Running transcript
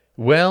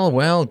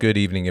Well, good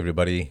evening,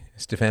 everybody.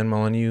 Stefan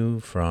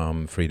Molyneux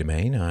from Free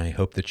Domain. I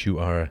hope that you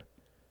are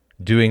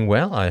doing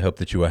well. I hope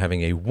that you are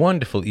having a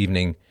wonderful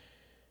evening.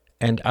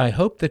 And I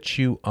hope that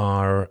you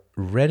are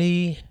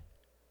ready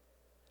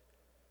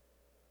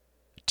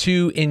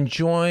to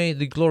enjoy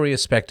the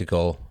glorious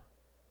spectacle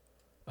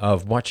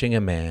of watching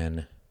a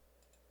man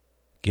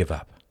give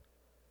up.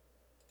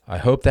 I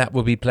hope that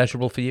will be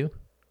pleasurable for you.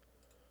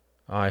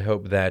 I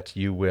hope that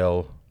you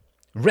will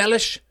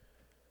relish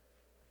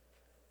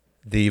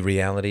the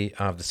reality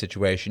of the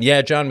situation.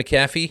 Yeah, John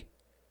McAfee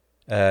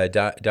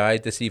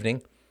died this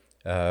evening.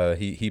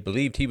 He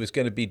believed he was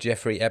going to be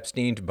Jeffrey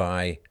Epsteined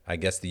by, I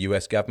guess, the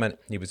U.S. government.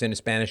 He was in a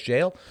Spanish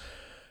jail,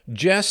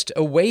 just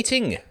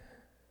awaiting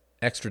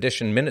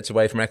extradition, minutes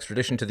away from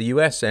extradition to the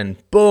U.S., and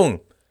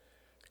boom,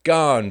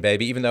 gone,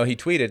 baby, even though he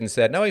tweeted and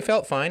said, no, he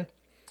felt fine.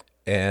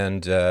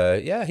 And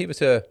he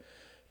was a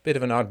bit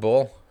of an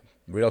oddball,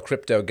 real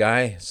crypto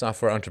guy,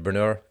 software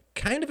entrepreneur,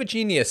 kind of a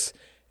genius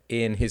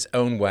in his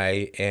own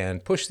way,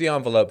 and pushed the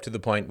envelope to the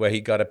point where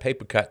he got a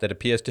paper cut that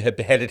appears to have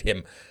beheaded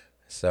him.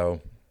 So,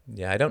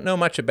 yeah, I don't know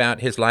much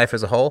about his life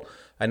as a whole.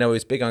 I know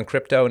he's big on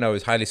crypto, and I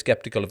was highly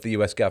skeptical of the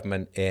U.S.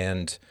 government,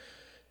 and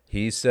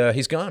he's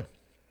gone.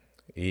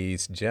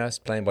 He's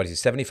just playing, he's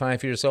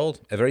 75 years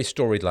old, a very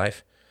storied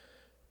life,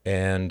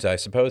 and I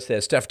suppose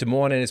there's stuff to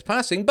mourn in his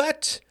passing,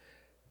 but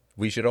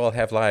we should all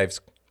have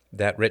lives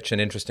that rich and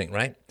interesting,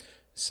 right?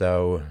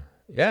 So,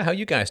 yeah, how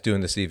you guys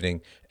doing this evening?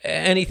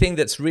 Anything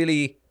that's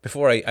really,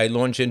 before I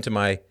launch into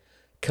my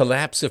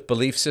collapse of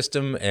belief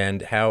system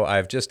and how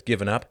I've just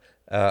given up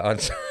on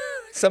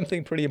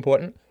something pretty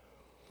important,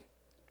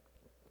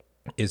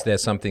 is there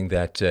something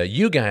that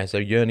you guys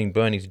are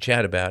burning to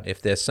chat about?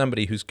 If there's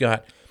somebody who's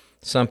got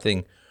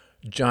something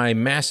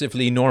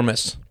massively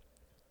enormous,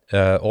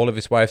 all of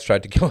his wives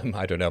tried to kill him.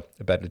 I don't know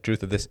about the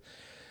truth of this.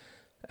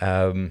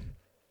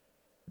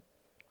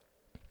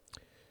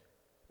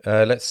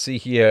 Let's see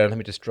here. Let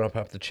me just drop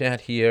off the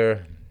chat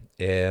here.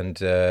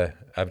 And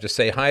I'll just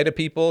say hi to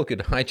people.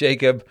 Good. Hi,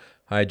 Jacob.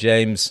 Hi,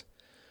 James.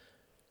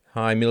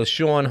 Hi,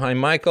 Milshawn. Hi,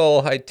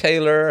 Michael. Hi,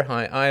 Taylor.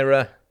 Hi,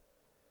 Ira.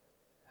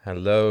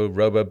 Hello,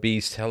 Robo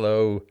Beast.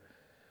 Hello,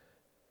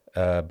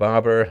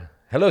 Barber.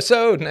 Hello,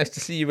 So. Nice to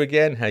see you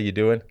again. How you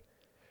doing?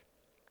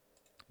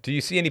 Do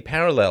you see any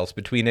parallels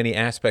between any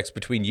aspects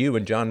between you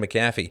and John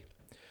McAfee?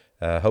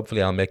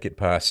 Hopefully I'll make it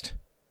past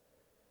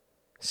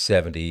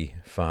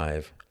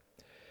 75.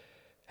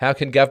 How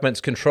can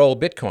governments control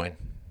Bitcoin?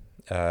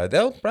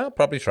 They'll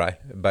probably try.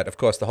 But, of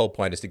course, the whole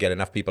point is to get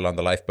enough people on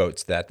the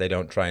lifeboats that they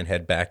don't try and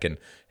head back and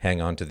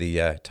hang on to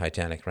the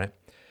Titanic, right?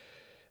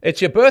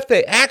 It's your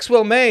birthday,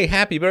 Axwell May.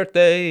 Happy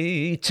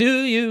birthday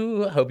to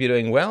you. Hope you're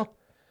doing well.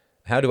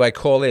 How do I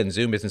call in?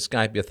 Zoom isn't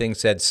Skype. Your thing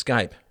said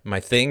Skype. My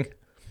thing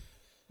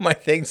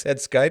said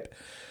Skype.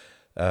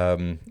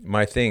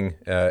 My thing,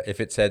 if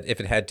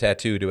it had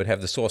tattooed, it would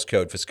have the source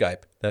code for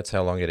Skype. That's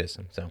how long it is.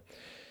 So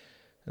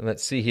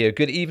let's see here.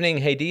 Good evening,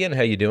 hey Dean.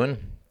 How you doing?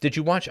 Did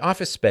you watch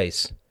Office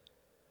Space?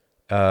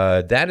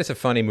 That is a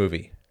funny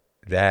movie.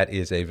 That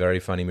is a very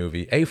funny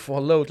movie.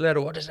 A4 load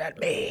letter. What does that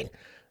mean?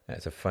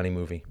 That's a funny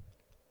movie.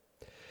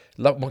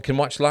 Can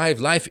watch live.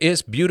 Life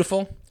is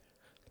beautiful.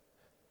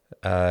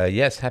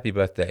 Yes, happy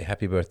birthday.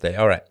 Happy birthday.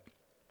 All right.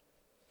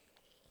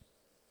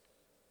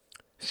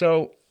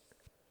 So,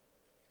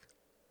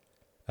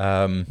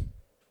 are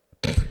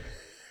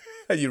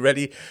you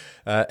ready?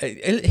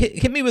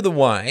 Hit me with a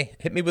why.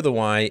 Hit me with a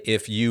why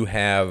if you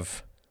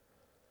have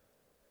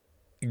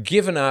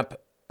given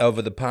up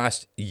over the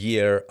past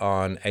year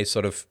on a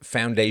sort of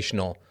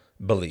foundational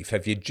belief.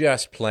 Have you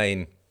just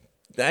plain,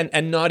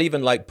 and not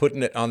even like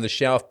putting it on the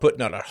shelf, putting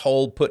it on a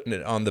hold, putting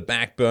it on the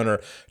back burner,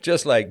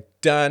 just like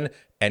done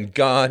and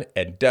gone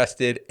and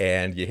dusted,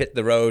 and you hit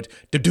the road,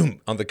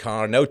 da-doom, on the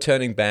car, no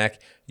turning back,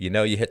 you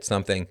know you hit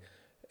something,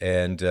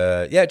 and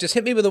just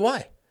hit me with a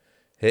why.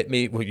 Hit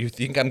me. Well, you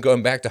think I'm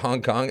going back to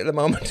Hong Kong at the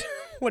moment?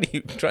 What are you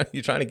trying?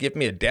 You trying to give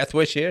me a death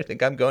wish here?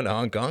 Think I'm going to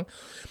Hong Kong?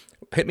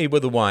 Hit me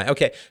with a why.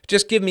 Okay,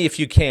 just give me, if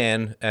you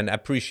can, and I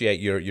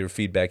appreciate your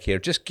feedback here.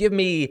 Just give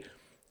me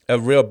a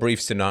real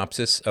brief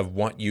synopsis of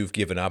what you've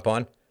given up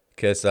on,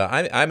 because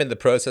I'm in the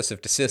process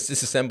of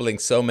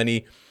disassembling so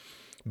many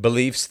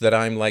beliefs that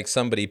I'm like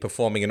somebody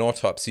performing an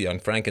autopsy on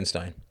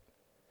Frankenstein.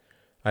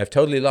 I've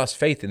totally lost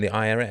faith in the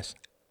IRS.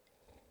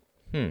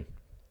 You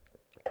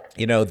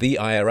know, the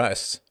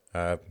IRS.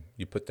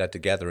 You put that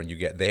together and you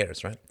get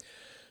theirs, right?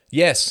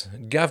 Yes,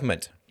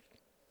 government.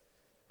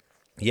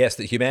 Yes,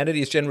 that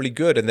humanity is generally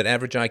good and that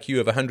average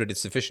IQ of 100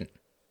 is sufficient.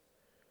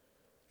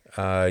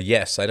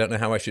 Yes, I don't know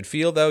how I should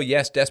feel, though.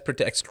 Yes, desperate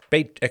to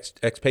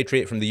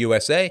expatriate from the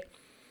USA.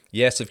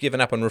 Yes, I've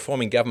given up on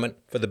reforming government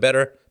for the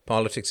better.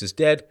 Politics is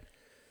dead.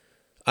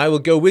 I will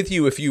go with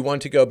you if you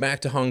want to go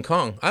back to Hong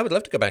Kong. I would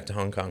love to go back to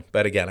Hong Kong,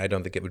 but again, I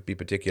don't think it would be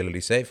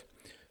particularly safe.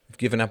 I've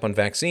given up on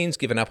vaccines,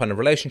 given up on a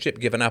relationship,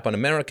 given up on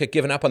America,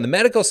 given up on the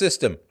medical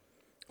system.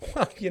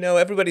 Well, you know,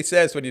 everybody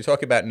says when you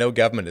talk about no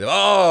government,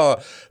 oh,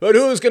 but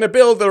who's going to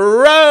build the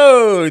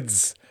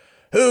roads?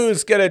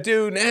 Who's going to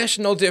do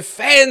national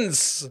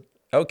defense?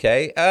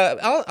 Okay,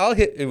 I'll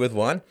hit you with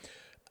one.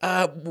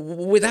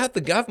 Without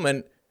the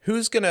government,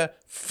 who's going to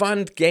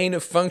fund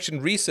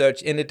gain-of-function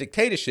research in a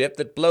dictatorship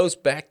that blows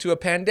back to a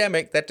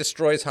pandemic that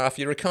destroys half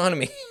your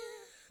economy?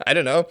 I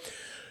don't know.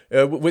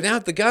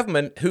 Without the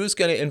government, who's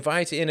going to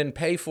invite in and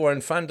pay for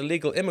and fund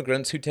illegal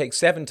immigrants who take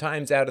 7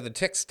 times out of the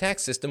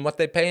tax system what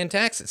they pay in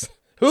taxes?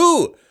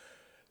 Who?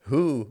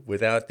 Who,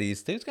 without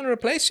these, who's going to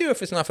replace you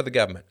if it's not for the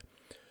government?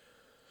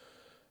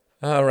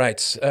 All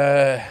right.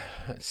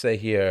 Let's say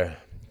here,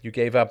 you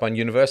gave up on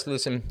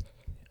universalism.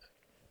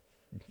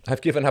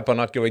 I've given up on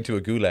not going to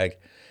a gulag.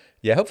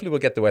 Yeah, hopefully we'll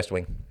get the West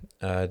Wing.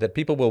 That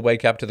people will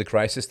wake up to the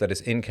crisis that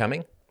is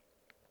incoming.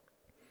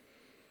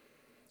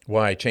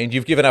 Why change?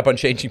 You've given up on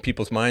changing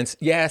people's minds.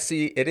 Yeah,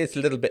 see, it is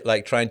a little bit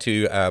like trying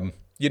to,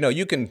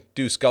 you can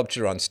do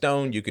sculpture on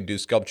stone. You can do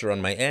sculpture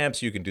on my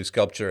amps. You can do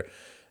sculpture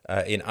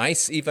in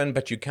ice even,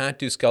 but you can't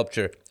do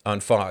sculpture on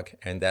fog.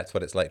 And that's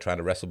what it's like trying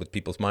to wrestle with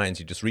people's minds.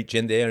 You just reach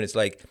in there and it's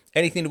like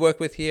anything to work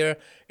with here.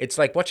 It's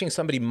like watching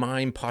somebody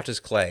mime potter's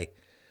clay.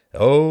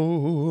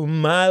 Oh,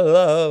 my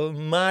love,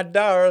 my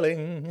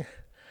darling.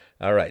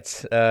 All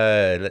right,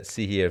 let's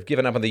see here. I've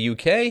given up on the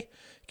UK.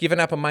 Given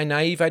up on my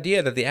naive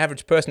idea that the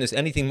average person is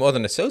anything more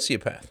than a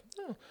sociopath.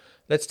 Oh,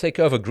 let's take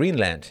over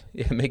Greenland.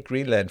 Yeah, make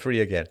Greenland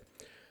free again.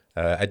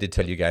 I did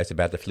tell you guys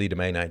about the flea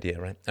domain idea,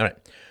 right? All right.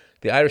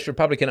 The Irish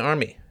Republican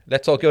Army.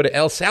 Let's all go to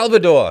El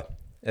Salvador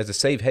as a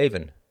safe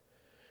haven.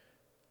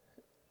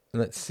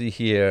 Let's see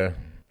here.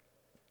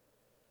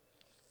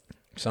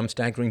 Some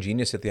staggering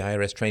genius at the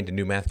IRS trained in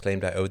new math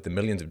claimed I owed them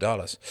millions of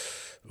dollars.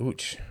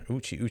 Ooch,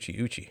 oochie, oochie,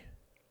 oochie.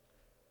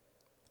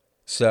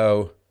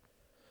 So...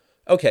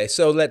 Okay,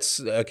 so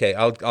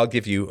I'll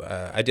give you,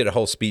 I did a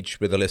whole speech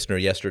with a listener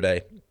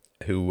yesterday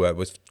who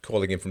was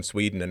calling in from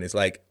Sweden and is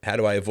like, how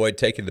do I avoid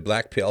taking the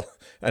black pill?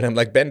 And I'm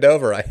like, bend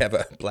over, I have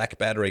a black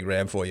battering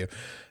ram for you.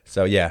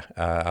 So yeah,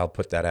 I'll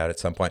put that out at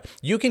some point.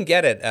 You can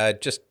get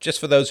it, just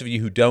for those of you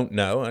who don't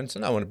know, and it's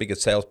not one of the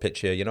biggest sales pitch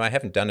here, I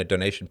haven't done a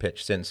donation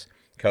pitch since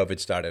COVID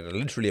started. I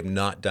literally have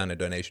not done a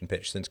donation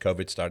pitch since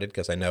COVID started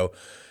because I know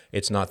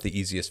it's not the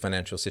easiest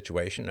financial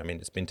situation. I mean,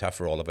 it's been tough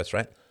for all of us,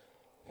 right?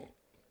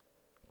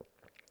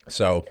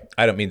 So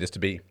I don't mean this to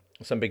be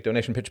some big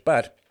donation pitch,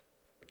 but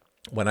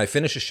when I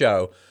finish a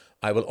show,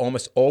 I will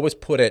almost always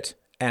put it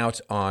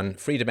out on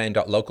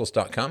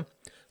freedomain.locals.com,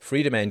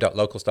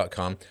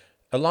 freedomain.locals.com.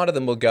 A lot of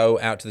them will go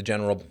out to the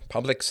general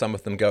public. Some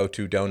of them go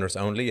to donors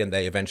only, and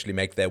they eventually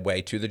make their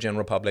way to the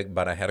general public.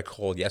 But I had a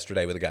call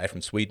yesterday with a guy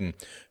from Sweden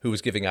who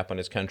was giving up on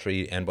his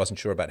country and wasn't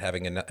sure about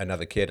having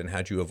another kid and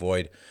how do you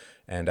avoid.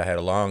 And I had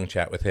a long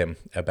chat with him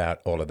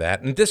about all of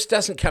that. And this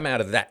doesn't come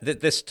out of that.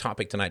 This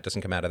topic tonight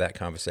doesn't come out of that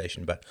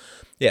conversation. But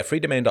yeah,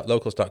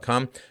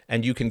 freedomain.locals.com.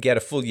 And you can get a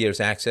full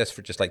year's access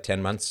for just like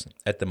 10 months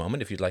at the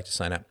moment if you'd like to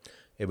sign up.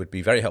 It would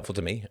be very helpful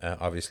to me,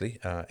 obviously.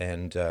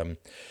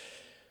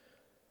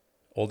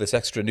 All this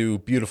extra new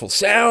beautiful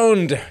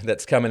sound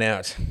that's coming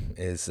out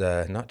is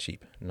not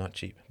cheap.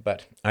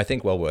 But I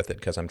think well worth it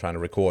because I'm trying to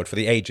record for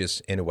the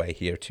ages in a way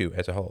here too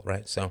as a whole,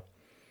 right? So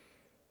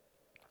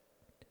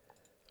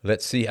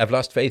let's see. I've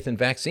lost faith in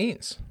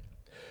vaccines.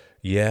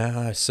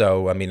 Yeah,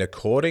 so I mean,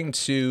 according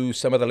to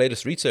some of the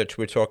latest research,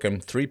 we're talking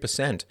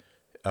 3%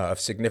 of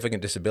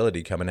significant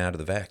disability coming out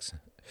of the vax.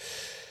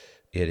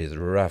 It is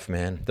rough,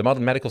 man. The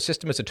modern medical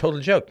system is a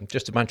total joke.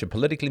 Just a bunch of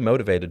politically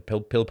motivated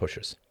pill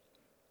pushers.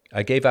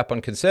 I gave up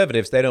on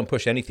conservatives. They don't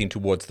push anything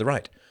towards the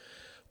right.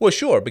 Well,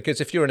 sure, because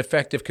if you're an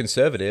effective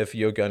conservative,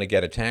 you're going to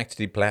get attacked,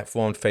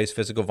 deplatformed, face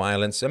physical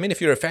violence. I mean,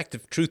 if you're an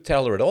effective truth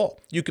teller at all,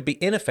 you could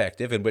be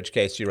ineffective, in which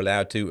case you're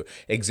allowed to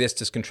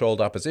exist as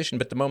controlled opposition.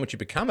 But the moment you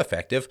become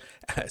effective,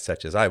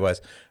 such as I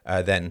was,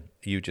 then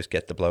you just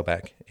get the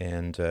blowback.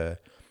 And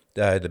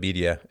the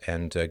media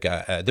and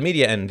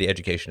the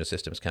educational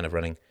system is kind of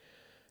running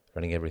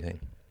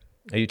everything.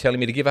 Are you telling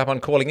me to give up on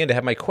calling in to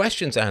have my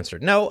questions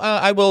answered? No,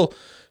 I will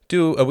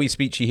do a wee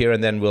speechy here,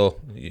 and then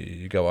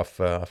you go off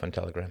on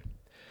Telegram.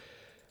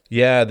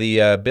 Yeah,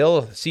 the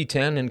Bill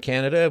C-10 in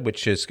Canada,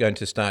 which is going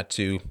to start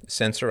to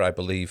censor, I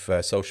believe,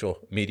 social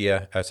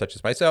media such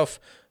as myself,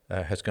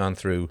 has gone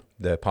through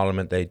the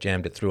Parliament. They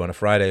jammed it through on a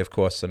Friday, of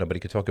course, so nobody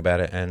could talk about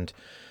it, and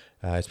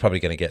it's probably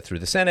going to get through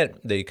the Senate.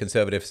 The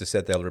Conservatives have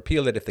said they'll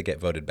repeal it if they get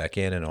voted back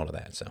in and all of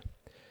that, so...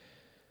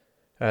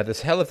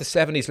 this hell of the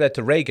 70s led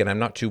to Reagan. I'm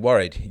not too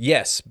worried.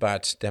 Yes,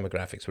 but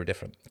demographics were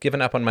different.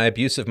 Given up on my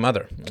abusive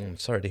mother. I'm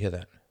sorry to hear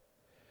that.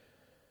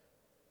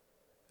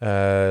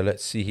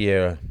 Let's see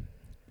here.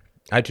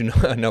 I do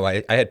not know.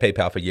 I had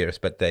PayPal for years,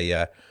 but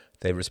they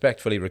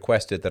respectfully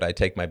requested that I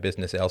take my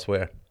business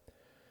elsewhere.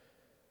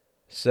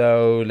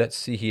 So let's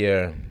see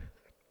here.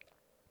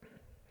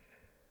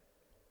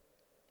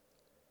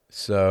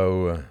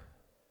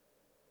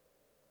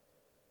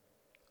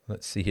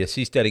 Let's see here.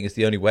 Seasteading is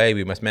the only way.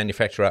 We must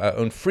manufacture our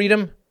own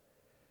freedom.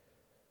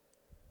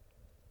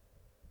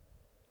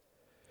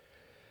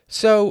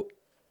 So,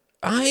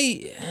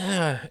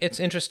 it's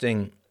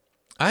interesting.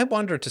 I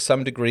wonder to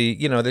some degree,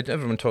 that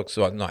everyone talks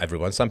about, not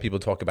everyone, some people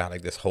talk about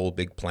like this whole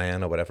big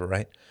plan or whatever,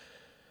 right?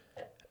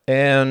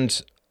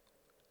 And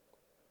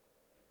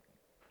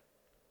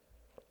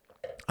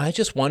I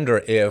just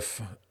wonder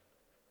if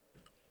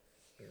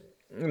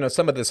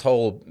some of this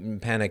whole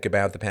panic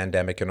about the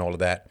pandemic and all of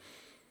that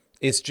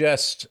is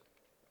just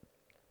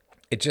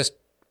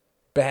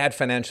bad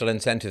financial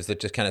incentives that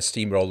just kind of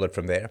steamrolled it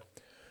from there.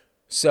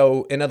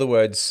 So, in other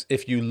words,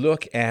 if you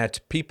look at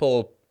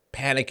people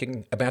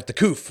panicking about the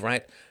coof,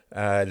 right?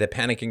 They're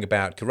panicking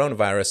about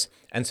coronavirus,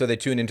 and so they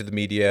tune into the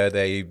media,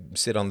 they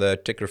sit on the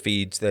ticker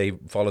feeds, they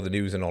follow the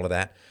news and all of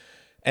that.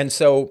 And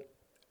so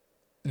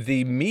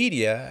the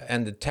media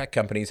and the tech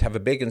companies have a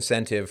big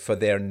incentive for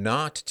there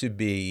not to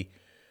be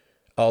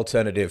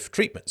alternative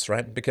treatments,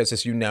 right? Because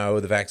as you know,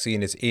 the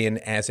vaccine is in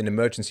as an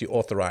emergency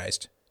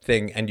authorized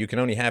thing, and you can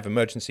only have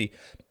emergency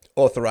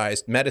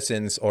authorized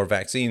medicines or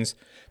vaccines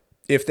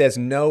if there's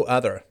no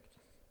other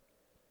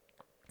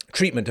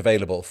treatment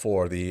available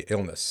for the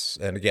illness.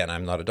 And again,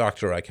 I'm not a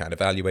doctor, I can't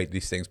evaluate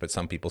these things, but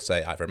some people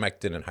say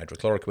ivermectin and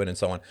hydrochloroquine and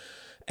so on.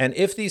 And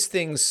if these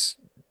things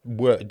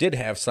did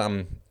have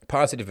some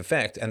positive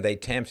effect and they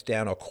tamped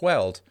down or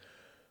quelled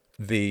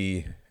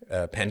the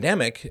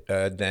pandemic,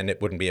 then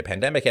it wouldn't be a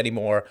pandemic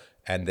anymore,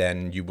 and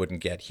then you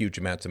wouldn't get huge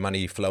amounts of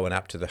money flowing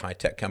up to the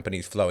high-tech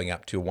companies, flowing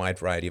up to a wide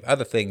variety of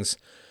other things.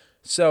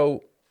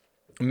 So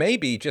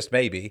maybe, just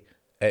maybe,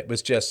 it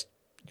was just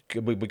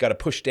we got to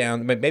push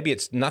down. Maybe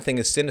it's nothing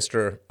as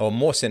sinister or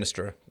more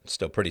sinister,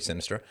 still pretty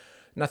sinister,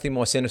 nothing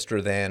more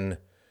sinister than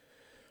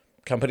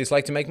companies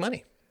like to make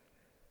money.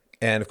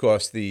 And of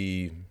course,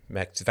 the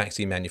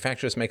vaccine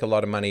manufacturers make a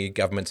lot of money.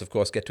 Governments, of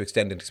course, get to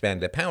extend and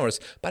expand their powers.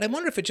 But I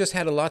wonder if it just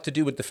had a lot to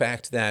do with the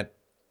fact that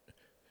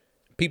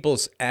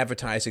people's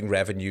advertising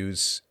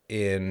revenues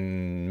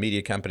in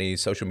media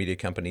companies, social media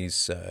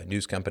companies,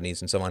 news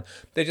companies, and so on,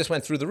 they just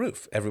went through the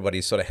roof.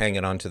 Everybody's sort of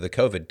hanging on to the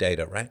COVID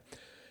data, right?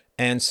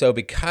 And so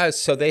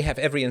they have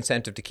every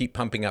incentive to keep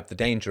pumping up the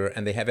danger,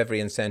 and they have every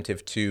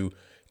incentive to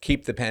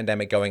keep the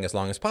pandemic going as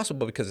long as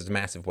possible because it's a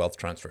massive wealth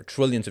transfer.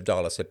 Trillions of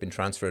dollars have been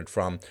transferred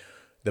from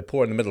the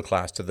poor and the middle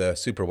class to the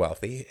super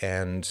wealthy,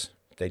 and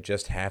they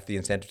just have the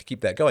incentive to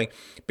keep that going.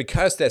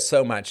 Because there's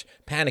so much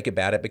panic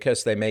about it,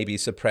 because they may be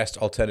suppressed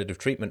alternative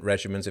treatment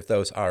regimens if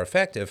those are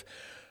effective,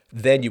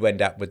 then you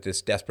end up with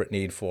this desperate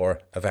need for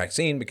a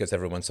vaccine because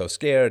everyone's so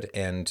scared.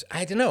 And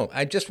I don't know,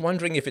 I'm just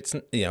wondering if it's,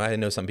 I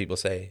know some people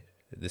say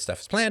this stuff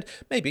is planned,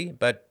 maybe,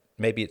 but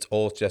maybe it's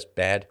all just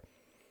bad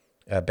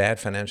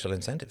financial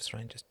incentives,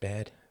 right? Just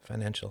bad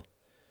financial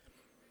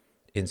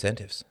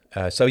incentives.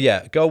 So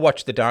yeah, go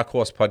watch the Dark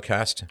Horse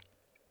podcast.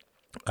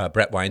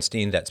 Brett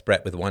Weinstein, that's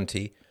Brett with one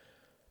T,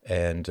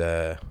 and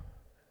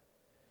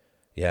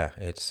yeah,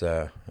 it's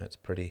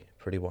pretty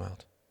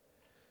wild.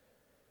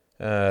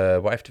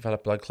 Wife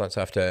developed blood clots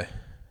after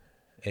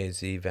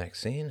AZ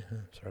vaccine.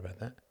 Sorry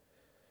about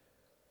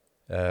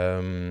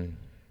that.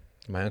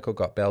 My uncle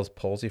got Bell's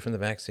palsy from the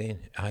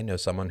vaccine. I know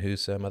someone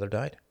whose mother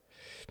died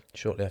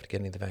shortly after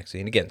getting the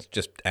vaccine. Again, it's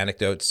just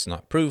anecdotes,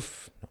 not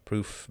proof,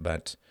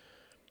 but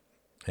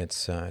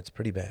it's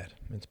pretty bad.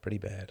 It's pretty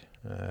bad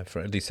for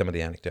at least some of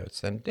the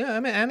anecdotes. And yeah, I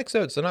mean,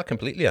 anecdotes are not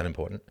completely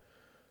unimportant.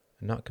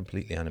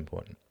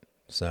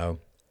 So,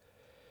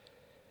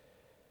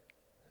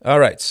 all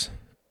right.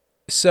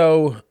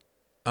 So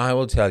I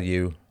will tell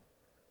you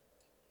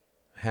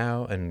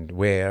how and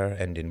where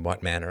and in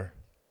what manner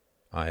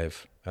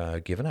I've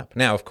given up.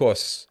 Now, of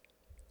course,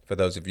 for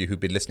those of you who've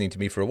been listening to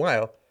me for a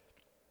while,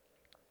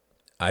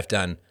 I've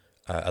done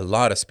a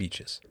lot of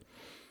speeches,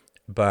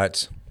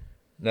 but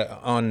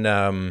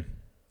on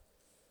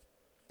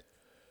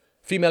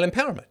female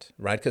empowerment,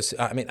 right? Because,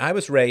 I mean, I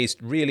was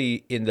raised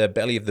really in the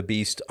belly of the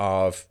beast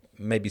of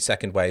maybe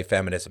second wave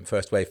feminism.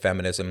 First wave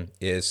feminism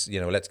is,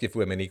 let's give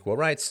women equal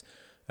rights.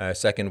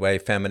 Second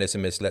wave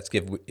feminism is let's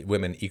give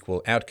women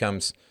equal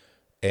outcomes.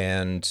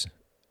 And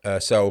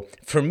so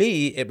for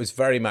me, it was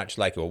very much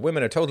like, well,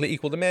 women are totally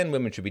equal to men.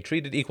 Women should be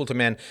treated equal to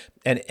men.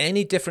 And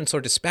any difference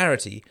or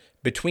disparity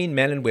between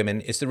men and women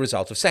is the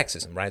result of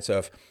sexism, right? So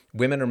if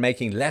women are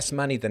making less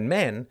money than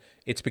men,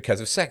 it's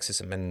because of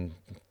sexism. And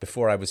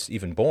before I was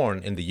even born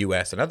in the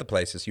US and other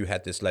places, you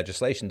had this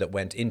legislation that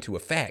went into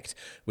effect,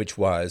 which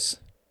was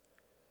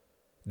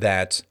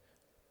that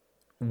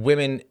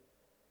women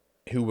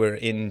who were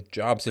in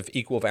jobs of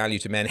equal value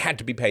to men had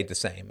to be paid the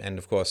same. And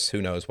of course,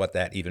 who knows what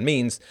that even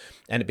means.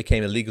 And it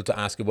became illegal to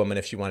ask a woman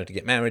if she wanted to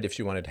get married, if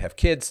she wanted to have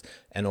kids,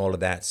 and all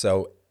of that.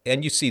 So,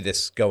 and you see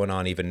this going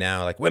on even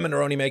now, like women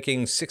are only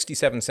making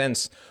 67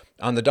 cents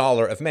on the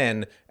dollar of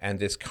men, and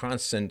this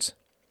constant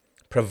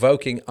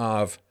provoking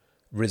of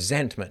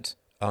resentment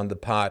on the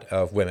part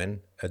of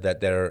women that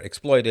they're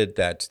exploited,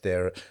 that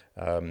they're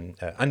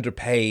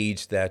underpaid,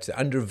 that they're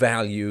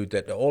undervalued,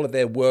 that all of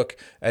their work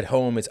at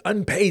home is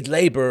unpaid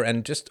labor,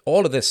 and just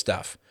all of this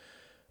stuff,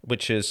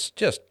 which is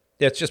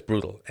it's just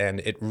brutal, and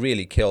it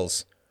really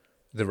kills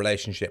the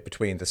relationship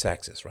between the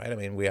sexes, right? I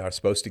mean, we are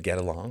supposed to get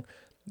along.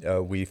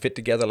 We fit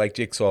together like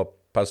jigsaw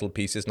puzzle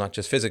pieces, not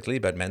just physically,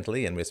 but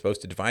mentally, and we're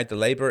supposed to divide the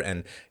labor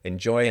and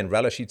enjoy and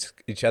relish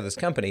each other's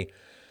company.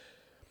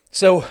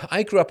 So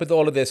I grew up with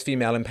all of this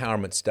female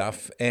empowerment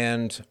stuff,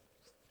 and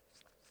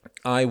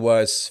I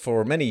was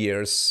for many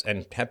years,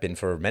 and have been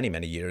for many,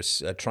 many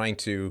years, trying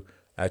to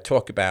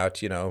talk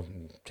about,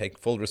 take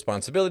full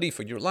responsibility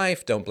for your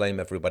life, don't blame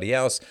everybody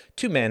else,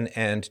 to men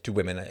and to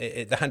women.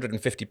 The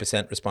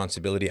 150%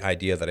 responsibility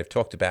idea that I've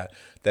talked about,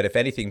 that if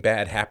anything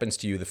bad happens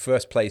to you, the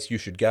first place you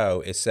should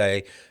go is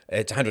say,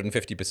 it's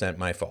 150%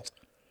 my fault.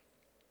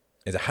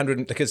 It's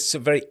 100, because it's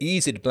very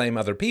easy to blame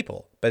other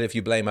people, but if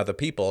you blame other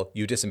people,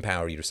 you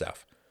disempower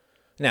yourself.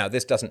 Now,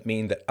 this doesn't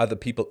mean that other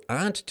people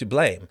aren't to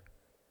blame,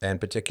 and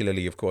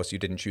particularly, of course, you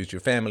didn't choose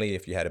your family.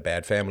 If you had a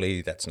bad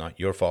family, that's not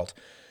your fault.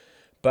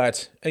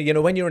 But,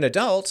 when you're an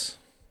adult,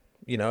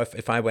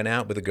 if I went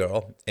out with a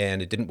girl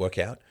and it didn't work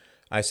out,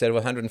 I said,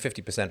 well,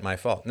 150% my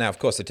fault. Now, of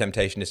course, the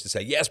temptation is to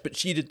say, yes, but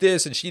she did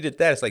this and she did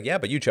that. It's like, yeah,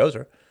 but you chose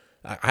her.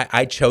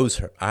 I chose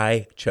her.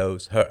 I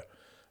chose her.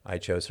 I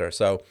chose her.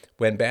 So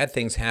when bad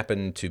things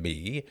happen to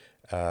me,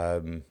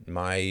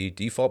 my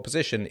default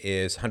position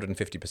is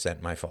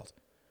 150% my fault.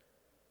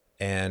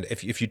 And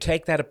if you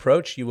take that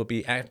approach, you will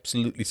be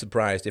absolutely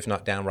surprised, if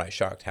not downright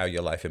shocked, how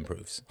your life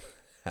improves.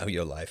 How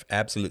your life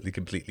absolutely,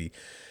 completely,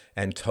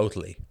 and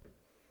totally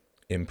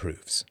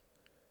improves.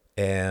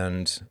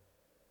 And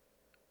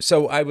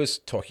so I was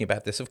talking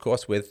about this, of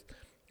course, with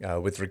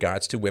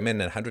regards to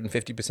women and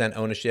 150%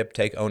 ownership.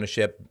 Take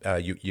ownership.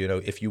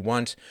 If you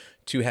want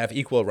to have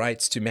equal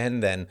rights to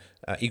men, then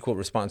equal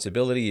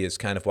responsibility is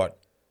kind of what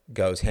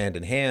goes hand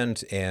in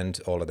hand, and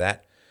all of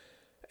that.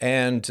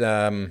 And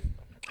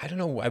I don't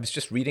know. I was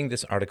just reading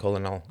this article,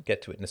 and I'll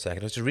get to it in a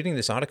second. I was just reading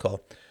this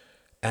article.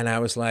 And I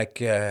was like,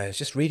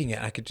 just reading it,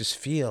 I could just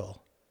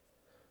feel,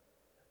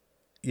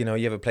 you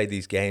ever play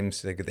these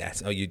games? Like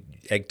that's you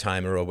egg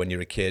timer, or when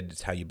you're a kid,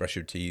 it's how you brush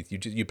your teeth.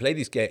 You play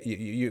these games.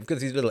 You've got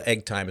these little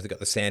egg timers that got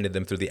the sand in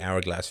them through the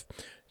hourglass,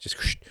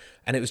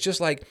 and it was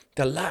just like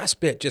the last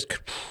bit.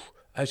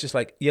 I was just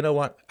like, you know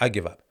what? I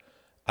give up.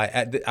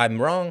 I'm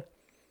wrong.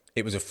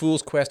 It was a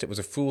fool's quest. It was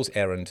a fool's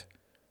errand.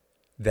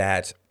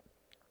 That.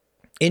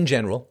 In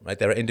general, right,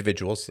 there are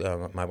individuals.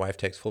 My wife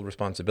takes full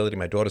responsibility.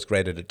 My daughter's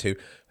great at it too,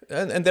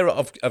 and there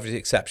are obviously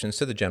exceptions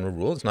to the general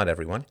rule. It's not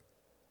everyone,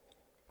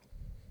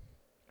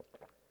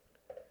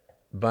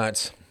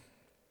 but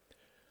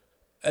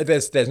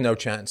there's no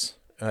chance.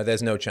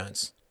 There's no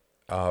chance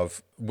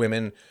of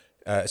women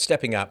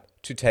stepping up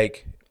to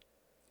take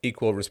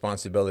equal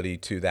responsibility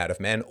to that of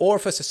men, or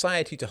for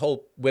society to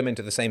hold women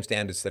to the same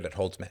standards that it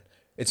holds men.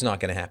 It's not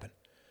going to happen.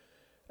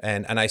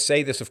 And I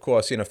say this, of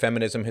course,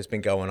 feminism has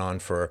been going on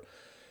for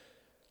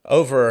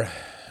over,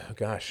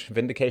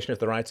 Vindication of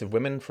the Rights of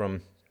Women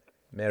from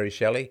Mary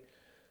Shelley.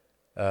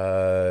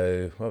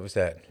 What was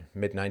that?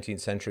 Mid-19th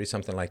century,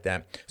 something like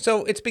that.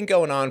 So it's been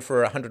going on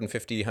for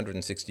 150,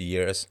 160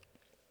 years.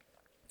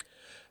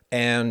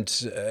 And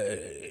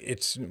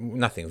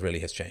nothing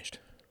really has changed.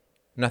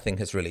 Nothing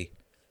has really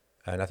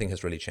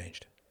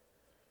changed.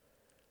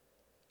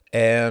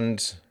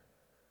 And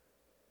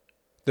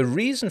the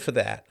reason for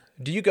that,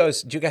 do you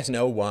guys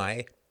know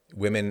why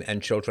women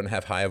and children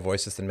have higher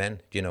voices than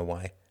men? Do you know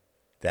why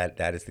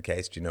that is the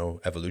case? Do you know,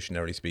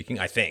 evolutionarily speaking,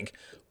 I think,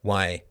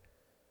 why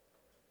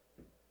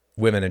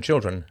women and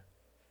children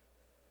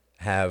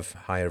have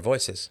higher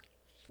voices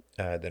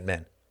than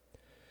men?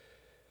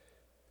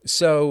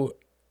 So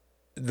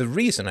the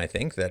reason I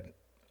think that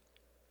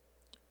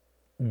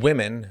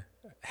women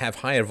have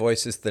higher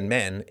voices than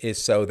men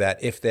is so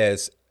that if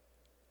there's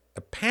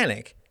a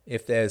panic,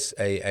 if there's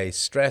a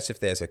stress, if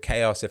there's a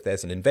chaos, if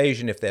there's an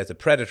invasion, if there's a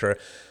predator,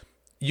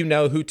 you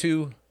know who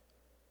to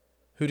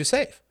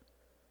save,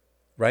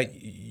 right?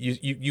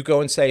 You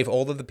go and save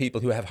all of the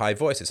people who have high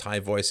voices. High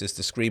voices,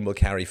 the scream will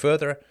carry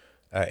further.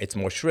 It's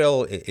more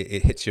shrill.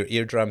 It hits your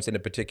eardrums in a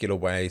particular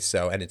way.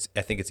 So, and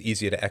I think it's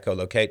easier to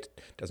echolocate.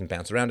 Doesn't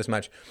bounce around as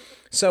much.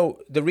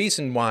 So the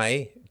reason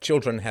why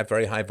children have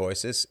very high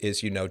voices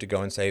is, to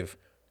go and save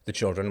the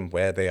children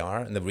where they are.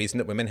 And the reason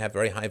that women have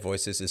very high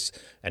voices is,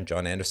 and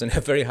John Anderson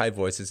have very high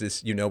voices,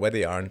 is where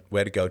they are and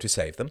where to go to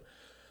save them.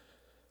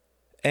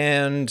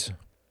 And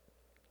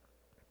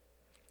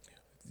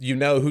you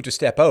know who to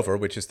step over,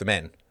 which is the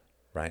men,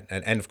 right?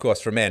 And of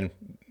course, for men,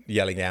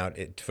 yelling out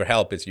for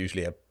help is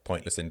usually a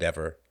pointless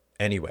endeavor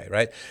anyway,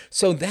 right?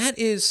 So that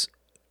is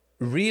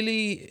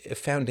really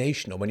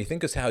foundational when you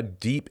think of how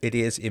deep it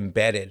is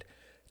embedded,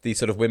 these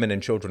sort of women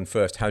and children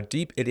first, how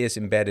deep it is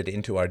embedded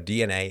into our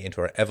DNA, into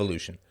our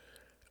evolution,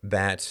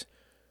 that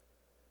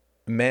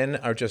men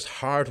are just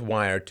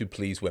hardwired to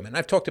please women.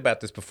 I've talked about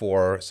this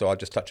before, so I'll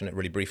just touch on it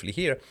really briefly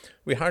here.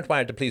 We're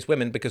hardwired to please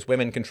women because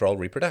women control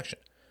reproduction.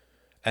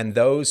 And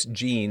those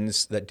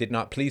genes that did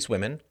not please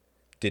women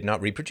did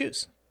not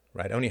reproduce,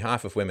 right? Only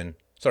about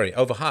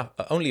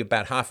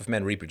half of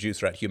men reproduce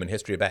throughout human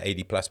history, about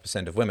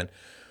 80+% of women.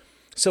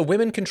 So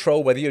women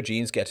control whether your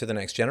genes get to the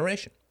next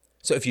generation.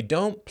 So if you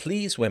don't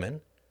please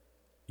women,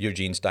 your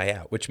genes die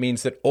out, which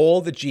means that all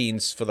the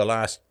genes for the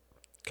last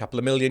couple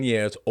of million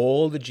years,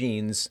 all the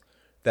genes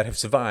that have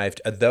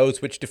survived are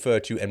those which defer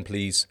to and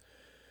please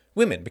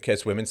women,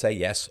 because women say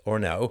yes or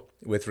no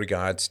with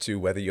regards to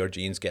whether your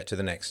genes get to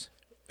the next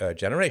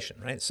generation,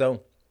 right?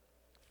 So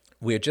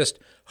we're just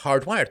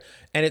hardwired.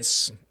 And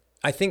it's,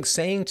 I think,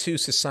 saying to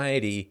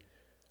society,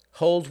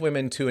 hold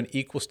women to an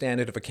equal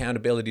standard of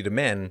accountability to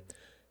men,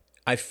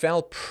 I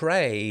fell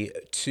prey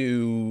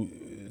to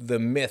the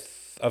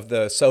myth of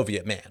the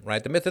Soviet man,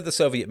 right? The myth of the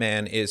Soviet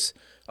man is,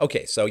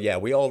 okay, so yeah,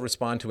 we all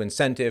respond to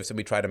incentives and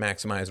we try to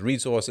maximize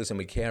resources and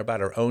we care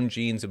about our own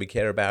genes and we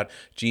care about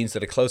genes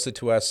that are closer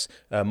to us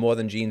more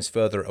than genes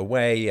further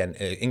away, and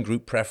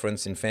in-group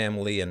preference in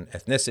family and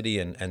ethnicity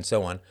and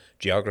so on,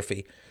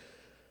 geography.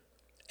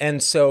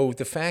 And so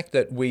the fact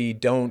that we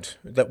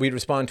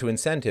respond to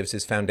incentives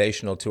is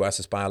foundational to us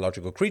as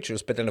biological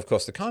creatures. But then, of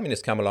course, the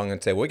communists come along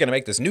and say, we're going to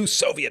make this new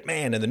Soviet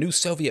man. And the new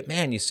Soviet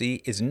man, you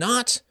see, is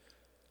not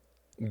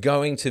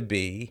going to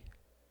be,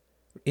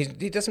 he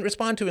doesn't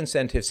respond to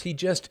incentives. He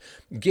just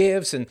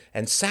gives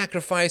and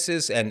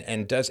sacrifices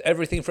and does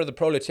everything for the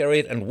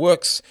proletariat and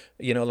works,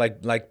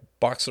 like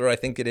Boxer, I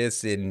think it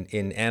is,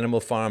 in Animal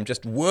Farm,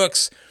 just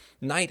works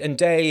night and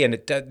day, and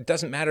it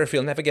doesn't matter if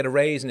he'll never get a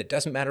raise, and it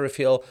doesn't matter if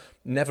he'll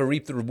never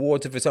reap the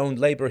rewards of his own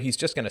labor. He's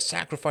just going to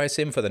sacrifice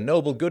him for the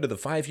noble good of the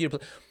 5-year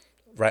plan.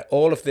 Right?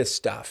 All of this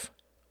stuff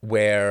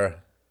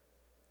where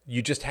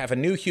you just have a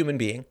new human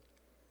being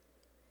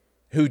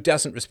who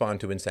doesn't respond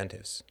to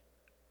incentives.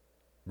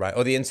 Right?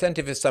 Or the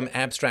incentive is some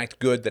abstract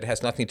good that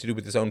has nothing to do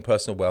with his own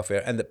personal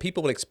welfare, and that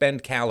people will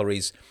expend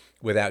calories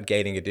without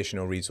gaining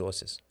additional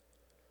resources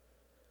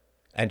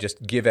and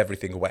just give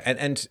everything away.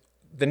 And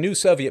the new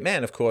Soviet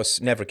man, of course,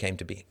 never came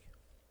to be.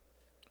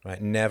 Right?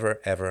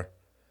 Never, ever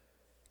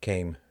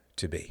came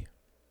to be.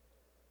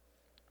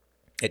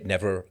 It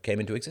never came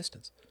into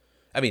existence.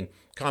 I mean,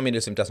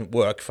 communism doesn't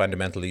work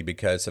fundamentally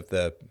because of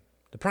the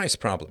price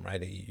problem,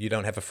 right? You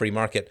don't have a free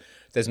market.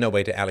 There's no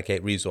way to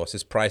allocate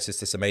resources. Price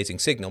is this amazing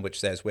signal which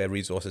says where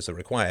resources are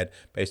required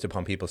based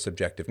upon people's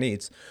subjective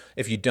needs.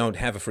 If you don't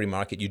have a free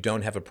market, you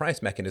don't have a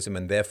price mechanism,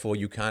 and therefore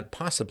you can't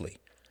possibly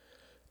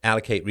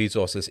allocate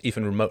resources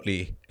even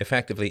remotely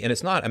effectively. And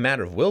it's not a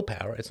matter of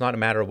willpower. It's not a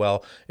matter of,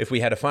 well, if we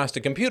had a faster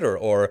computer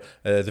or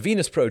the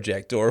Venus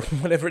Project or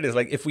whatever it is,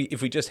 like if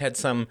we just had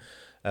some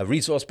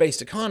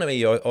resource-based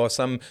economy or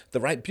the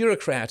right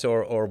bureaucrat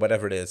or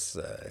whatever it is,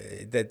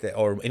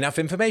 or enough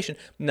information.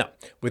 No,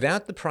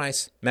 without the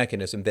price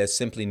mechanism, there's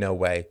simply no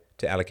way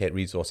to allocate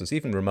resources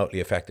even remotely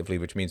effectively,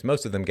 which means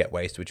most of them get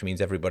waste, which means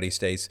everybody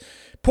stays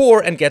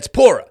poor and gets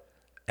poorer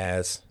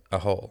as a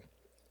whole.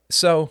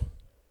 So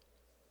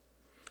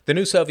the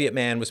new Soviet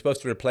man was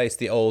supposed to replace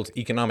the old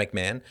economic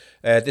man.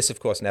 This, of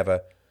course,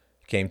 never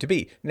came to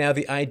be. Now,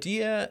 the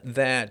idea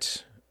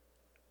that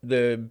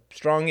the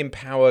strong,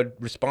 empowered,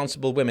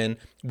 responsible women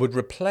would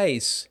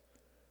replace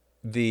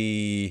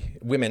the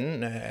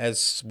women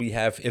as we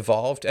have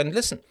evolved. And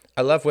listen,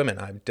 I love women.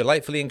 I'm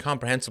delightfully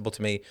incomprehensible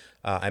to me.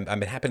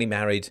 I'm happily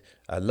married.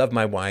 I love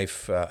my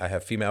wife. I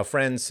have female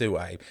friends who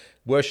I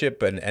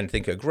worship and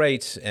think are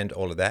great and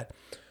all of that.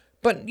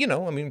 But,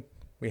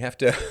 we have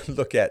to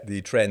look at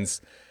the trends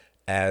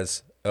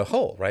as a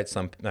whole, right?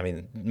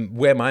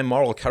 Where my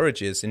moral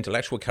courage is,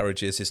 intellectual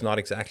courage is not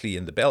exactly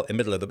in the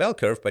middle of the bell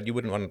curve, but you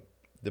wouldn't want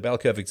the bell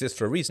curve exists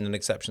for a reason, and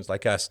exceptions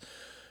like us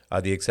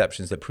are the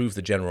exceptions that prove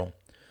the general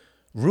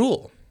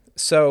rule.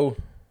 So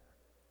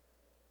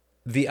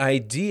the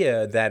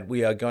idea that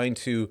we are going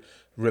to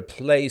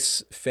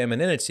replace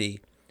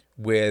femininity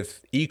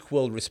with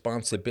equal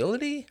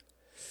responsibility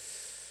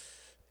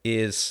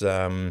is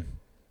a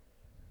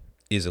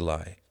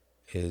lie.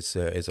 Is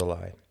a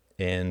lie.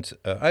 And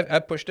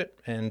I've pushed it.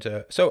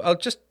 And so I'll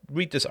just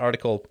read this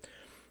article.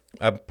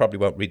 I probably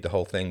won't read the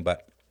whole thing,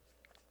 but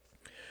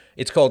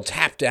it's called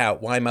Tapped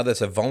Out, Why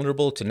Mothers Are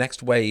Vulnerable to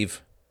Next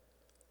Wave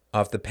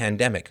of the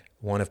Pandemic,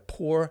 one of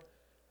poor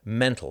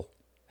mental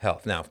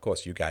health. Now, of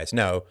course, you guys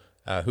know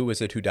who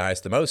is it who dies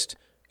the most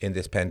in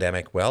this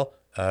pandemic? Well,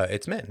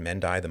 it's men.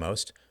 Men die the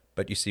most.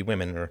 But you see,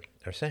 women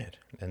are sad.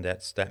 And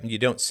that's that. You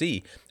don't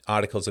see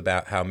articles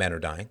about how men are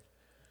dying.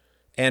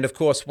 And, of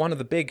course, one of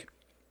the big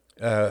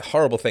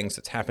horrible things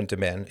that's happened to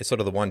men, it's sort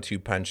of the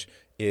 1-2 punch,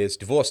 is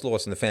divorce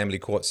laws and the family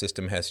court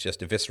system has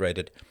just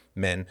eviscerated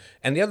men.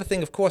 And the other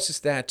thing, of course, is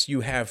that you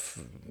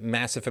have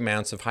massive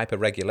amounts of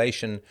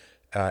hyper-regulation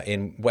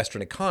in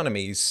Western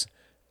economies,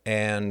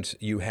 and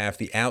you have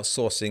the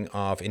outsourcing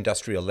of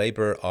industrial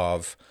labor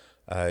of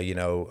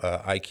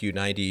IQ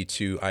 90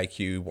 to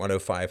IQ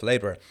 105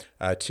 labor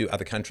to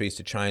other countries,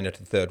 to China, to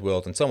the third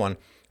world, and so on,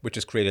 which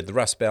has created the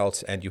Rust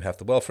Belt, and you have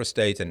the welfare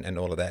state and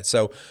all of that.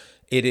 So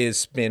it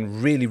has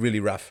been really, really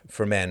rough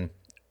for men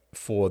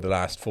for the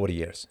last 40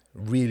 years.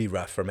 Really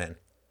rough for men.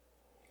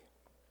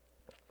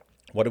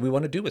 What do we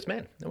want to do as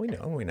men? We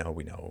know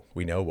what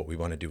we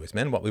want to do as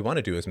men. What we want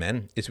to do as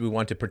men is we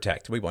want to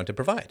protect, we want to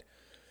provide.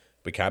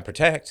 We can't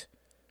protect,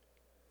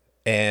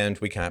 and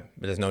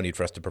there's no need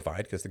for us to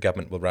provide because the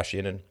government will rush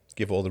in and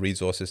give all the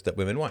resources that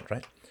women want,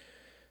 right?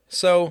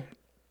 So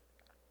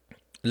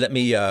let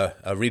me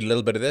read a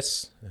little bit of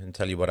this and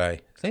tell you what I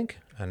think,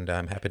 and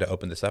I'm happy to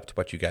open this up to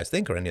what you guys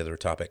think or any other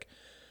topic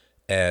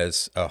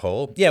as a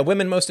whole. Yeah,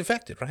 women most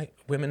affected, right?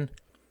 Women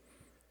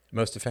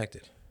most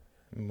affected.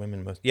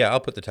 Yeah, I'll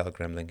put the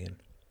Telegram link in.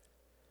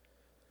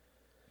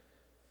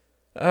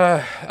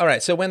 All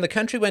right, so when the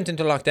country went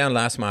into lockdown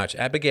last March,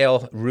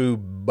 Abigail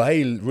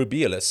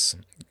Rubiales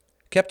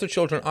kept her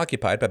children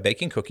occupied by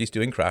baking cookies,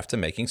 doing crafts,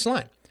 and making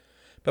slime.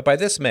 But by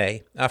this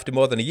May, after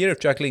more than a year of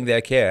juggling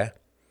their care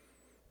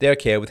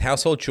with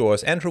household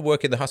chores and her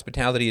work in the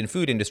hospitality and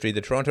food industry,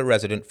 the Toronto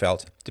resident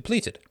felt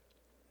depleted.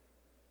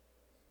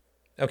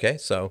 Okay,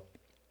 so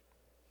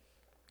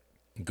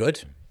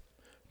good.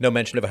 No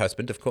mention of a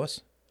husband, of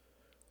course.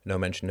 No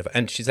mention of,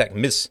 and she's like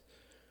Miss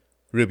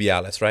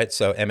Rubiales, right?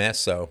 So MS,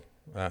 so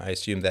I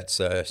assume that's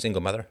a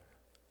single mother.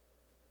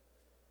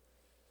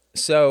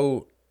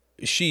 So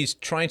she's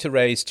trying to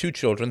raise two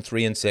children,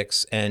 3 and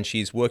 6, and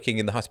she's working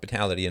in the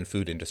hospitality and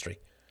food industry.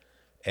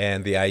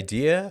 And the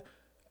idea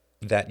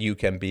that you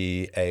can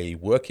be a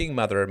working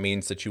mother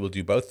means that you will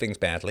do both things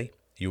badly.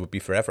 You will be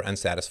forever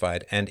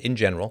unsatisfied, and in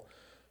general,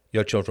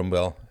 your children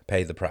will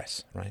pay the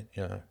price, right?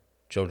 Your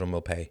children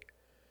will pay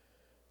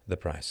the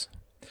price.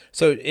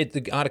 So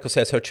the article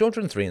says her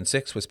children, 3 and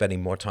 6, were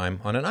spending more time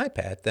on an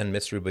iPad than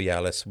Miss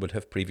Rubiales would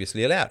have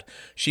previously allowed.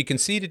 She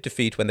conceded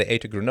defeat when they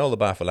ate a granola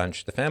bar for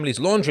lunch. The family's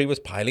laundry was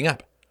piling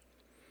up.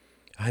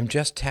 I'm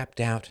just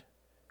tapped out,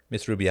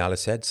 Miss Rubiales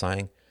said,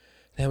 sighing.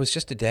 There was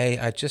just a day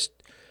I just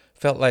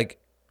felt like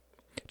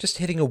just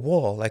hitting a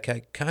wall, like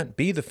I can't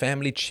be the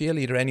family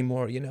cheerleader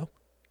anymore, you know?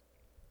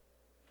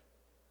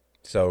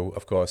 So,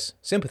 of course,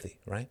 sympathy,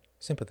 right?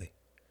 Sympathy.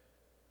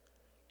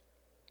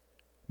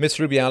 Miss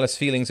Rubiales'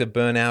 feelings of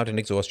burnout and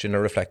exhaustion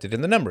are reflected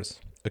in the numbers.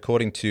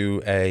 According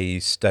to a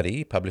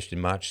study published in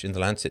March in The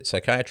Lancet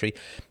Psychiatry,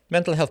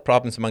 mental health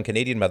problems among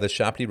Canadian mothers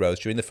sharply rose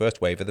during the first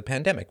wave of the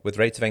pandemic, with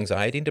rates of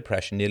anxiety and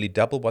depression nearly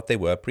double what they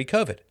were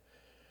pre-COVID.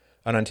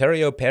 An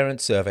Ontario parent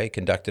survey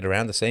conducted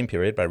around the same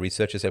period by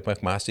researchers at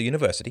McMaster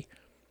University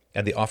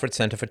and the Offord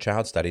Centre for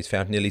Child Studies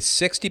found nearly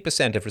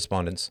 60% of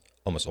respondents,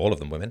 almost all of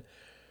them women,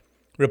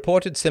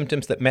 reported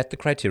symptoms that met the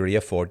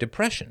criteria for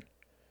depression.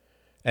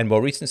 And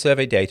more recent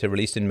survey data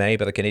released in May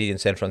by the Canadian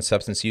Centre on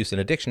Substance Use and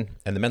Addiction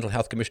and the Mental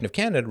Health Commission of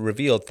Canada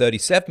revealed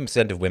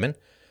 37% of women,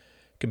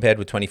 compared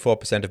with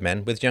 24% of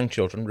men with young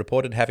children,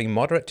 reported having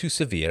moderate to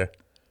severe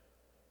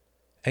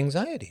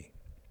anxiety.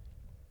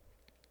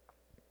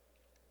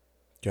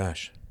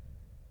 Gosh.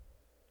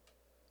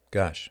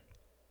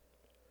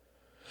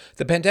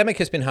 The pandemic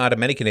has been hard on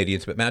many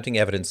Canadians, but mounting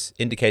evidence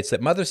indicates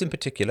that mothers in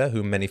particular,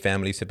 whom many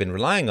families have been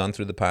relying on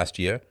through the past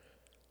year,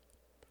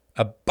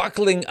 are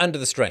buckling under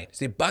the strain.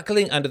 See,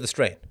 buckling under the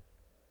strain.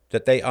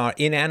 That they are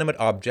inanimate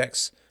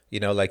objects, you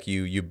know, like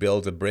you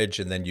build a bridge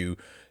and then you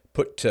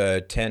put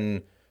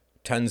 10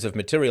 tons of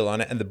material on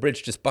it and the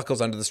bridge just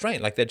buckles under the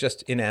strain. Like they're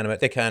just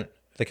inanimate. They can't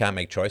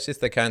make choices.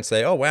 They can't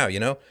say, oh, wow, you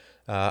know,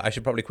 I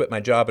should probably quit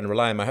my job and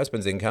rely on my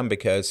husband's income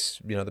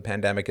because, you know, the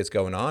pandemic is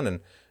going on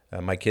and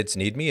my kids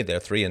need me. They're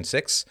 3 and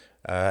 6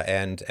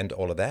 and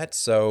all of that.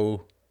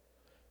 So,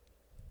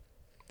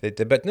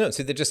 but no,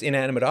 see, they're just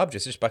inanimate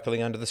objects, just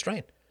buckling under the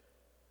strain.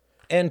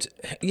 And,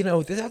 you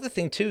know, the other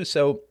thing, too,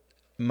 so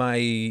my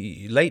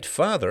late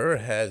father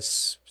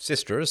has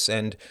sisters,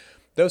 and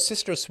those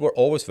sisters were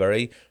always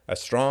very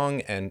strong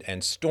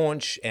and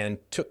staunch and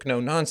took no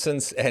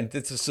nonsense. And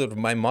this is sort of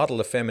my model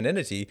of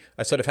femininity.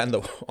 I sort of had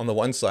on the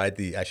one side,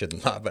 I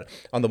shouldn't laugh, but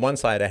on the one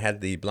side, I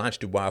had the Blanche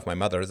Dubois of my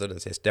mother, that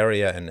is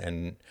hysteria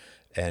and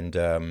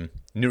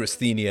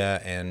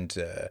neurasthenia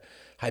and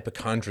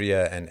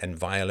hypochondria and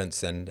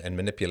violence and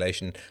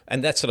manipulation.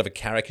 And that's sort of a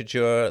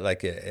caricature,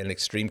 like an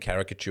extreme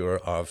caricature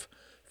of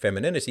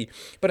femininity.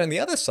 But on the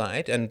other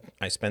side, and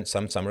I spent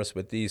some summers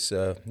with these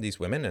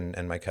women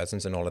and my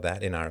cousins and all of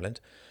that in Ireland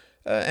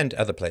and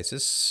other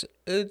places,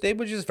 they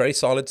were just very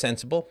solid,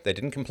 sensible. They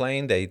didn't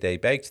complain. They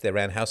baked. They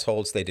ran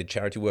households. They did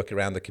charity work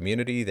around the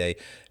community. They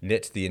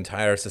knit the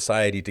entire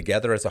society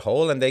together as a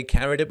whole, and they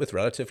carried it with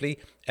relatively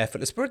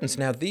effortless burdens.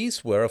 Now,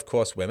 these were, of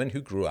course, women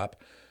who grew up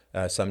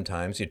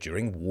sometimes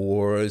during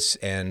wars,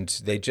 and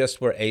they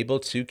just were able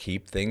to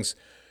keep things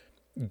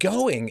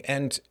going.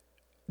 And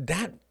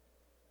that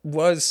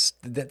was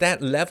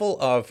that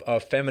level of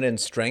feminine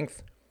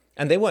strength.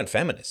 And they weren't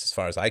feminists, as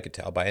far as I could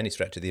tell, by any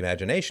stretch of the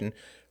imagination,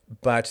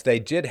 but they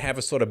did have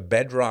a sort of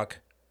bedrock,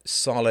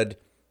 solid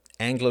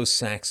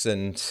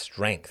Anglo-Saxon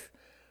strength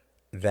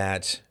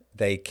that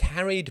they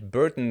carried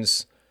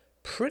burdens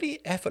pretty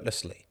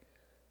effortlessly.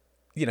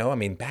 You know, I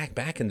mean,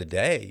 back in the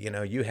day, you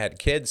know, you had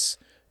kids.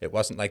 It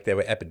wasn't like there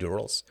were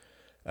epidurals.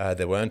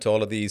 There weren't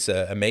all of these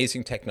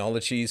amazing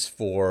technologies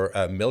for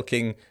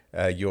milking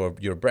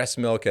your breast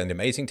milk and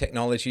amazing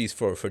technologies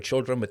for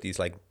children with these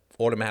like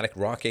automatic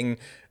rocking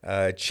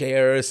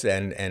chairs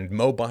and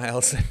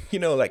mobiles, you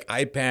know, like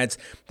iPads.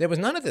 There was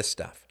none of this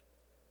stuff.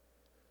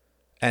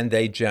 And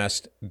they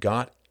just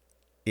got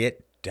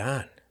it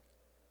done.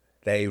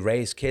 They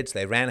raised kids.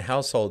 They ran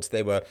households.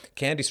 They were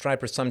candy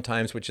stripers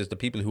sometimes, which is the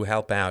people who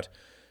help out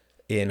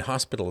in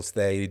hospitals.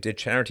 They did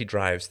charity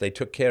drives. They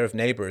took care of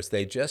neighbors.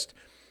 The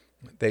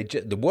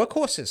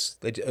workhorses.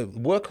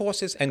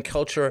 Workhorses and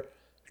culture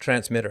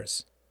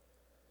transmitters.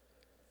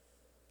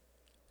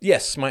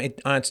 Yes, my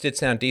aunts did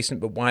sound decent,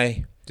 but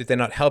why did they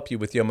not help you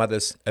with your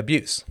mother's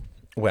abuse?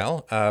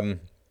 Well, I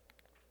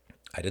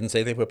didn't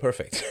say they were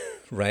perfect,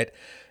 right?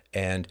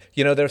 And,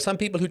 you know, there are some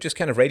people who just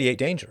kind of radiate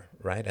danger,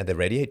 right? And they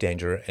radiate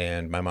danger,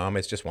 and my mom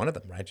is just one of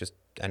them, right?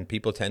 And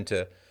people tend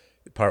to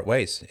part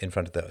ways in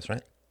front of those,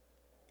 right?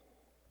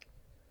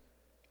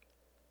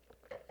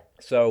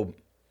 So,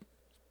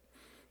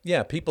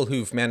 yeah, people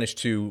who've managed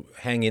to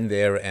hang in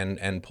there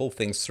and pull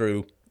things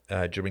through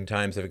during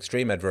times of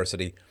extreme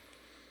adversity.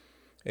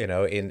 You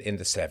know, in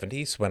the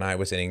 70s, when I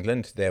was in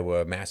England, there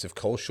were massive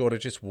coal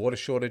shortages, water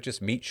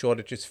shortages, meat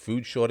shortages,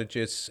 food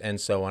shortages,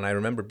 and so on. I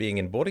remember being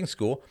in boarding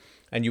school,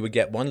 and you would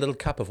get one little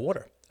cup of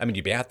water. I mean,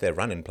 you'd be out there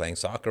running, playing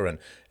soccer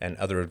and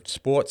other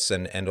sports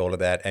and all of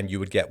that, and you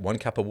would get one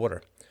cup of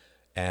water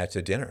at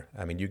a dinner.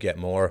 I mean, you get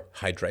more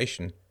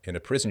hydration in a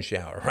prison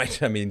shower,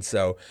 right? I mean,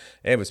 so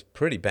it was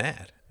pretty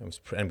bad.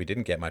 And we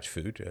didn't get much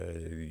food.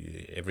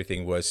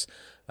 Everything was,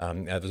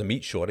 there was a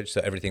meat shortage, so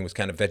everything was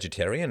kind of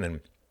vegetarian,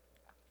 and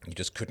you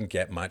just couldn't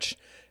get much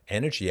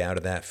energy out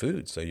of that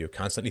food. So you're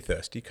constantly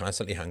thirsty,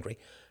 constantly hungry.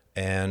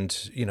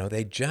 And, you know,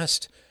 they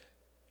just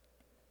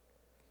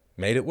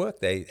made it work.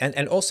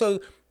 And also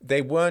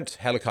they weren't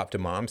helicopter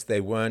moms. They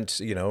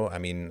weren't, you know, I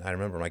mean, I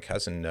remember my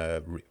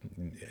cousin,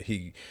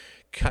 he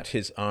cut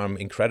his arm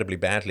incredibly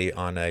badly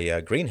on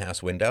a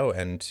greenhouse window,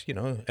 and, you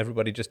know,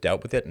 everybody just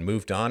dealt with it and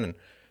moved on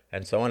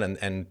and so on.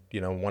 And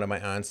you know, one of my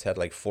aunts had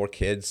like 4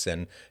 kids,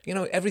 and, you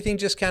know, everything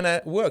just kind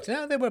of worked.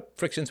 Now, there were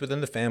frictions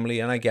within the family,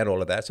 and I get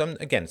all of that. So,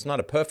 again, it's not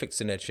a perfect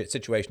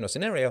situation or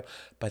scenario,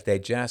 but they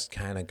just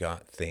kind of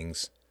got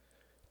things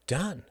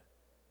done.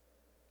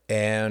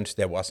 And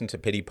there wasn't a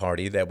pity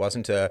party. There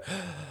wasn't a,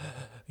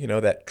 you know,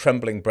 that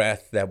trembling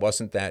breath. There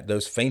wasn't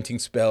those fainting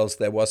spells.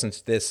 There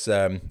wasn't this,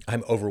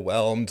 I'm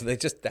overwhelmed.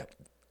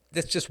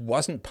 This just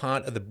wasn't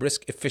part of the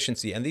brisk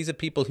efficiency. And these are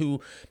people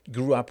who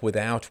grew up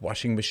without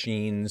washing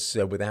machines,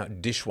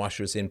 without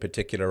dishwashers in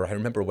particular. I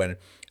remember when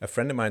a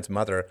friend of mine's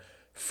mother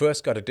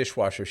first got a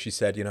dishwasher, she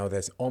said, you know,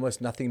 there's almost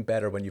nothing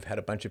better when you've had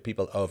a bunch of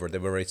people over. They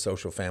were a very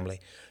social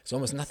family. There's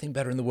almost nothing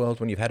better in the world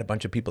when you've had a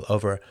bunch of people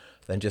over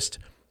than just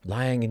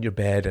lying in your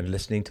bed and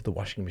listening to the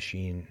washing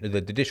machine,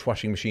 the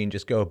dishwashing machine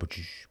just go,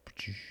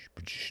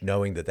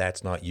 knowing that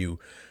that's not you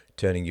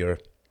turning your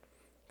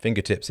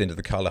fingertips into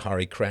the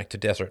Kalahari cracked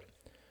desert.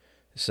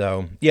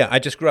 So, yeah, I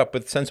just grew up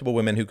with sensible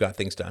women who got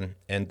things done,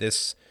 and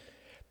this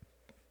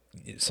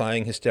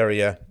sighing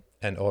hysteria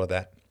and all of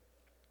that.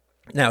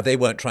 Now, they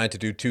weren't trying to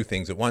do 2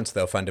 things at once,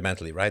 though,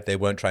 fundamentally, right? They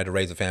weren't trying to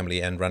raise a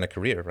family and run a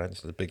career, right?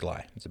 It's a big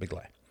lie. It's a big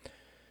lie.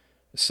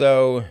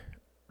 So,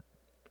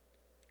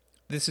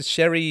 this is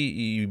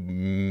Sherry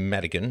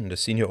Madigan, the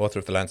senior author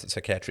of the Lancet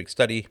Psychiatric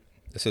Study,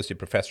 associate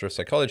professor of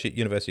psychology at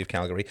University of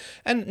Calgary,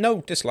 and no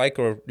dislike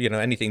or, you know,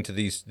 anything to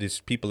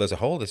these people as a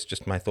whole. That's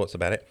just my thoughts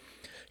about it.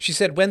 She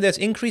said, when there's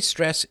increased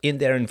stress in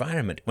their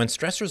environment, when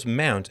stressors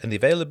mount and the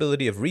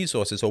availability of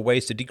resources or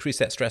ways to decrease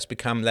that stress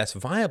become less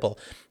viable,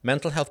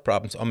 mental health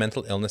problems or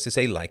mental illness is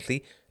a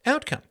likely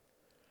outcome.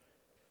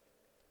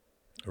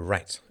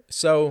 Right.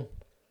 So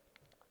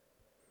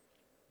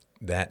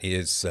that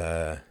is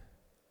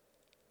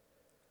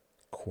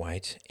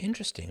quite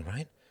interesting,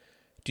 right?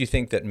 Do you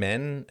think that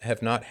men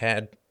have not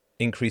had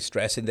increased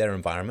stress in their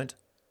environment?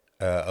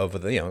 Over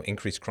the, you know,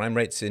 increased crime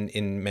rates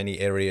in many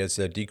areas,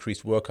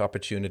 decreased work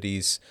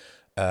opportunities,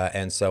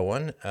 and so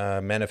on.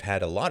 Men have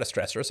had a lot of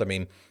stressors. I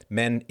mean,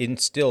 men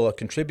still are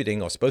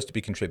contributing, or supposed to be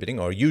contributing,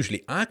 or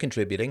usually are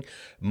contributing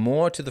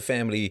more to the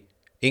family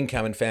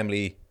income and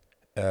family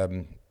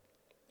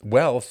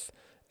wealth.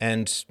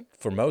 And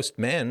for most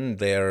men,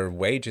 their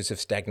wages have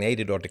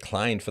stagnated or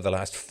declined for the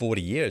last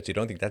 40 years. You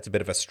don't think that's a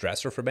bit of a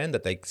stressor for men,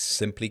 that they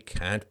simply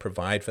can't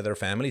provide for their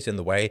families in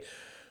the way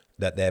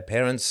that their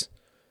parents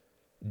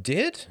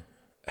did?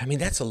 I mean,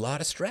 that's a lot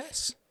of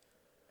stress.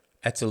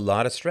 That's a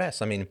lot of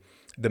stress. I mean,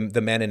 the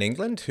men in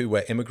England who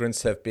were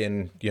immigrants have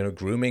been, you know,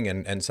 grooming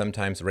and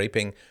sometimes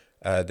raping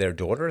their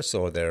daughters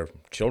or their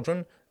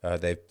children.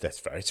 That's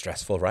very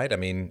stressful, right? I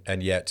mean,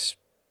 and yet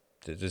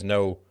there's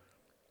a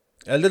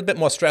little bit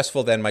more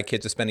stressful than my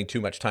kids are spending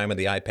too much time on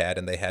the iPad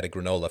and they had a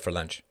granola for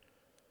lunch.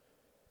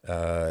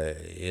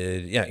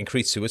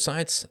 Increased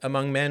suicides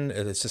among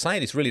men.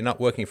 Society's really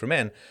not working for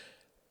men.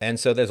 And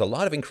so there's a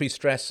lot of increased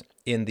stress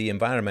in the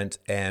environment,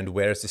 and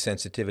where's the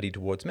sensitivity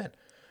towards men?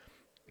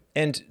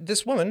 And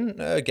this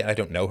woman, again, I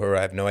don't know her,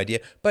 I have no idea,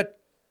 but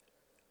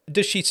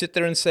does she sit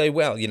there and say,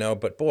 well, you know,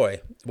 but boy,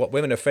 what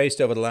women have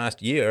faced over the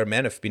last year,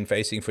 men have been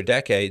facing for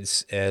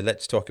decades,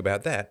 let's talk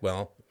about that.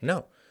 Well,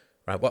 no.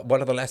 Right?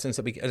 What are the lessons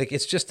that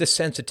it's just this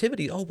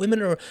sensitivity. Oh,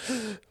 women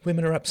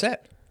are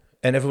upset.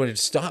 And everyone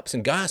just stops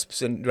and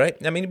gasps, and right?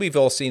 I mean, we've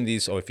all seen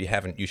these, or if you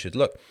haven't, you should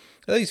look.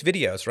 These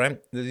videos, right?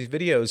 These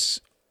videos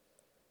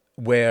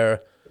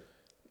where,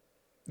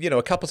 you know,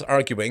 a couple's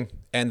arguing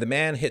and the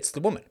man hits the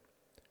woman,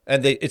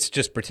 and it's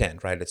just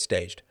pretend, right? It's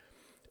staged.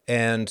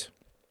 And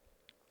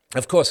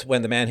of course,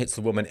 when the man hits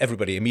the woman,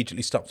 everybody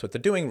immediately stops what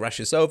they're doing,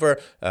 rushes over,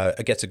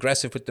 gets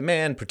aggressive with the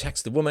man,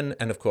 protects the woman.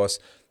 And of course,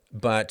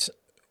 but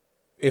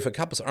if a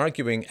couple's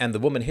arguing and the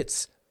woman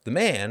hits the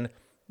man,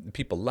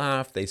 people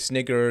laugh, they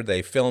snigger,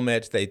 they film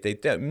it, they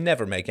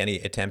never make any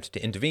attempt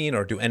to intervene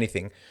or do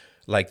anything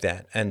like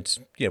that. And,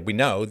 you know, we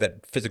know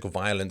that physical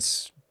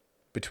violence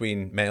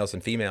between males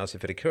and females,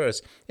 if it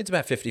occurs, it's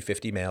about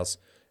 50-50 males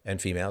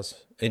and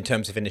females in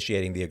terms of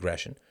initiating the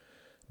aggression,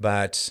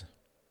 but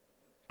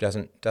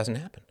doesn't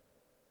happen.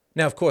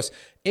 Now, of course,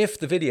 if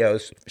the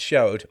videos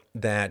showed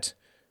that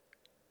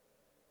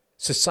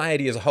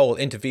society as a whole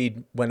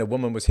intervened when a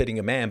woman was hitting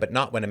a man, but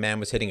not when a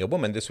man was hitting a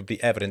woman, this would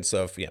be evidence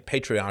of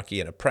patriarchy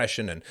and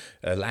oppression and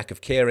lack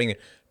of caring.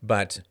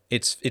 But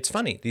it's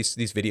funny. These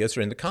videos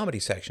are in the comedy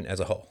section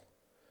as a whole.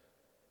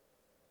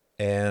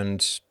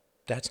 And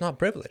that's not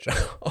privilege.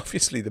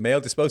 Obviously, the male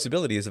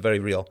disposability is a very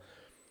real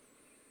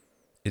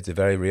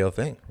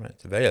thing, right?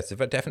 It's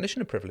a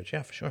definition of privilege,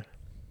 yeah, for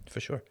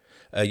sure.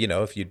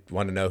 If you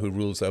want to know who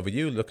rules over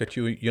you, look at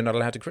you. You're not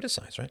allowed to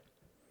criticize, right?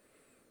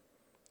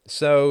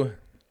 So,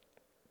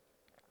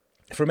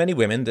 for many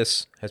women,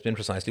 this has been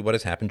precisely what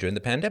has happened during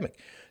the pandemic.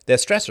 Their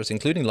stressors,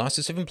 including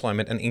losses of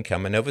employment and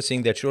income and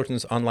overseeing their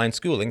children's online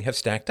schooling, have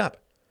stacked up.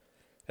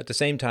 At the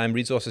same time,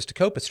 resources to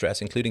cope with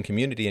stress, including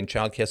community and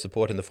childcare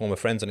support in the form of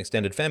friends and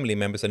extended family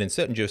members, and in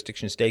certain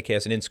jurisdictions,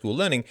 daycares and in-school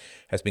learning,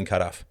 has been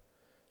cut off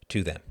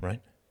to them,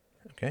 right?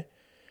 Okay.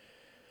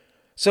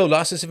 So,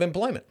 losses of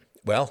employment.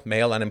 Well,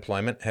 male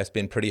unemployment has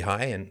been pretty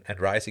high and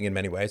rising in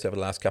many ways over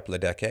the last couple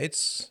of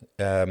decades.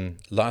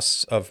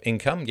 Loss of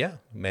income,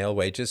 male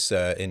wages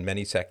in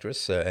many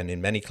sectors and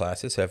in many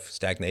classes have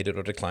stagnated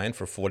or declined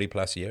for 40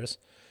 plus years.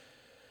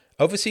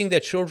 Overseeing their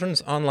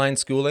children's online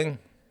schooling.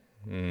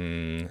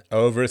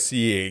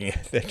 Overseeing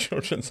their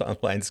children's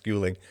online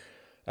schooling.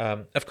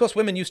 Of course,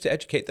 women used to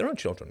educate their own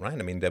children, right?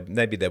 I mean,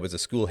 maybe there was a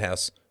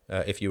schoolhouse.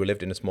 If you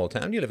lived in a small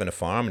town, you live in a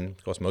farm, and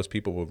of course most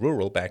people were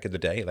rural back in the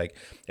day. Like,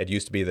 it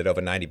used to be that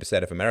over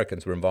 90% of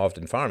Americans were involved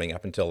in farming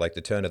up until like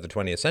the turn of the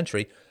 20th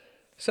century.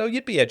 So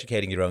you'd be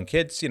educating your own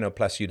kids,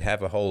 plus you'd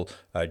have a whole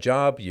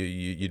job.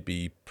 You'd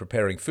be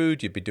preparing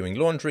food, you'd be doing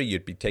laundry,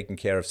 you'd be taking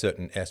care of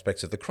certain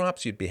aspects of the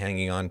crops, you'd be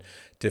hanging on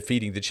to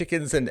feeding the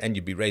chickens, and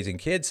you'd be raising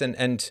kids.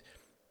 And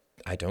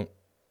I don't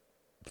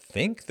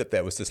think that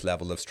there was this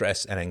level of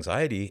stress and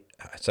anxiety.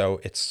 So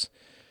it's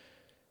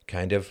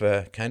kind of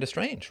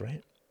strange,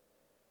 right?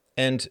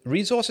 And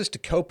resources to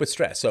cope with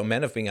stress. So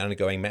men have been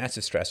undergoing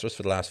massive stressors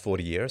for the last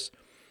 40 years.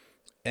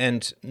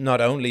 And not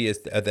only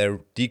are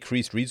there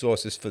decreased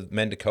resources for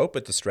men to cope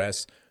with the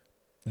stress,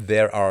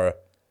 there are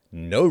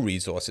no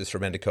resources for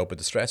men to cope with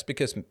the stress,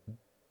 because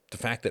the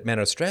fact that men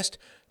are stressed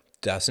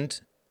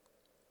doesn't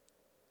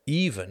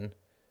even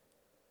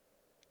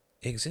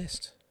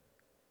exist.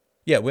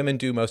 Yeah, women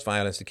do most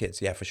violence to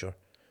kids. Yeah, for sure.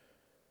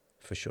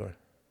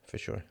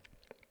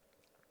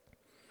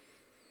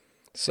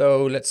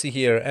 So let's see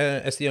here.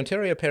 As the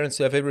Ontario Parent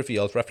Survey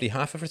revealed, roughly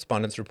half of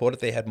respondents reported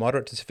they had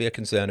moderate to severe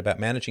concern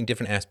about managing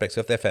different aspects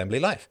of their family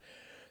life.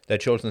 Their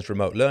children's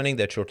remote learning,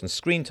 their children's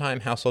screen time,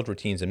 household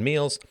routines and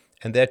meals,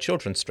 and their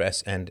children's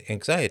stress and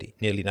anxiety.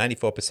 Nearly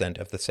 94%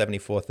 of the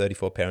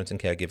 7434 parents and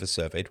caregivers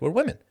surveyed were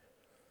women.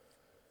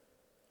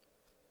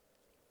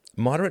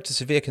 Moderate to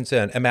severe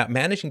concern about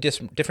managing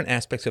different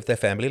aspects of their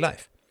family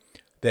life.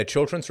 Their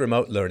children's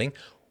remote learning.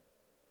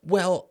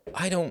 Well,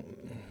 I don't,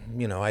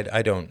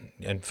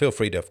 and feel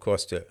free to, of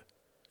course, to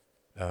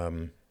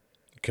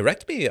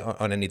correct me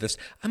on any of this.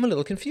 I'm a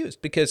little confused,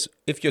 because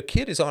if your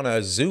kid is on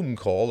a Zoom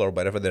call or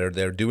whatever,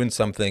 they're doing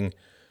something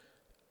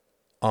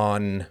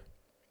online,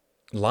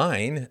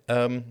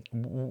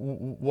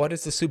 what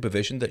is the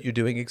supervision that you're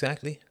doing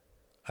exactly?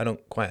 I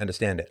don't quite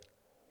understand it.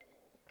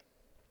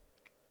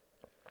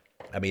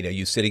 I mean, are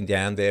you sitting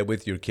down there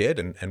with your kid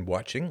and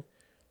watching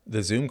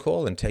the Zoom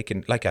call and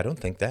taking, I don't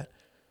think that.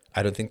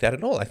 I don't think that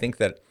at all. I think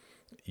that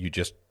you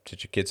just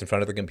sit your kids in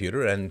front of the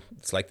computer and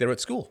it's like they're at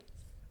school.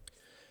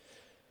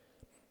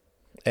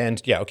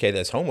 And yeah, okay,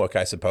 there's homework,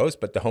 I suppose,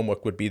 but the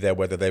homework would be there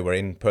whether they were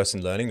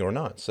in-person learning or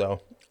not.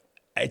 So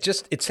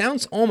it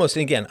sounds almost,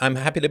 and again, I'm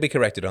happy to be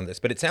corrected on this,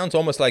 but it sounds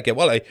almost like,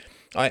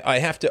 I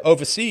have to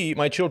oversee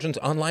my children's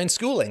online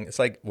schooling. It's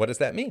like, what does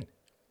that mean?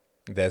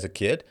 There's a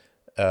kid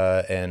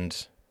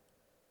and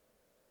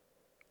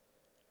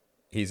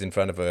he's in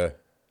front of a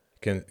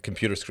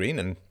computer screen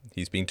and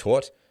he's being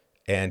taught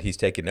and he's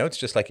taking notes,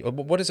 just like,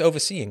 what is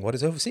overseeing? What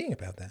is overseeing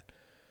about that?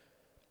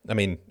 I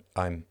mean,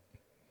 I'm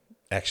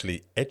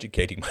actually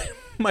educating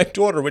my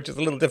daughter, which is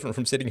a little different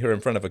from sitting here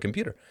in front of a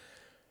computer.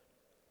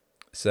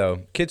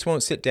 So kids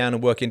won't sit down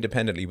and work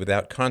independently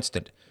without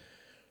constant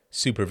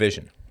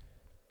supervision.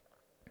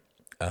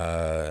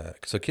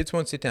 So kids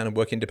won't sit down and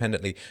work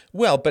independently.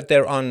 Well, but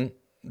they're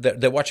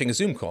watching a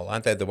Zoom call,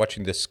 aren't they? They're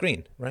watching the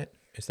screen, right?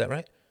 Is that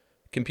right?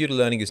 Computer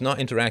learning is not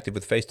interactive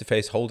with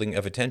face-to-face holding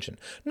of attention.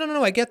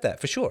 No, I get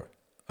that for sure.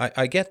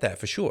 I get that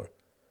for sure.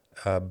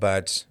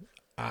 But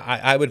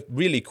I would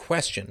really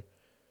question.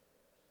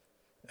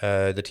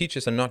 The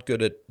teachers are not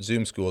good at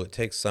Zoom school. It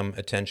takes some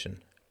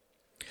attention.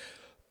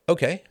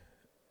 Okay.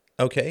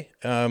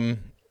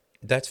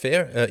 That's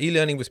fair.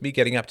 E-learning was me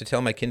getting up to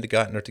tell my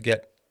kindergartner to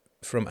get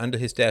from under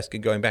his desk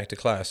and going back to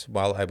class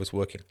while I was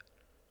working.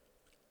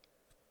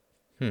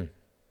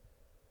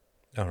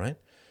 All right.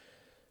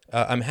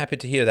 I'm happy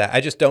to hear that.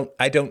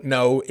 I don't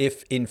know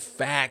if in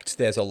fact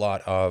there's a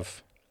lot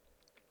of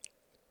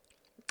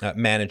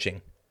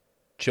managing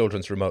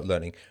children's remote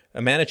learning,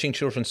 managing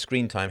children's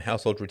screen time,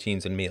 household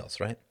routines and meals,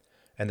 right?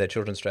 And their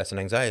children's stress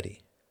and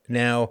anxiety.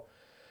 Now,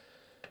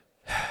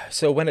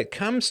 so when it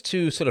comes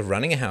to sort of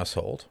running a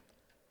household,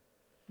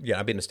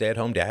 I've been a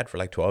stay-at-home dad for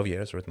like 12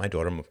 years, or with my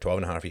daughter 12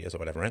 and a half years or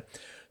whatever, right?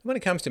 When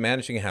it comes to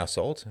managing a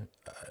household,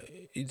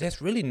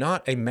 there's really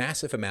not a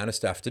massive amount of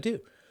stuff to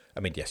do. I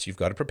mean, yes, you've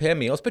got to prepare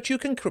meals, but you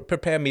can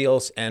prepare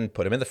meals and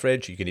put them in the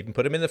fridge. You can even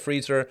put them in the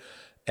freezer.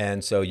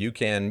 And so you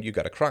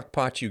got a crock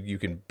pot. You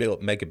can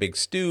make a big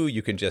stew.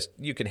 You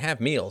can have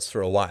meals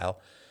for a while.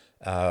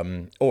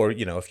 Or,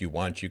 if you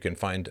want, you can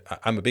find,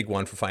 I'm a big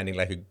one for finding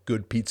like a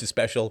good pizza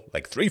special,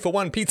 like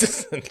 3-for-1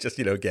 pizzas, and just,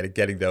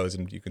 getting those,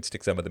 and you can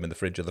stick some of them in the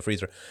fridge or the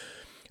freezer.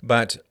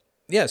 But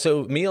yeah,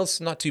 so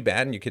meals, not too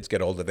bad. And your kids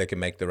get older, they can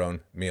make their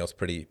own meals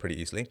pretty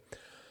easily.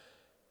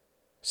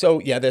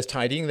 So yeah, there's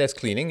tidying, there's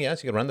cleaning.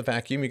 Yes, you got to run the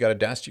vacuum, you got to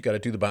dust, you got to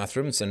do the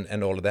bathrooms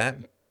and all of that.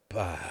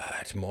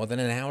 But more than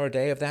an hour a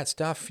day of that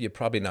stuff, you're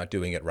probably not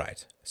doing it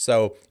right.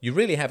 So you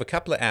really have a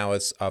couple of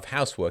hours of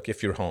housework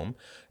if you're home,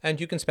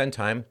 and you can spend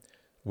time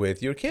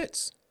with your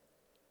kids.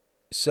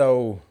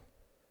 So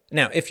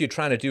now, if you're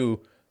trying to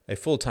do a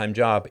full-time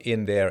job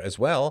in there as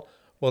well,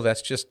 well,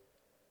 that's just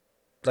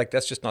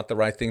not the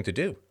right thing to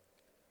do.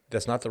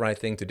 That's not the right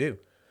thing to do.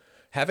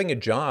 Having a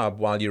job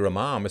while you're a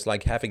mom is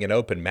like having an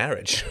open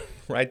marriage,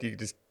 right? You're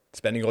just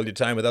spending all your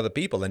time with other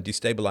people and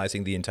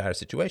destabilizing the entire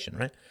situation,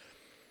 right?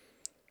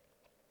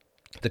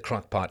 The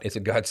crock pot is a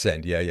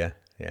godsend. Yeah.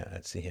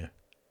 Let's see here.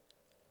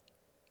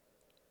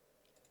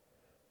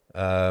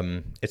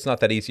 It's not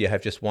that easy. I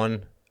have just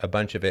won a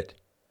bunch of it.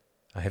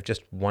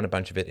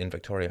 In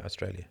Victoria,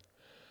 Australia.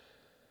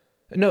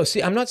 No,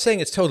 see, I'm not saying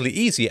it's totally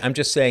easy. I'm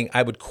just saying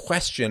I would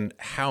question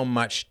how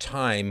much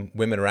time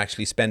women are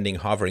actually spending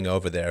hovering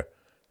over their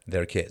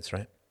kids,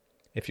 right?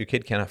 If your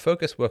kid cannot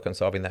focus, work on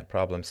solving that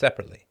problem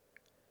separately.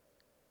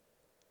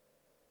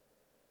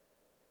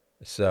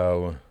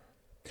 So,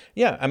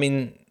 yeah, I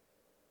mean,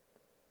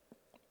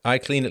 I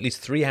clean at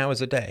least 3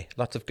 hours a day.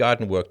 Lots of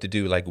garden work to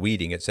do, like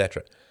weeding,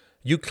 etc.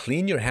 You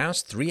clean your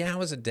house 3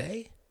 hours a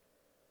day?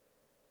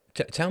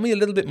 Tell me a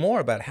little bit more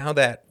about how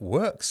that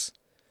works.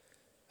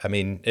 I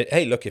mean,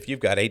 hey, look, if you've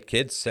got 8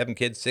 kids, 7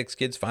 kids, 6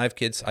 kids, 5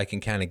 kids, I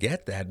can kind of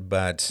get that.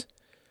 But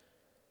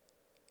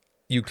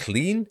you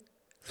clean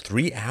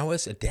 3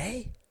 hours a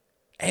day?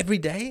 Every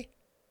day?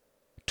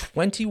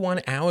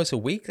 21 hours a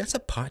week? That's a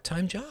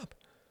part-time job.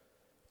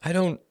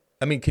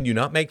 Can you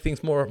not make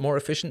things more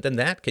efficient than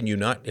that? Can you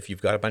not, if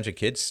you've got a bunch of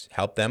kids,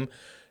 help them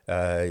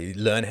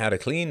learn how to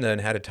clean, learn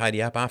how to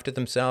tidy up after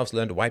themselves,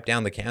 learn to wipe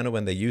down the counter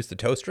when they use the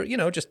toaster?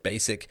 Just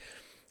basic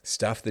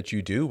stuff that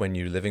you do when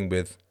you're living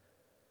with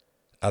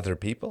other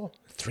people.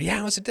 3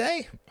 hours a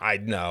day? I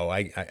know.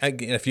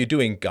 If you're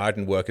doing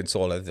garden work and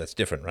solar, that's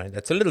different, right?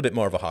 That's a little bit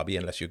more of a hobby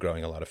unless you're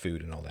growing a lot of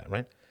food and all that,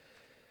 right?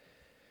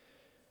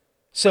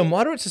 So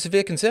moderate to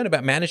severe concern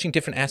about managing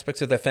different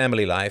aspects of their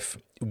family life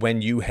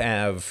when you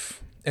have...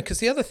 Because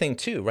the other thing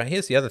too, right?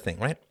 Here's the other thing,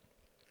 right?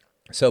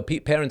 So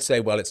parents say,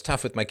 well, it's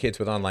tough with my kids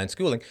with online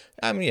schooling.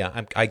 I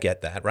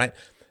get that, right?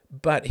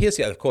 But here's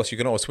the other, of course, you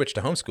can always switch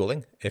to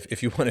homeschooling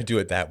if you want to do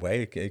it that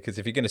way, because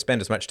if you're going to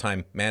spend as much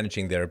time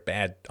managing their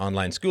bad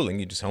online schooling,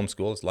 you just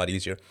homeschool. It's a lot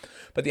easier.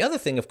 But the other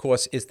thing, of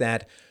course, is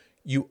that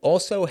you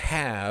also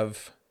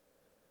have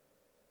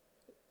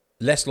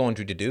less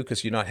laundry to do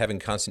because you're not having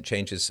constant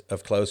changes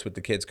of clothes with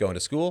the kids going to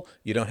school.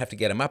 You don't have to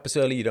get them up as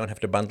early. You don't have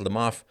to bundle them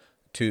off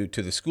to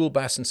the school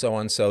bus and so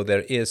on. So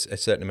there is a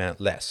certain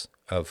amount less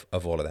of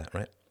all of that,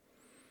 right?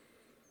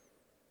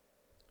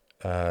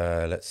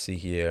 Let's see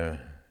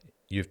here.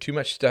 You have too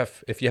much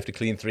stuff if you have to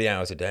clean 3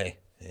 hours a day.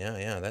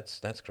 Yeah,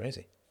 that's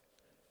crazy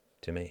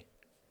to me.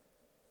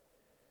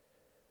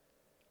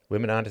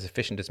 Women aren't as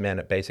efficient as men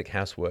at basic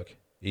housework,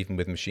 even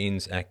with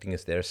machines acting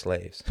as their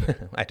slaves.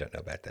 I don't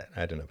know about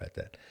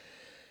that.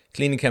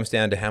 Cleaning comes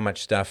down to how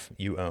much stuff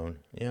you own.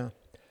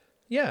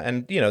 Yeah,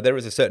 and there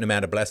is a certain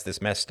amount of bless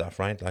this mess stuff,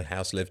 right? Like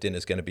house lived in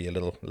is going to be a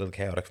little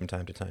chaotic from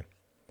time to time.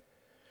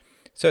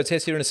 So it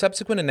says here, in a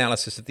subsequent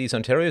analysis of these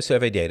Ontario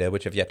survey data,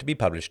 which have yet to be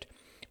published,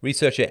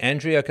 researcher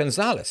Andrea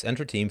Gonzalez and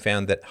her team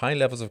found that high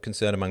levels of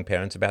concern among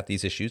parents about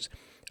these issues,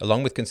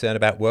 along with concern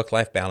about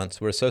work-life balance,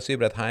 were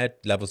associated with higher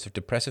levels of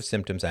depressive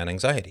symptoms and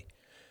anxiety.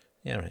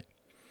 Yeah, right.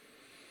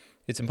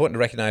 It's important to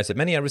recognize that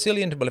many are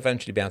resilient and will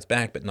eventually bounce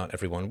back, but not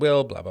everyone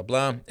will, blah, blah,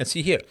 blah. And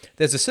see here,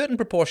 there's a certain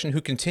proportion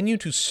who continue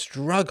to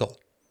struggle.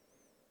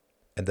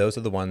 And those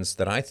are the ones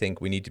that I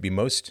think we need to be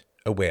most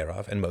aware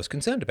of and most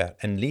concerned about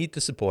and need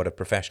the support of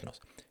professionals.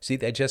 See,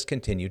 they just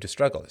continue to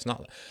struggle. It's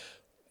not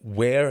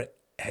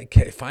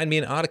find me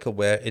an article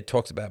where it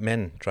talks about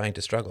men trying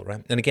to struggle,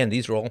 right? And again,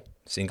 these are all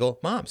single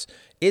moms.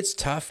 It's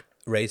tough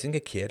raising a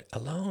kid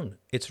alone.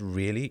 It's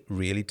really,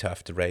 really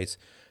tough to raise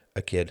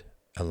a kid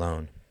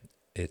alone.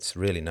 It's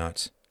really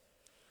nuts.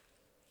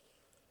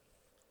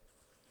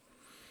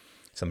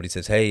 Somebody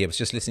says, hey, I was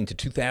just listening to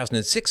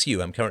 2006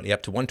 You. I'm currently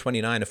up to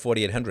 129 of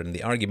 4,800, and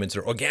the arguments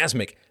are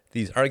orgasmic.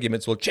 These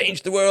arguments will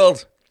change the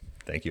world.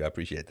 Thank you. I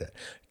appreciate that.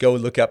 Go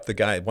look up the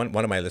guy. One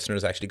of my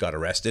listeners actually got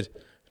arrested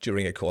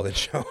during a call-in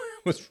show.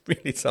 It was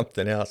really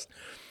something else.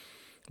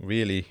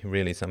 Really,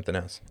 really something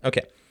else.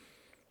 Okay.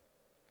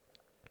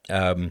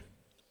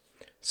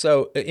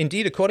 So,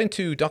 indeed, according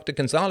to Dr.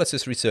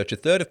 Gonzalez's research, a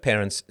third of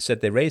parents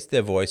said they raised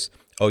their voice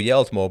or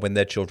yelled more when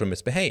their children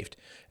misbehaved,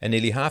 and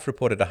nearly half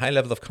reported a high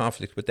level of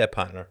conflict with their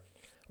partner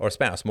or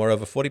spouse.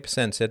 Moreover,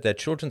 40% said their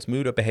children's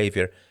mood or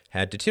behavior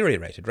had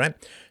deteriorated, right?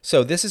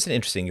 So this is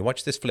interesting. You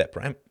watch this flip,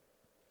 right?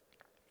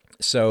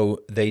 So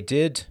they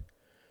did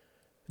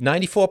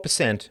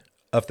 94%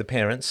 of the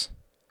parents,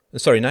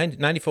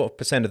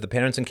 94% of the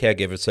parents and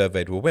caregivers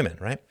surveyed were women,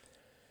 right?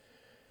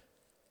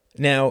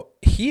 Now,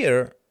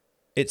 here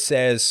it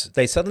says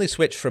they suddenly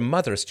switched from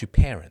mothers to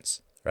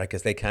parents, right?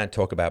 Because they can't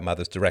talk about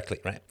mothers directly,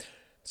 right?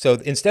 So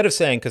instead of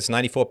saying, because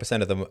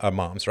 94% of them are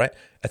moms, right?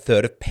 A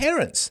third of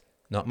parents,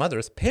 not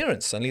mothers,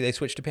 parents. Suddenly they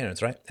switched to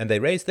parents, right? And they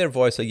raised their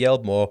voice or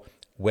yelled more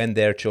when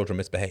their children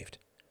misbehaved.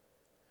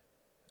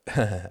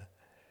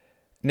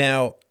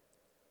 Now,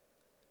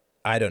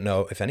 I don't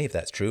know if any of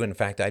that's true. In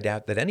fact, I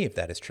doubt that any of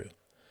that is true.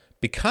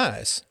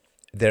 Because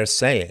they're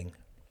saying,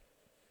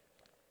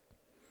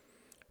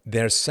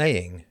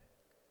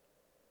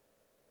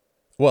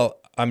 well,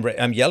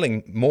 I'm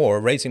yelling more,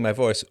 raising my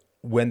voice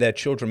when their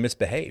children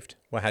misbehaved.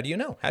 Well, how do you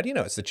know? How do you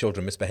know it's the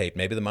children misbehaved?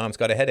 Maybe the mom's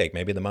got a headache.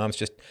 Maybe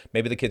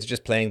the kids are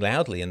just playing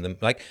loudly, and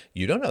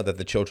you don't know that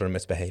the children are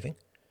misbehaving.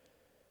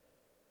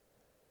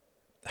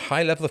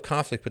 High level of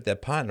conflict with their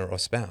partner or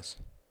spouse.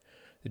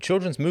 The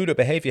children's mood or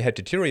behavior had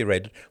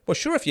deteriorated. Well,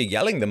 sure, if you're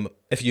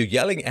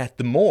yelling at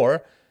them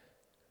more,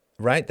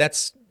 right?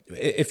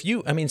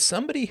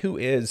 Somebody who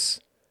is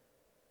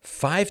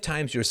 5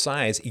 times your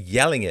size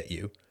yelling at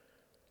you,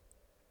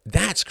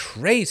 that's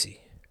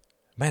crazy.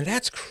 Man,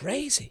 that's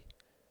crazy.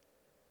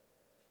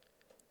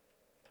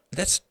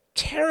 That's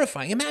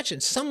terrifying.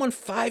 Imagine someone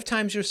 5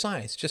 times your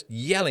size just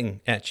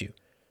yelling at you,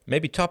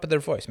 maybe top of their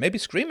voice, maybe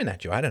screaming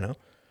at you. I don't know.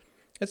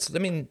 It's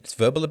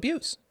verbal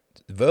abuse.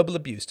 It's verbal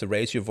abuse to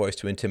raise your voice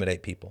to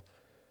intimidate people.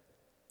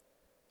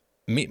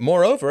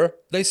 Moreover,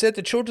 they said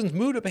the children's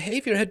mood or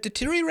behavior had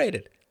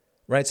deteriorated,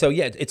 right? So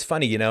yeah, it's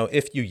funny,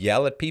 if you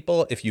yell at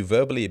people, if you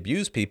verbally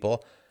abuse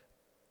people,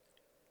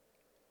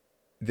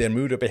 their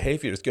mood or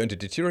behavior is going to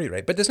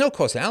deteriorate. But there's no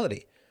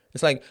causality.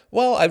 It's like,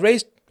 well, I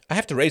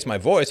have to raise my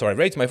voice, or I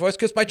raise my voice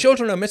because my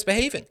children are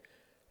misbehaving.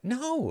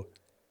 No,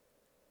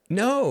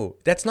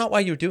 that's not why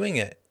you're doing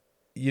it.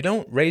 You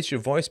don't raise your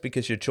voice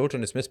because your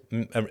children is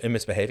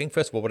misbehaving.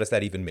 First of all, what does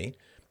that even mean?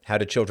 How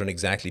do children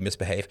exactly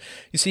misbehave?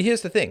 You see,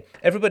 here's the thing.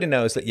 Everybody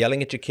knows that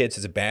yelling at your kids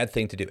is a bad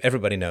thing to do.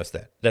 Everybody knows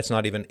that. That's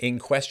not even in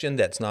question.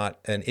 That's not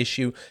an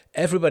issue.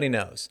 Everybody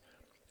knows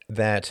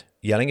that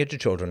yelling at your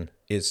children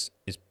is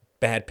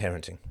bad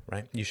parenting,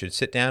 right? You should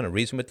sit down and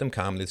reason with them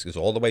calmly. This goes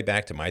all the way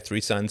back to My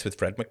Three Sons with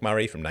Fred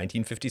McMurray from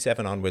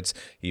 1957 onwards.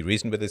 He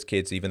reasoned with his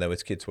kids, even though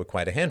his kids were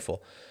quite a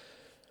handful.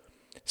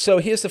 So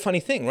here's the funny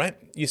thing, right?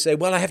 You say,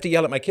 well, I have to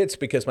yell at my kids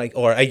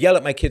I yell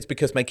at my kids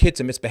because my kids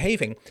are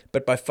misbehaving.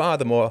 But by far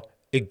the more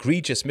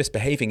egregious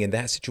misbehaving in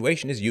that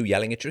situation is you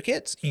yelling at your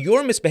kids.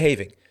 You're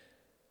misbehaving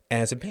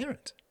as a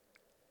parent.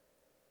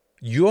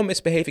 You're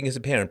misbehaving as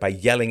a parent by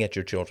yelling at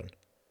your children.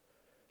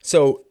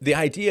 So the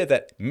idea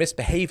that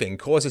misbehaving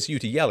causes you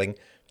to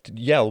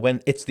yell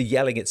when it's the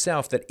yelling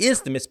itself that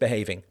is the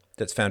misbehaving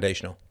that's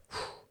foundational.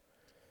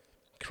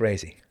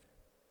 Crazy.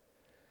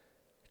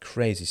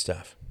 Crazy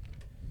stuff.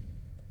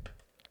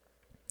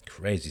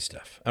 Crazy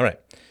stuff. All right.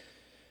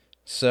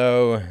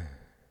 So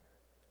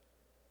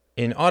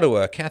in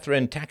Ottawa,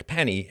 Catherine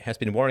Takpani has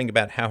been worrying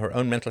about how her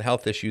own mental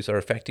health issues are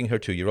affecting her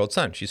 2-year-old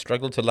son. She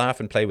struggled to laugh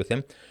and play with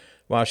him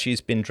while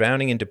she's been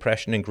drowning in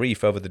depression and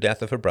grief over the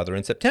death of her brother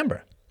in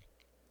September.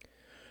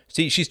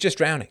 See, she's just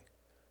drowning.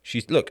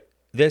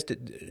 There's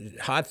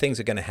hard things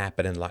are going to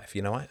happen in life.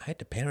 I had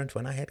to parent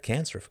when I had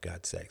cancer, for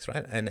God's sakes,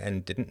 right?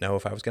 And didn't know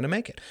if I was going to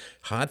make it.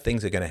 Hard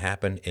things are going to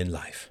happen in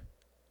life.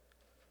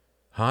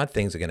 Hard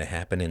things are going to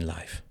happen in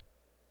life.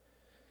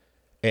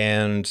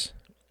 And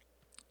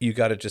you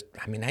got to just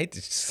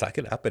suck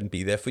it up and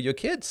be there for your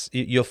kids.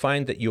 You'll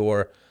find that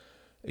your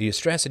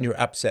stress and your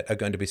upset are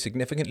going to be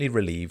significantly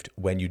relieved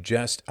when you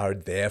just are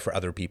there for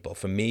other people.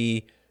 For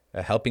me,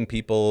 helping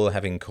people,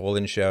 having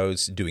call-in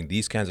shows, doing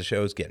these kinds of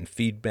shows, getting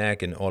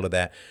feedback and all of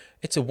that,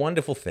 it's a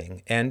wonderful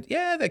thing. And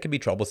yeah, there can be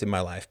troubles in my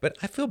life, but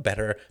I feel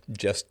better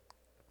just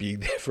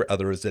being there for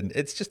others. And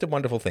it's just a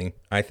wonderful thing,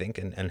 I think,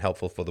 and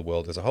helpful for the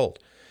world as a whole.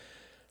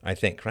 I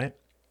think, right?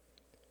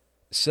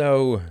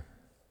 So,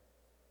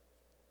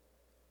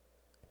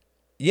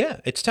 yeah,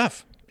 it's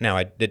tough.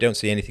 Now, they don't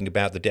say anything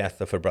about the death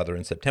of her brother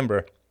in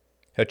September.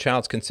 Her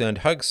child's concerned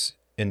hugs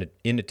in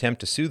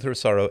attempt to soothe her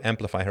sorrow,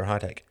 amplify her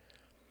heartache.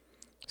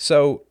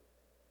 So,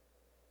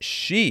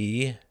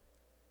 she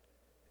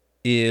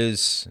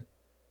is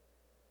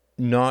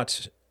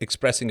not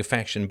expressing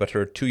affection, but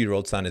her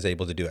 2-year-old son is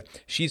able to do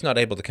it. She's not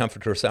able to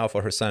comfort herself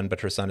or her son,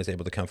 but her son is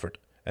able to comfort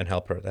and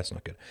help her. That's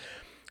not good.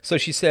 So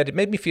she said, it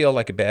made me feel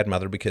like a bad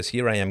mother because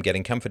here I am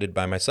getting comforted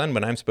by my son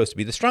when I'm supposed to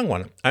be the strong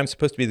one. I'm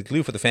supposed to be the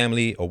glue for the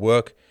family or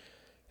work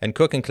and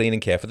cook and clean and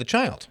care for the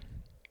child.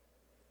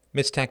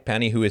 Miss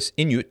Takpani, who is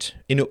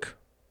Inuk,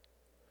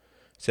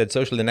 said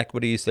social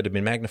inequities that have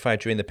been magnified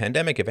during the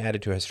pandemic have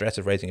added to her stress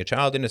of raising a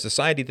child in a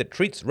society that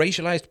treats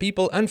racialized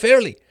people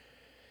unfairly.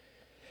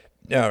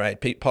 All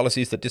right,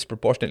 policies that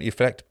disproportionately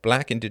affect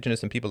black,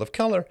 indigenous, and people of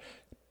color.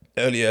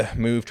 Earlier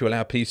move to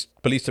allow police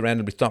to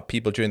randomly stop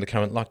people during the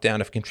current lockdown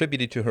have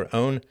contributed to her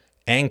own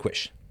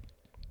anguish.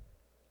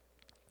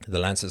 The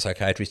Lancet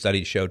Psychiatry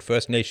study showed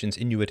First Nations,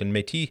 Inuit, and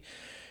Métis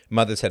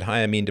mothers had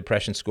higher mean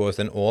depression scores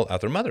than all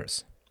other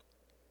mothers.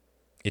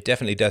 It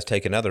definitely does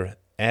take another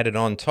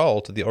added-on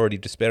toll to the already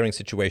despairing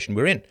situation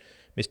we're in,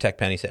 Ms.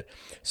 Takpani said.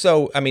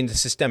 So, I mean, the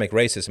systemic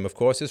racism, of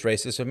course, is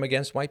racism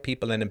against white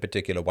people and in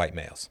particular white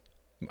males.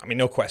 I mean,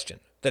 no question.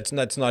 That's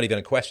not even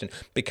a question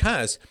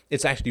because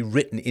it's actually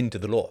written into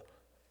the law,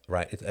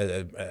 right?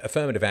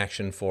 Affirmative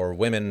action for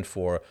women,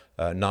 for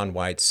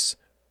non-whites,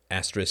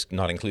 asterisk,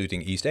 not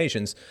including East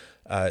Asians,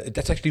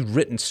 that's actually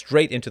written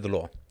straight into the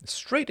law.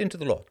 Straight into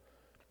the law.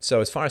 So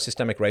as far as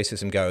systemic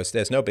racism goes,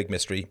 there's no big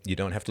mystery. You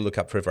don't have to look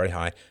up for it very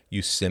high.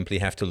 You simply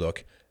have to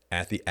look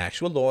at the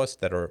actual laws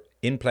that are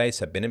in place,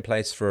 have been in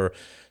place for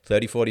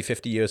 30, 40,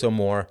 50 years or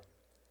more,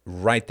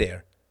 right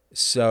there.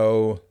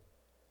 So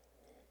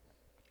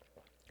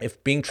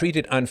if being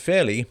treated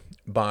unfairly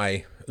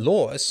by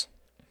laws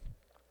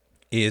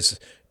is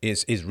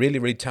really,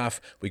 really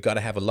tough, we've got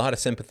to have a lot of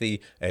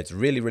sympathy, it's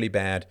really, really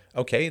bad,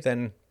 okay,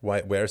 then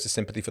where is the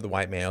sympathy for the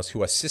white males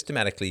who are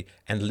systematically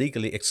and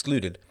legally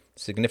excluded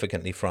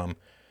significantly from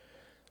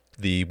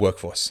the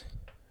workforce?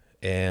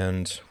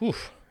 And, whew,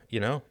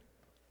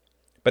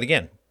 but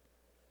again,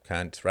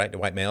 can't, right? The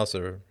white males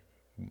are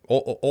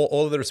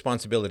all of the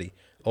responsibility,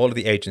 all of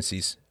the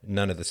agencies,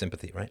 none of the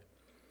sympathy, right?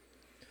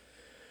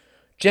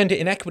 Gender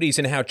inequities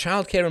in how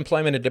childcare,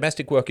 employment, and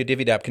domestic work are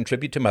divvied up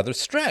contribute to mothers'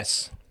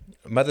 stress.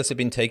 Mothers have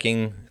been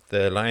taking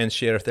the lion's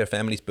share of their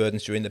family's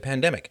burdens during the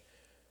pandemic,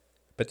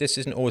 but this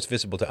isn't always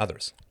visible to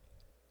others.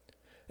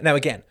 Now,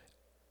 again,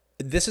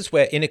 this is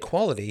where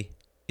inequality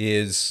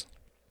is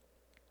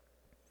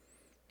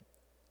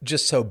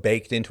just so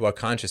baked into our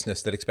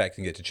consciousness that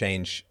expecting it to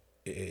change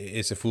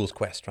is a fool's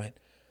quest, right?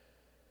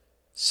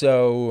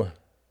 So,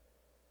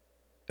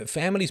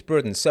 family's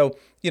burdens. So,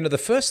 the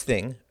first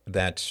thing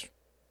that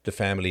the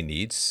family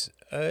needs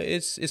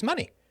is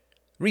money,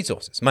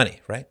 resources, money,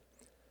 right?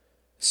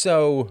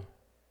 So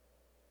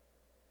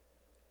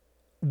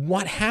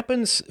what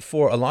happens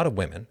for a lot of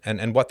women,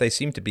 and what they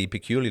seem to be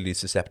peculiarly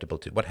susceptible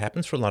to, what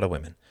happens for a lot of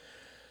women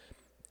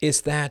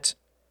is that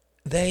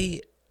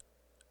they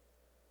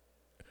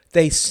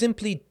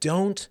simply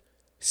don't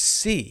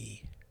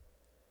see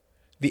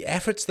the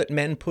efforts that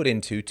men put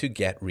into to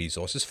get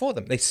resources for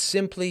them. They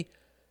simply,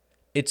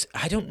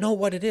 I don't know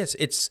what it is.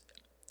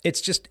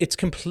 It's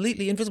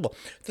completely invisible.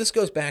 This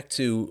goes back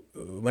to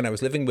when I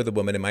was living with a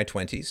woman in my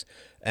 20s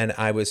and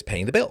I was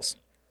paying the bills.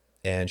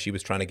 And she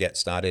was trying to get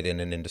started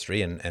in an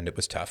industry and it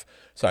was tough.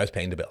 So I was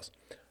paying the bills.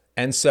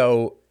 And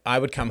so I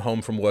would come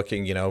home from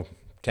working,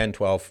 10,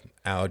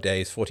 12-hour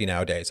days,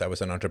 14-hour days. I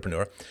was an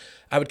entrepreneur.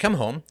 I would come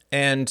home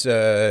and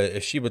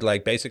she would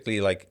basically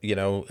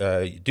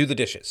do the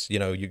dishes.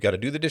 You got to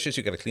do the dishes,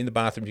 you got to clean the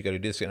bathroom, you got to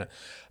do this. And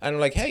I'm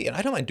like, hey,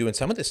 I don't mind doing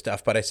some of this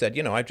stuff. But I said,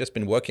 I've just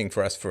been working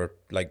for us for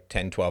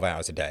 10, 12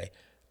 hours a day.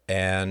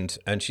 And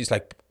she's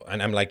like,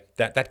 and I'm like,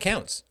 that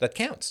counts. That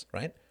counts,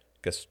 right?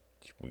 Because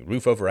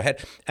roof over our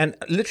head. And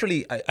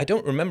literally, I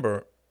don't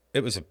remember,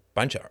 it was a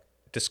bunch of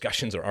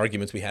discussions or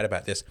arguments we had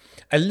about this.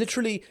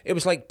 It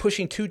was like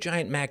pushing two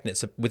giant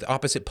magnets with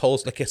opposite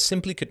poles. I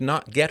simply could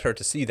not get her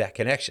to see that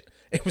connection.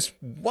 It was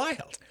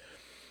wild.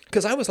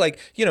 Because I was like,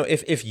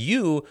 if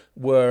you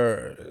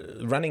were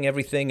running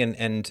everything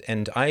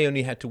and I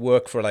only had to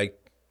work for it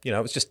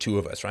was just two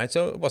of us, right?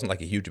 So it wasn't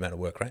like a huge amount of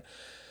work, right?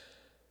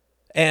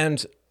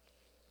 And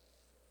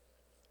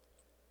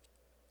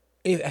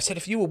I said,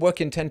 if you were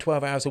working 10,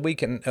 12 hours a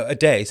week and a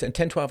day, so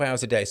 10, 12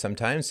 hours a day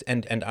sometimes,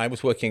 and I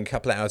was working a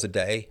couple of hours a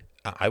day,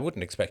 I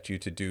wouldn't expect you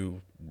to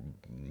do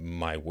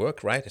my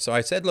work, right? So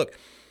I said, look,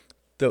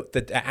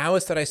 the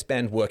hours that I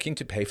spend working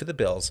to pay for the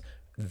bills,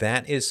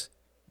 that is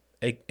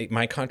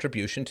my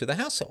contribution to the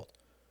household.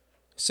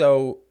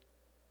 So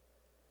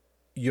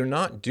you're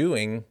not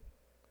doing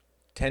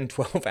 10,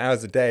 12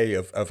 hours a day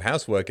of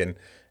housework and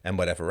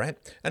whatever, right?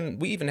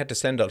 And we even had to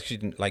send out, we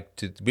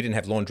didn't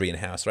have laundry in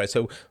house, right?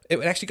 So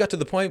it actually got to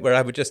the point where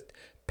I would just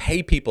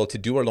pay people to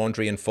do her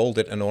laundry and fold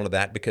it and all of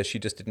that because she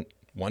just didn't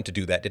want to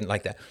do that, didn't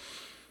like that.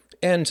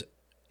 And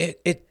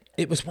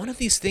it was one of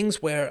these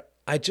things where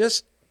I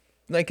just,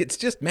 it's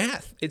just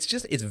math. It's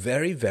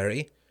very,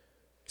 very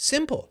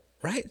simple,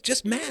 right?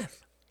 Just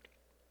math.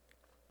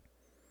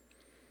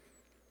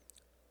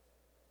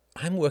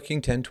 I'm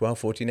working 10, 12,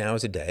 14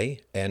 hours a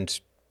day and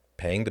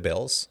paying the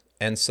bills.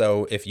 And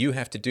so if you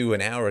have to do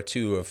an hour or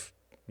two of,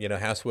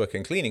 housework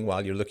and cleaning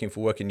while you're looking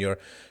for work in your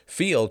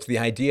field, the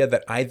idea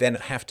that I then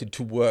have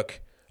to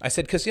work, I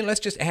said, because, let's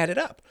just add it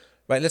up,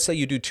 right? Let's say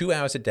you do 2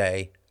 hours a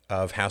day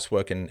of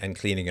housework and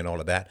cleaning and all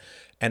of that.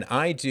 And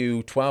I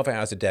do 12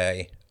 hours a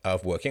day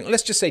of working.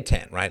 Let's just say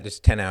 10, right? It's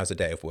 10 hours a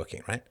day of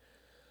working, right?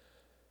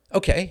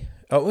 Okay,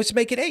 let's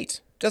make it 8.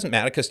 Doesn't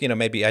matter because,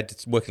 maybe I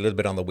just work a little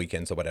bit on the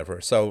weekends or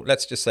whatever. So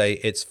let's just say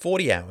it's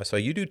 40 hours. So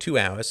you do 2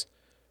 hours,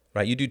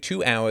 right? You do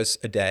 2 hours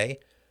a day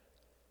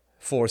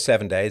for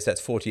 7 days, that's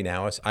 14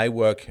 hours. I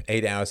work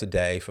 8 hours a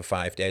day for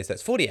 5 days,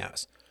 that's 40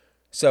 hours.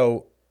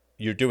 So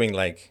you're doing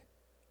like,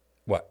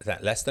 what, is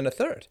that less than a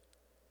third?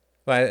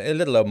 Well, a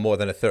little more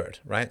than a third,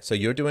 right? So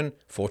you're doing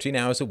 14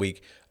 hours a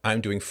week.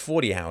 I'm doing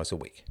 40 hours a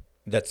week.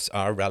 That's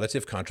our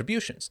relative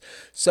contributions.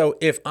 So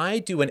if I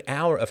do an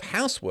hour of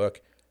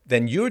housework,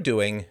 then you're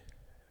doing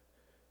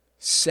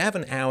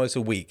 7 hours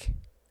a week,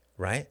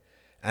 right?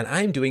 And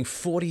I'm doing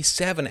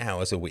 47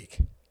 hours a week.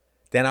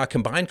 Then our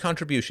combined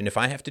contribution, if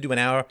I have to do an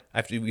hour,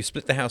 we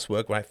split the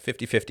housework, right,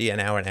 50-50, an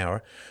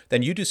hour,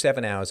 then you do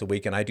 7 hours a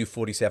week and I do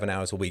 47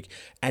 hours a week.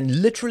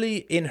 And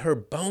literally in her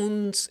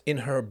bones, in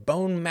her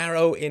bone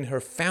marrow, in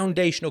her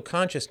foundational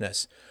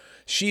consciousness,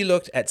 she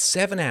looked at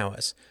 7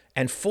 hours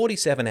and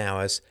 47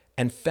 hours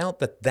and felt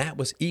that that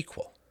was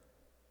equal.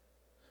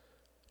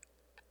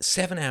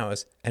 7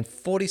 hours and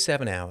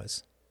 47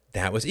 hours,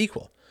 that was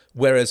equal.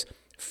 Whereas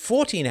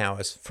 14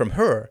 hours from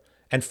her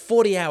and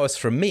 40 hours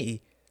from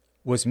me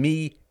was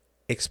me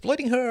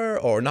exploiting her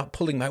or not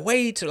pulling my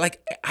weight.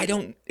 Like, I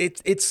don't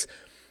understand.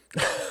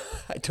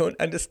 I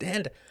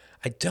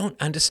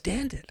don't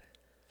understand it.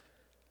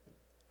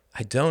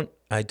 I don't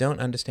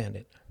understand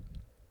it.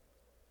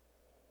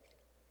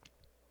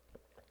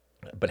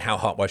 But how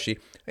hot was she?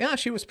 Yeah,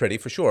 she was pretty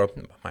for sure.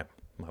 My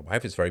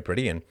wife is very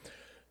pretty and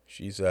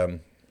she's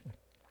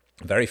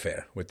very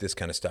fair with this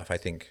kind of stuff, I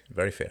think.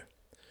 Very fair.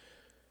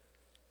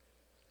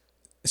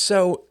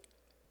 So,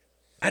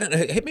 I don't know,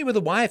 hit me with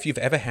a why if you've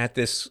ever had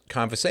this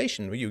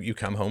conversation. You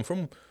come home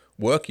from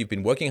work, you've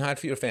been working hard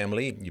for your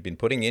family, you've been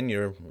putting in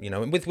your,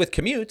 with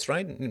commutes,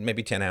 right?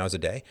 Maybe 10 hours a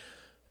day.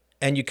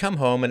 And you come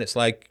home and it's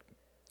like,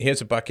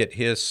 here's a bucket,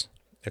 here's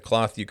a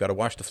cloth, you got to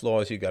wash the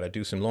floors, you got to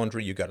do some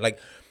laundry, you got like,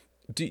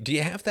 do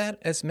you have that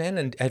as men?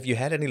 And have you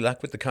had any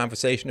luck with the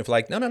conversation of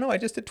like, no, I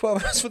just did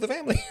 12 hours for the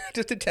family. I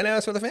just did 10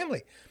 hours for the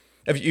family.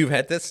 Have you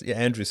had this? Yeah,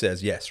 Andrew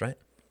says yes, right?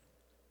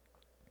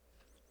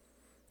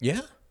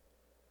 Yeah.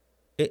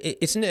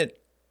 Isn't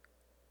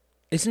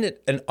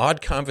it an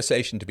odd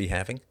conversation to be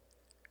having?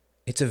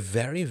 It's a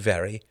very,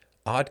 very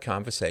odd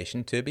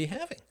conversation to be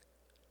having.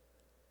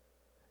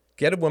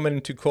 Get a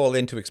woman to call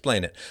in to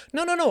explain it.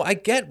 No, I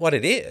get what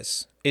it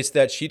is. It's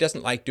that she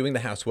doesn't like doing the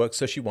housework,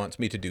 so she wants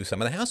me to do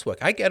some of the housework.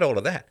 I get all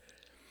of that.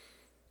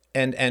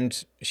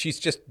 And she's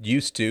just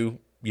used to,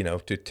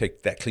 to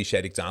take that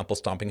cliched example,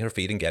 stomping her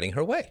feet and getting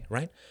her way,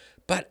 right?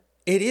 But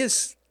it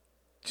is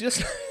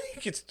just,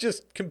 it's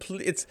just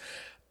complete,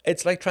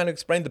 it's like trying to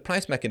explain the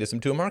price mechanism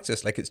to a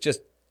Marxist. Like it's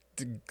just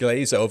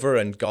glaze over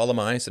and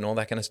Gollemize and all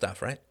that kind of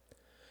stuff, right?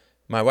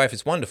 My wife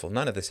is wonderful.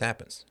 None of this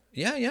happens.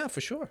 Yeah,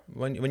 for sure.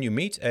 When you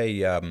meet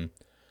a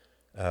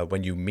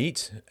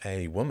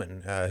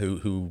woman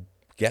who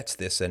gets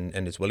this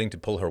and is willing to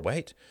pull her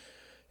weight,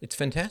 it's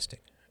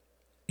fantastic.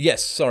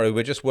 Yes, sorry,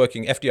 we're just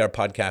working FDR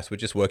podcast. We're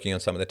just working on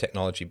some of the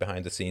technology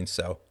behind the scenes,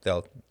 so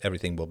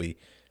everything will be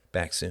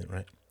back soon,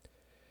 right?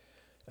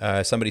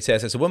 Somebody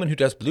says, as a woman who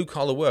does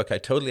blue-collar work, I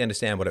totally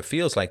understand what it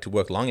feels like to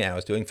work long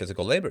hours doing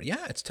physical labor.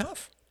 Yeah, it's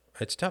tough.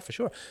 It's tough for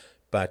sure.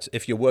 But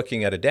if you're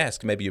working at a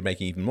desk, maybe you're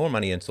making even more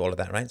money and all of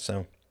that, right?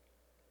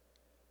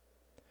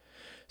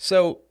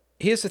 So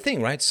here's the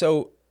thing, right?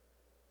 So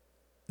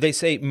they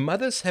say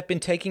mothers have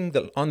been taking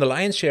on the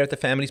lion's share of the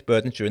family's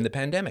burdens during the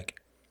pandemic.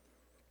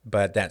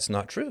 But that's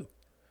not true.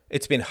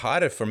 It's been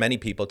harder for many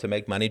people to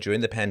make money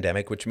during the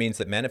pandemic, which means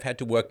that men have had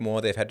to work more.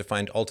 They've had to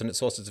find alternate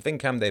sources of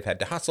income. They've had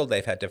to hustle.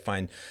 They've had to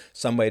find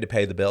some way to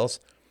pay the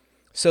bills.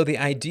 So the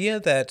idea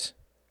that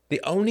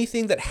the only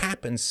thing that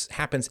happens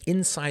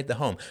inside the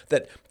home,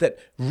 that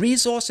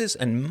resources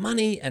and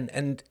money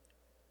and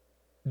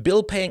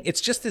bill paying,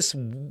 it's just this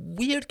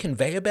weird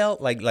conveyor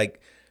belt,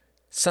 like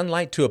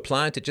sunlight to a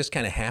plant. It just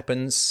kind of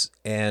happens.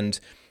 And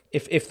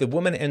if the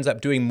woman ends up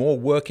doing more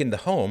work in the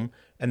home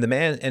and the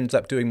man ends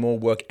up doing more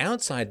work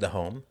outside the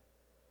home,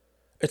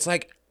 it's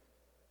like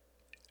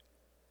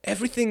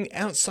everything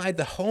outside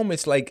the home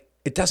is like,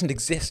 it doesn't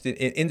exist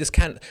in this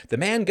kind of, the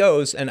man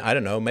goes and I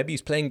don't know, maybe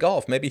he's playing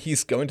golf, maybe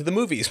he's going to the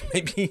movies,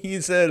 maybe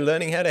he's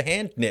learning how to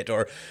hand knit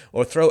or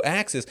throw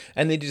axes,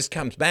 and then he just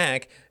comes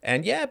back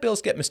and yeah,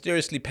 bills get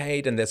mysteriously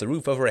paid and there's a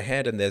roof over our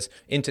head and there's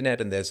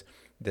internet and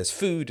there's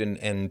food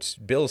and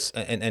bills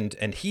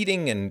and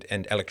heating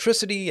and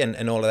electricity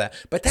and all of that.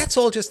 But that's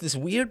all just this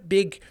weird,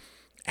 big,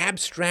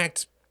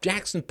 abstract,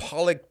 Jackson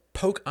Pollock,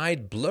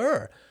 poke-eyed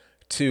blur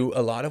to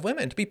a lot of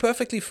women, to be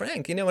perfectly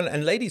frank,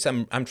 and ladies,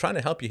 I'm trying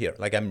to help you here.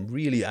 Like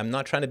I'm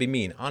not trying to be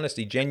mean,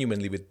 honestly,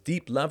 genuinely, with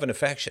deep love and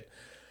affection.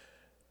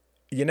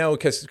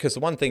 Because the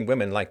one thing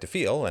women like to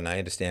feel, and I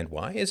understand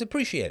why, is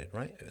appreciated,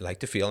 right? Like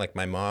to feel like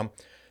my mom,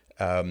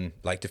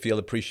 like to feel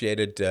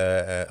appreciated,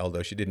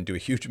 although she didn't do a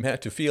huge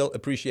amount to feel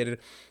appreciated.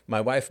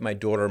 My wife, my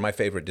daughter, my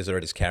favorite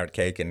dessert is carrot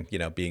cake, and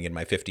being in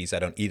my 50s, I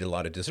don't eat a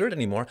lot of dessert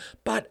anymore,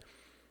 but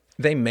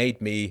they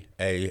made me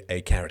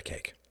a carrot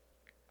cake.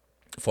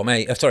 For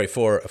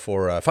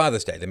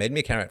Father's Day. They made me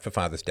a carrot for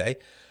Father's Day.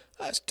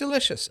 It's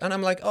delicious. And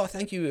I'm like, oh,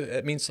 thank you.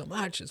 It means so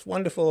much. It's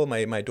wonderful.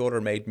 My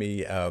daughter made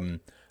me a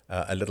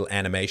little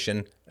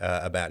animation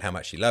about how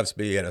much she loves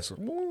me. And it's,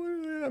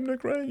 I'm not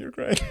crying, you're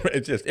crying.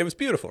 It was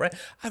beautiful, right?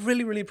 I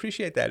really, really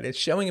appreciate that. It's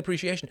showing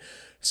appreciation.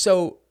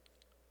 So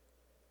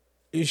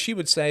she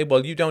would say,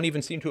 well, you don't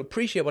even seem to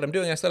appreciate what I'm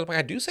doing. I said,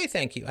 I do say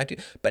thank you. I do.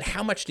 But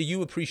how much do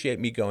you appreciate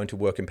me going to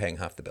work and paying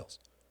half the bills?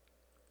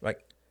 Right?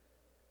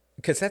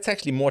 Because that's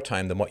actually more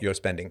time than what you're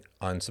spending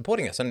on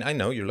supporting us. And I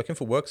know you're looking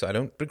for work, so I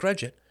don't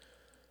begrudge it.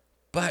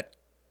 But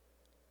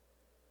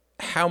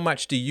how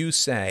much do you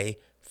say,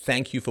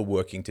 thank you for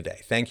working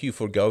today? Thank you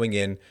for going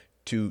in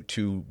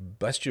to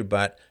bust your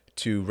butt,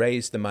 to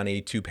raise the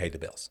money, to pay the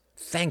bills.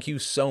 Thank you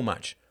so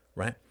much,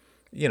 right?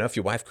 You know, if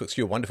your wife cooks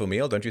you a wonderful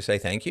meal, don't you say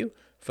thank you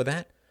for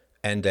that?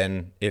 And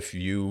then if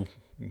you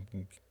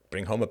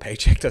bring home a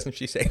paycheck, doesn't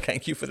she say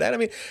thank you for that? I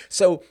mean,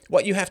 so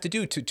what you have to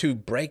do to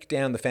break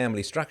down the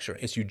family structure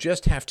is you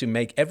just have to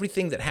make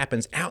everything that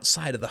happens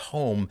outside of the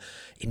home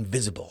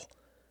invisible.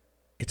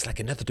 It's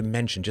like another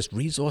dimension. Just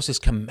resources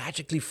come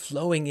magically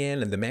flowing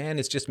in, and the man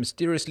is just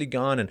mysteriously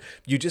gone, and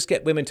you just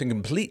get women to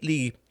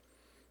completely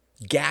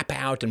gap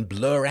out and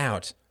blur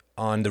out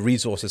on the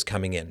resources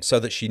coming in, so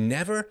that she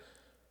never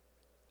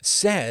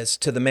says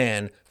to the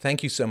man,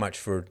 thank you so much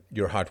for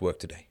your hard work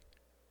today.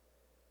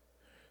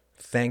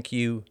 Thank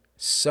you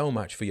so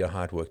much for your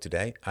hard work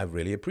today. I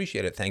really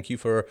appreciate it. Thank you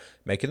for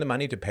making the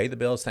money to pay the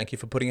bills. Thank you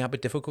for putting up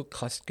with difficult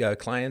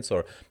clients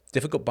or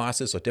difficult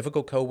bosses or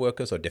difficult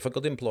co-workers or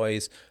difficult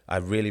employees. I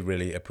really,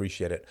 really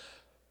appreciate it.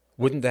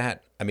 Wouldn't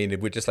that, I mean,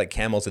 we're just like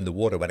camels in the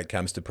water when it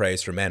comes to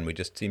praise for men. We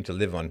just seem to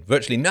live on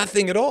virtually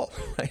nothing at all,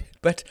 right?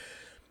 But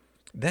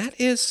that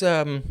is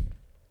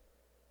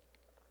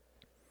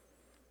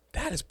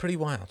pretty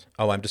wild.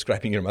 Oh, I'm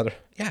describing your mother.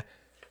 Yeah.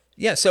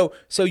 Yeah, so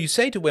you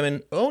say to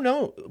women, oh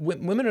no,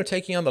 women are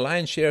taking on the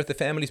lion's share of the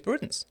family's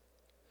burdens.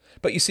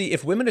 But you see,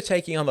 if women are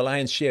taking on the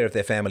lion's share of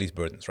their family's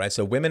burdens, right?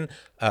 So women,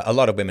 a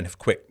lot of women have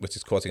quit, which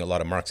is causing a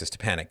lot of Marxists to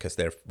panic because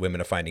women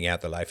are finding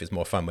out their life is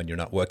more fun when you're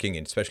not working,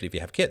 and especially if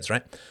you have kids,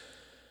 right?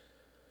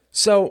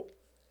 So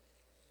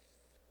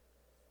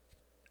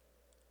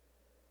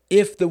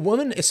if the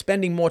woman is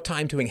spending more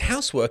time doing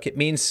housework, it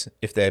means,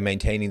 if they're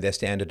maintaining their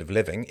standard of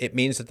living, it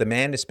means that the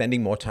man is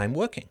spending more time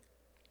working.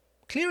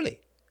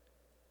 Clearly.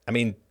 I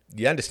mean,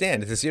 you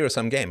understand, it's a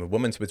zero-sum game. A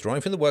woman's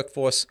withdrawing from the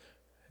workforce,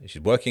 she's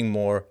working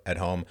more at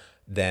home,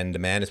 then the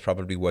man is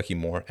probably working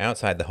more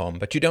outside the home.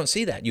 But you don't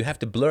see that. You have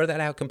to blur that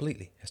out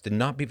completely. It has to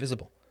not be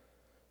visible.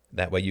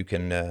 That way you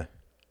can,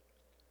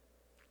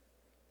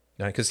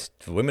 because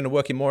women are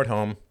working more at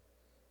home,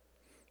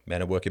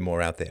 men are working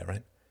more out there,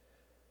 right?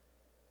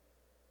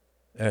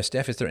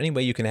 Steph, is there any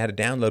way you can add a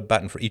download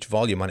button for each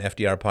volume on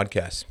FDR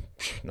podcasts?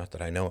 Not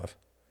that I know of.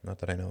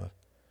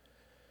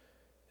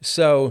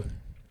 So,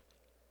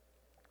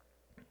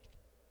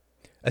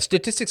 a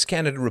Statistics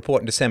Canada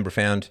report in December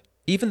found,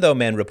 even though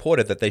men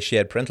reported that they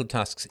shared parental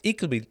tasks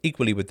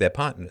equally with their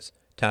partners,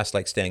 tasks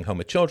like staying home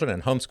with children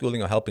and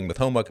homeschooling or helping with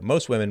homework,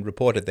 most women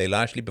reported they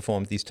largely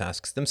performed these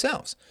tasks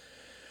themselves.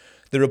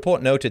 The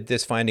report noted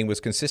this finding was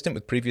consistent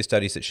with previous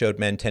studies that showed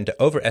men tend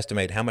to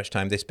overestimate how much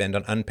time they spend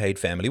on unpaid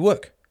family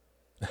work.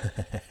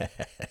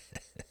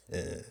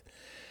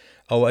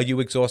 Oh, are you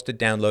exhausted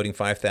downloading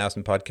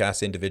 5,000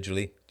 podcasts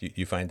individually? Do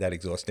you find that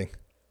exhausting?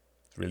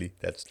 Really,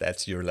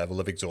 that's your level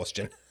of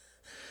exhaustion.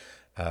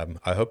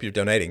 I hope you're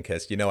donating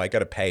because, I got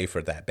to pay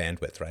for that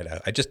bandwidth, right?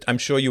 I'm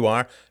sure you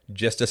are.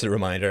 Just as a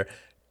reminder,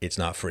 it's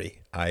not free.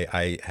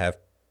 I have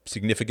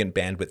significant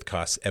bandwidth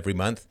costs every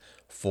month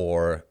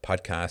for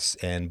podcasts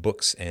and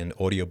books and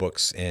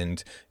audiobooks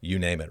and you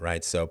name it,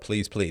 right? So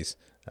please,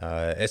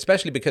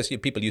 especially because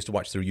people used to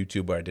watch through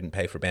YouTube where I didn't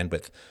pay for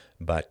bandwidth.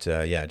 But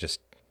just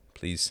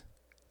please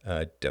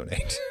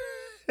donate.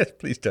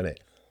 Please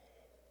donate.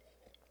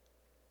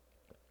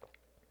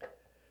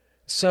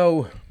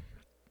 So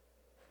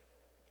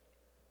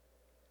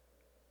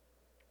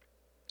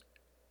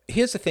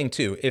here's the thing,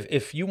 too.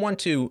 If you want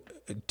to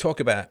talk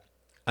about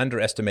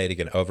underestimating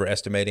and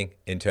overestimating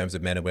in terms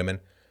of men and women,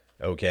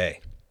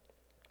 okay.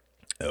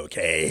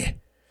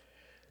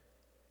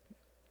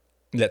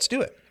 Let's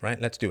do it, right?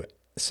 Let's do it.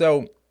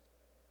 So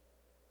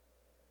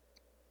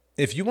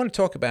if you want to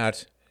talk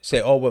about,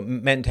 say,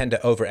 men tend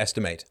to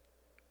overestimate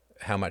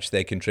how much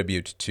they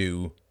contribute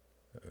to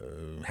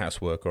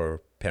housework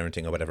or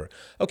parenting or whatever.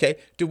 Okay,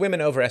 do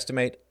women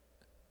overestimate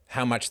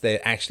how much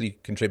they're actually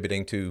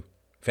contributing to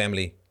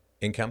family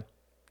income?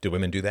 Do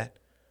women do that?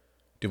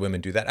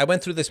 I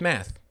went through this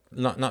math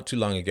not too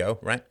long ago,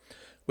 right?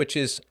 Which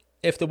is,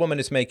 if the woman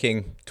is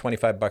making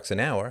 $25 an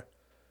hour,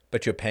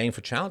 but you're paying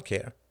for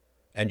childcare,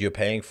 and you're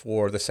paying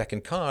for the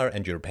second car,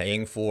 and you're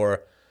paying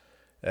for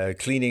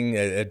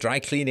cleaning, dry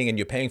cleaning, and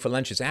you're paying for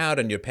lunches out,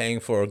 and you're paying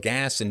for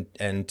gas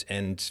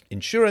and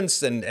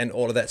insurance and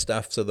all of that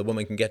stuff so the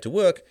woman can get to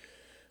work,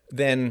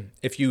 then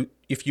if you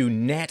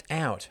net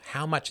out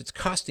how much it's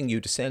costing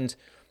you to send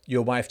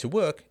your wife to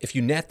work, if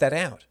you net that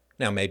out,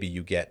 now maybe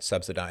you get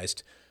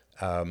subsidized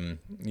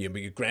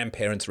your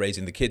grandparents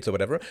raising the kids or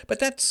whatever, but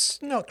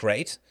that's not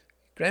great.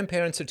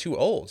 Grandparents are too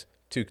old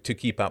to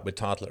keep up with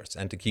toddlers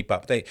and to keep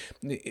up.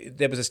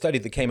 There was a study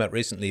that came out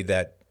recently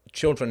that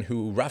children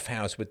who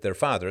roughhouse with their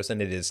fathers,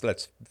 and it is,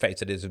 let's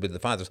face it, is with the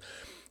fathers,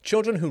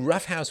 Children who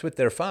roughhouse with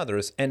their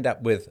fathers end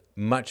up with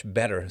much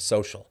better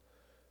social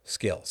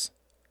skills.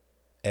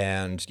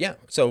 And yeah,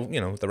 so,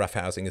 the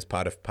roughhousing is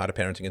part of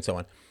parenting and so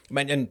on.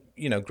 And,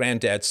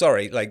 granddad,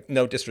 sorry, like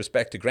no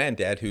disrespect to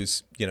granddad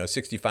who's,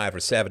 65 or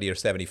 70 or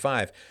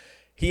 75.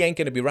 He ain't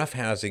going to be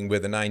roughhousing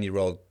with a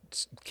 9-year-old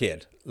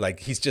kid.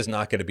 Like, he's just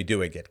not going to be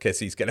doing it because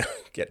he's going to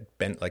get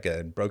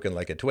broken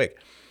like a twig.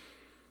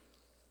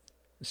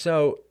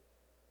 So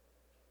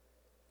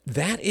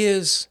that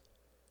is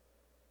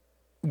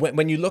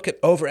when you look at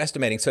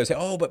overestimating. So say,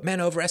 oh, but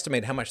men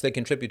overestimate how much they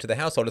contribute to the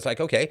household. It's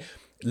like, okay,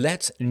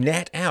 let's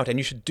net out. And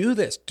you should do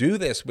this. Do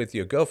this with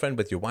your girlfriend,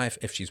 with your wife,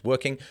 if she's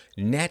working.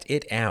 Net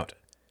it out.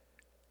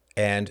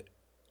 And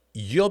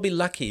you'll be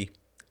lucky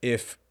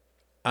if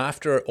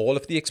after all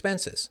of the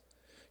expenses,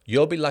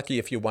 you'll be lucky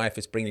if your wife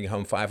is bringing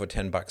home $5 or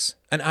 $10,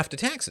 and after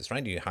taxes,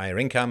 right? You higher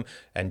income,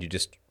 and you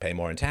just pay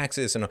more in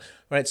taxes, and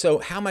right. So,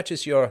 how much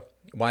is your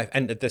wife?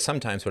 And there's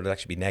sometimes where it'll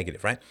actually be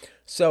negative, right?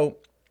 So,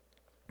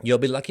 you'll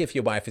be lucky if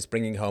your wife is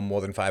bringing home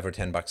more than $5 or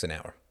 $10 an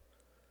hour,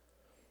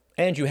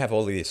 and you have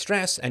all the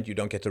stress, and you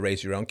don't get to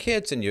raise your own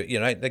kids, and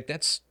like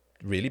that's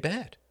really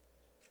bad.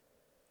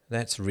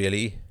 That's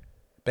really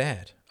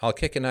bad. I'll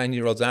kick a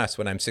 9-year-old's ass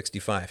when I'm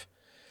 65.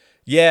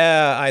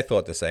 Yeah, I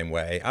thought the same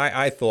way.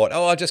 I thought,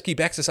 I'll just keep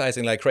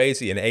exercising like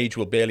crazy and age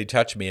will barely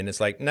touch me. And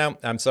it's like, no,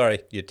 I'm sorry.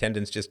 Your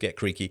tendons just get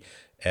creaky.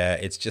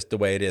 It's just the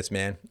way it is,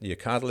 man. Your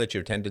cartilage,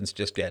 your tendons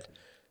just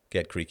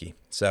get creaky.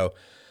 So,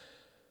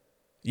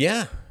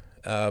 yeah.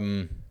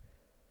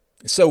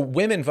 So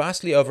women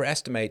vastly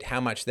overestimate how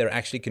much they're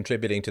actually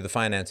contributing to the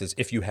finances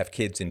if you have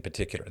kids in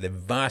particular. They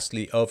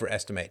vastly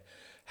overestimate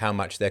how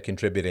much they're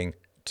contributing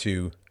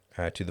to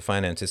the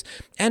finances.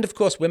 And of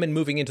course, women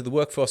moving into the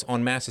workforce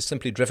en masse has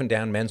simply driven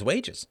down men's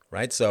wages,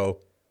 right? So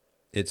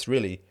it's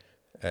really,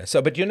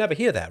 but you'll never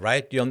hear that,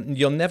 right?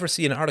 You'll never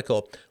see an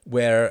article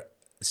where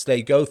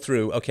they go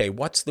through, okay,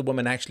 what's the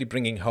woman actually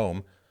bringing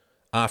home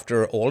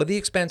after all of the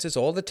expenses,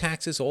 all the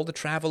taxes, all the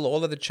travel,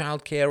 all of the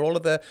childcare, all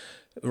of the,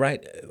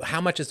 right?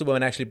 How much is the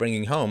woman actually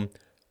bringing home?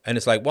 And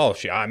it's like, well,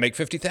 I make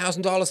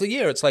 $50,000 a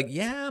year. It's like,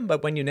 yeah,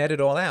 but when you net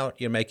it all out,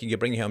 you're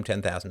bringing home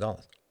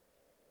 $10,000.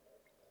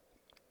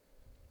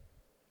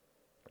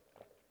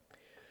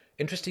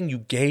 Interesting, you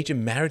gauge a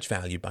marriage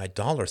value by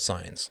dollar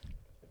signs.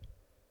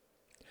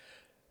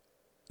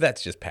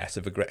 That's just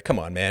passive aggressive. Come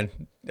on, man.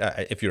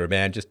 If you're a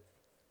man, just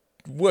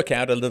work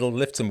out a little,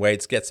 lift some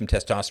weights, get some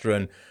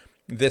testosterone.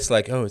 This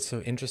like, it's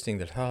so interesting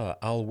that,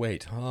 I'll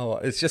wait.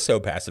 It's just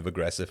so passive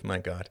aggressive. My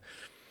God.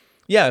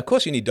 Yeah, of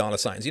course you need dollar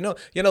signs. The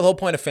whole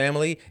point of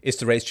family is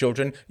to raise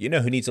children. You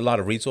know who needs a lot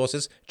of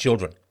resources?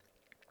 Children.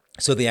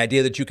 So the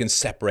idea that you can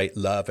separate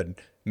love and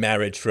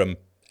marriage from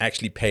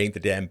actually paying the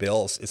damn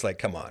bills is like,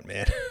 come on,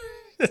 man.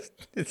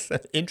 It's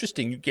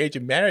interesting. You gauge a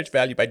marriage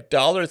value by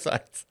dollar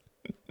signs.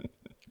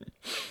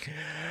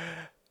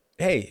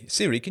 Hey,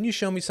 Siri, can you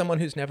show me someone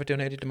who's never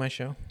donated to my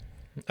show?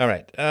 All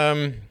right.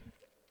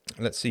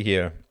 Let's see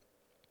here.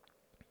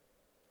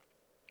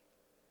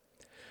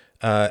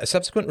 A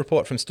subsequent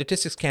report from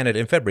Statistics Canada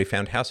in February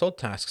found household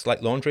tasks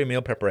like laundry and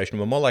meal preparation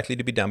were more likely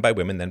to be done by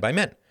women than by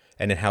men.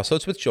 And in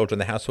households with children,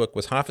 the housework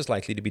was half as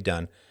likely to be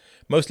done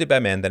mostly by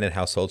men than in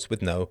households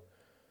with no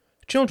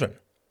children.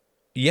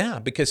 Yeah,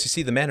 because you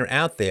see, the men are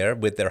out there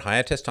with their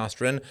higher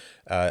testosterone,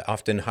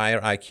 often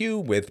higher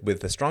IQ,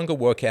 with a stronger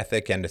work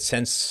ethic and a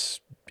sense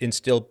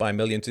instilled by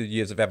millions of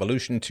years of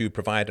evolution to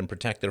provide and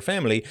protect their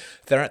family.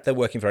 They're out there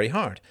working very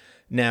hard.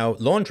 Now,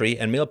 laundry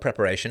and meal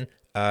preparation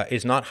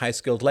is not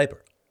high-skilled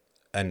labor.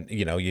 And,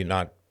 you're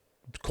not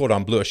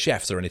cordon bleu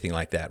chefs or anything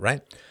like that,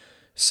 right?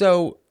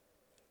 So,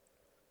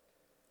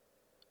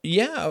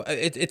 yeah,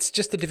 it's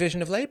just the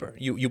division of labor.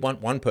 You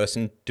want one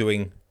person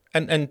doing,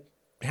 and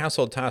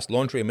household tasks,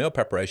 laundry and meal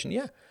preparation,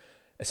 yeah.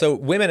 So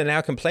women are now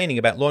complaining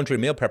about laundry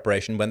and meal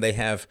preparation when they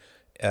have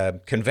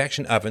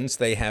convection ovens,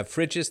 they have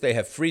fridges, they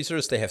have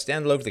freezers, they have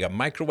standaloves, they got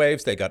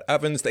microwaves, they got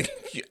ovens,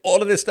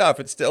 all of this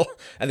stuff. It's still,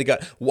 and they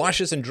got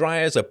washers and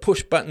dryers, a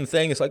push button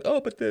thing. It's like,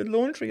 but the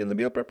laundry and the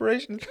meal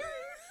preparation.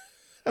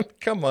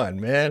 Come on,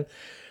 man.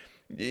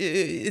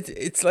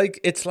 It's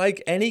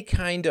like any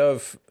kind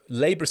of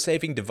labor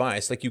saving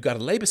device. Like, you've got a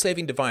labor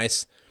saving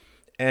device,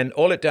 and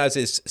all it does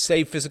is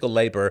save physical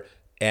labor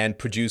and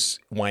produce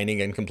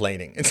whining and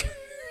complaining.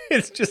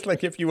 It's just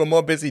like if you were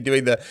more busy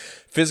doing the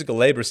physical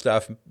labor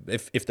stuff,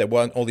 if there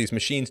weren't all these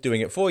machines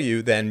doing it for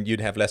you, then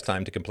you'd have less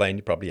time to complain.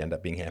 You'd probably end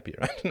up being happier.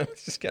 I don't know.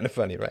 It's just kind of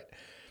funny, right?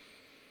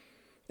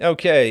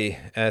 Okay,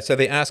 so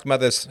they ask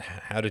mothers,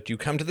 how did you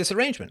come to this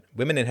arrangement?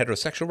 Women in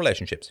heterosexual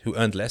relationships who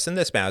earned less than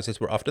their spouses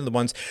were often the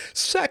ones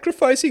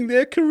sacrificing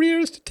their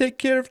careers to take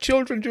care of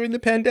children during the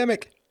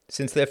pandemic,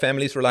 since their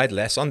families relied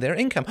less on their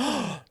income.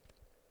 Do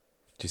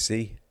you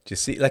see?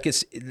 Like,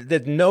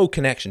 there's no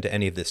connection to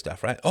any of this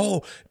stuff, right?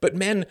 But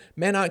men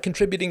aren't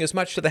contributing as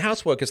much to the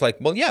housework. It's like,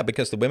 well, yeah,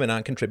 because the women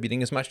aren't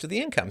contributing as much to the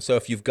income. So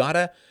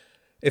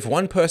if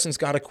one person's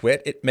got to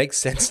quit, it makes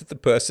sense that the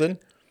person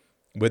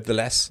with the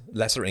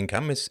lesser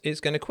income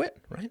is going to quit,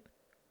 right?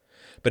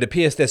 But it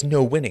appears there's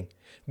no winning.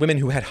 Women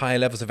who had higher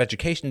levels of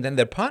education than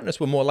their partners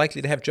were more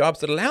likely to have jobs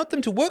that allowed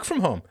them to work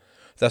from home.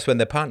 Thus, when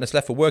their partners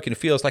left for work in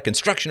fields like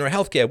construction or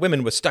healthcare,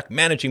 women were stuck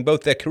managing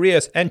both their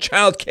careers and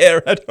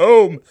childcare at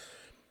home.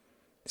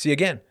 See,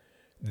 again,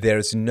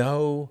 there's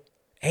no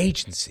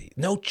agency,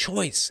 no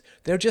choice.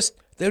 They're just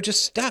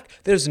stuck.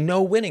 There's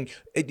no winning.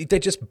 They're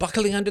just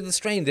buckling under the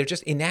strain. They're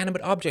just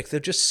inanimate objects. They're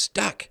just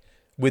stuck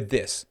with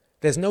this.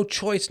 There's no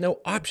choice, no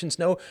options,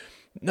 no,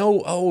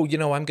 oh,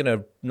 I'm going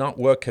to not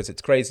work because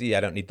it's crazy. I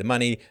don't need the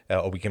money.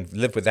 Or we can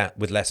live with that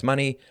with less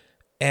money.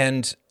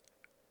 And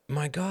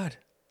my God.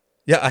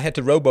 Yeah, I had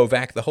to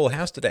robo-vac the whole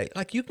house today.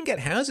 Like, you can get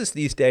houses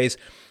these days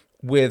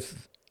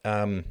with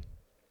the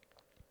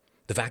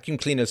vacuum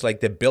cleaners, like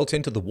they're built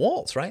into the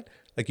walls, right?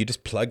 Like you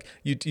just plug,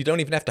 you don't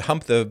even have to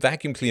hump the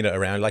vacuum cleaner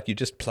around. Like you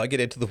just plug it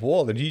into the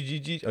wall and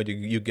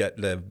you get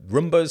the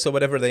Roombas or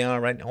whatever they are,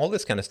 right? All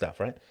this kind of stuff,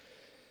 right?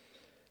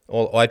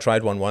 I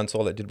tried one once.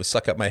 All it did was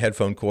suck up my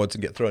headphone cords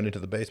and get thrown into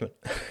the basement.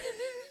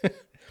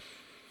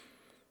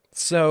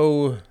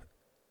 So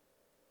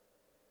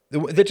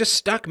they're just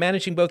stuck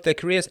managing both their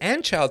careers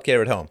and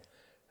childcare at home.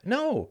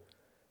 No.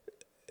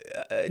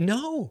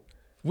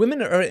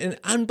 Women are in an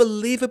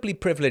unbelievably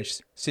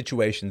privileged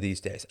situation these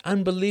days.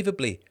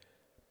 Unbelievably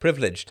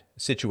privileged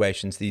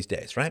situations these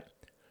days, right?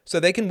 So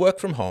they can work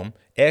from home,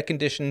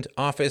 air-conditioned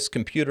office,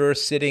 computer,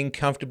 sitting,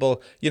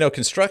 comfortable.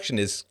 Construction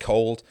is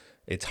cold.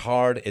 It's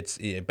hard.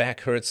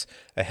 Back hurts.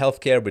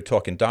 Healthcare, we're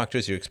talking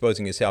doctors. You're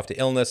exposing yourself to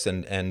illness,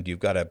 and you've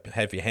got to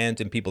have your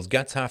hands in people's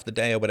guts half the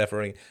day or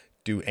whatever.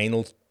 Do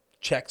anal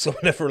checks or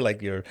whatever,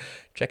 like you're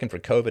checking for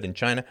COVID in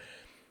China.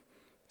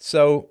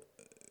 So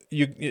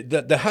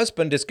the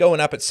husband is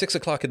going up at 6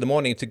 o'clock in the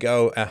morning to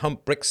go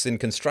hump bricks in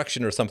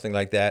construction or something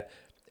like that.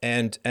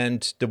 And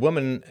the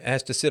woman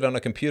has to sit on a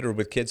computer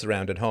with kids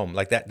around at home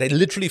like that. They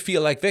literally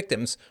feel like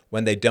victims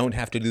when they don't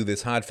have to do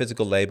this hard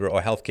physical labor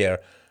or healthcare,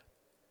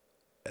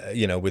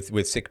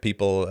 with sick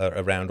people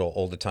around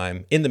all the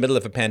time in the middle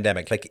of a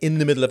pandemic. Like in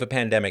the middle of a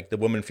pandemic, the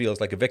woman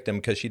feels like a victim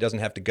because she doesn't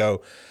have to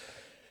go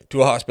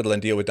to a hospital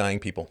and deal with dying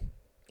people.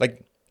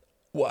 Like,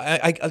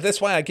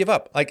 that's why I give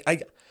up. Like,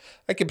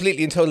 I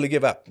completely and totally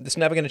give up. It's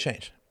never going to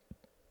change.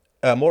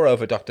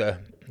 Moreover, Dr.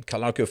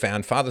 Calarco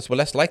found fathers were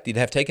less likely to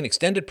have taken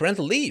extended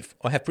parental leave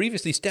or have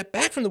previously stepped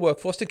back from the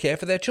workforce to care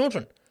for their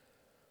children.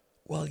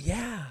 Well,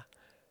 yeah,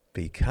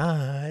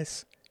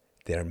 because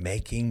they're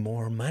making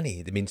more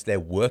money. That means they're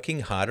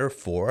working harder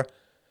for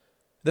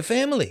the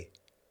family.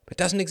 It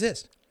doesn't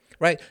exist,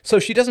 right? So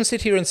she doesn't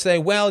sit here and say,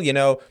 well,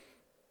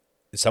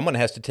 someone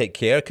has to take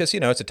care because,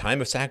 it's a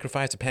time of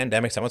sacrifice, a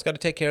pandemic. Someone's got to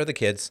take care of the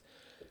kids.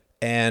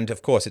 And,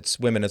 of course, it's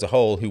women as a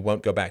whole who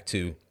won't go back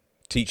to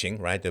teaching,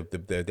 right?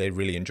 They're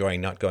really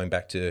enjoying not going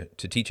back to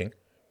teaching.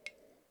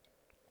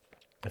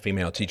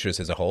 Female teachers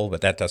as a whole,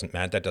 but that doesn't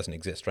matter. That doesn't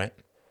exist, right?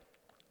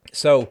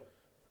 So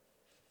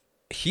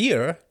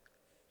here,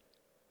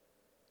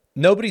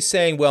 nobody's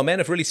saying, well, men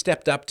have really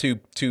stepped up to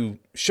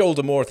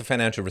shoulder more of the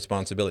financial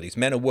responsibilities.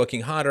 Men are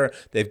working harder.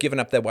 They've given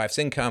up their wife's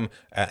income,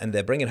 and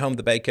they're bringing home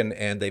the bacon,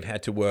 and they've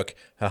had to work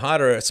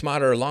harder,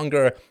 smarter,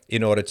 longer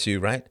in order to,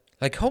 right?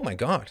 Like, oh, my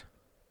God.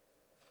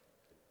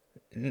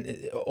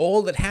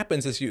 All that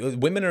happens is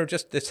women are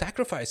just the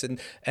sacrifice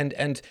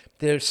and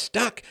they're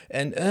stuck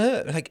and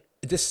like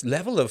this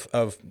level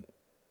of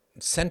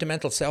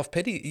sentimental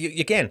self-pity.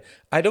 Again,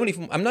 I'm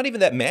not even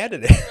that mad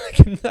at it.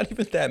 Like, I'm not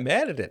even that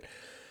mad at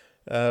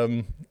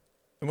it.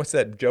 What's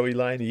that Joey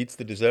line? He eats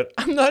the dessert.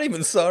 I'm not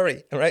even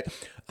sorry. All right.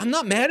 I'm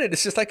not mad at it.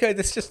 It's just like,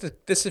 this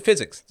is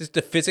physics. This is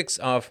the physics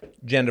of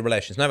gender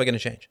relations. Never going to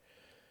change.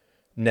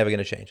 Never going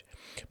to change.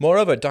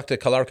 Moreover, Dr.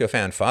 Calarco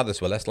found fathers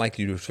were less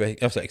likely to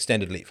take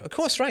extended leave. Of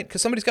course, right,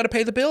 because somebody's got to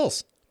pay the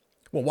bills.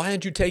 Well, why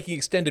aren't you taking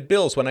extended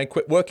bills when I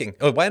quit working?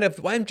 Or why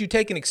haven't you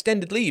taken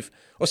extended leave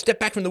or step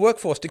back from the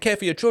workforce to care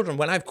for your children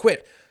when I've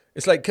quit?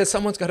 It's like, because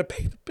someone's got to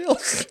pay the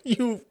bills.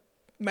 You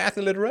math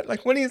illiterate.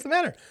 Like, what is the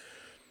matter?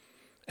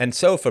 And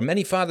so for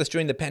many fathers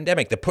during the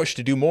pandemic, the push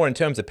to do more in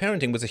terms of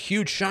parenting was a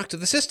huge shock to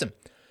the system,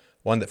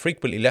 one that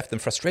frequently left them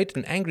frustrated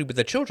and angry with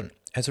their children.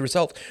 As a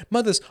result,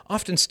 mothers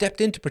often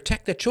stepped in to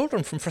protect their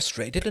children from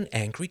frustrated and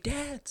angry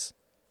dads.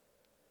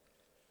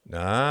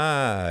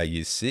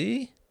 You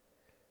see?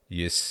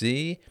 You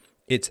see?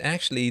 It's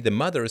actually the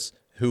mothers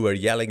who are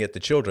yelling at the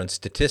children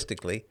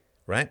statistically,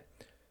 right?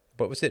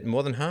 What was it?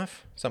 More than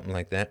half? Something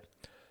like that.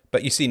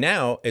 But you see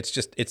now, it's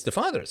the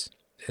fathers.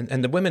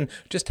 And the women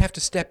just have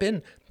to step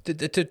in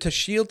to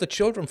shield the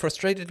children,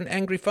 frustrated and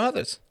angry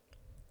fathers.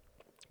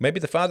 Maybe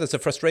the fathers are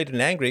frustrated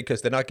and angry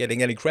because they're not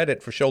getting any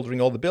credit for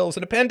shouldering all the bills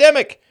in a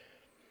pandemic.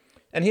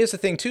 And here's the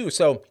thing, too.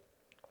 So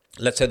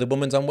let's say the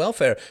woman's on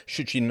welfare.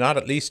 Should she not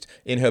at least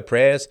in her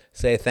prayers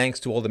say thanks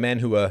to all the men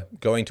who are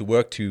going to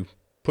work to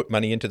put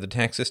money into the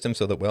tax system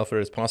so that welfare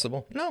is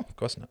possible? No, of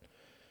course not.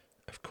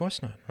 Of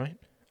course not, right?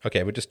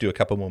 Okay, we'll just do a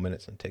couple more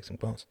minutes and take some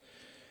calls.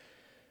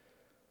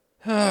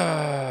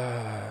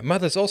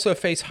 Mothers also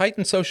face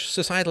heightened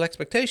societal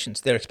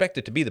expectations. They're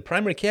expected to be the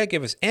primary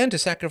caregivers and to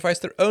sacrifice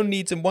their own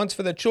needs and wants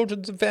for their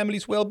children's and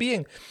families'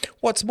 well-being.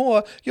 What's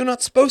more, you're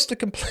not supposed to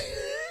complain.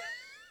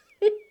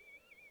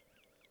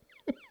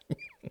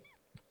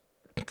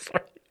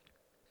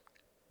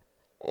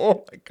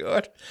 Oh my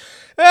God.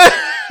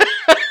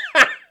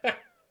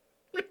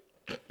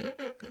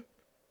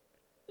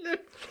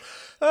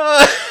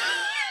 Uh,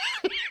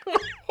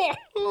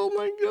 oh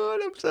my God,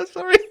 I'm so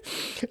sorry.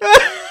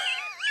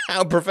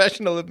 How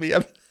professional of me.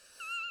 I'm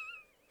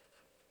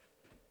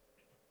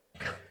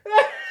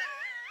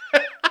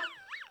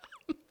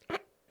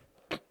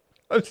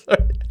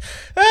sorry.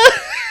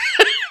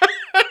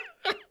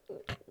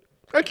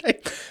 Okay,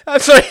 I'm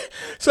sorry.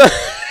 So,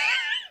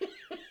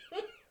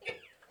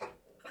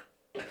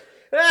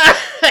 I'm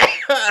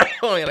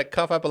gonna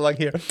cough up a lung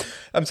here.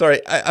 I'm sorry.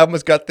 I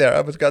almost got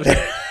there.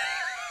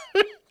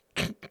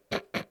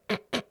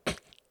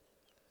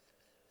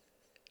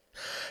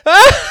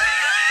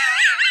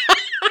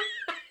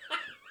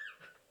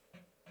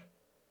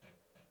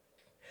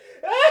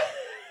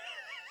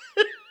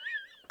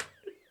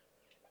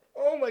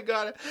 Oh my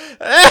God.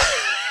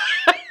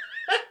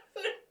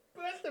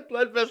 Burst the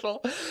blood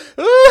vessel.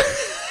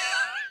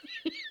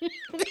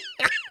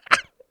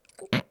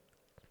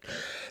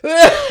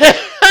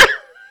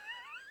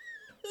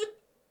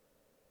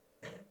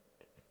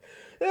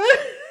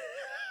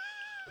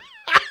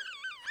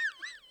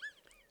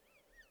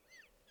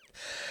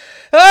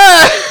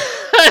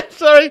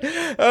 Sorry.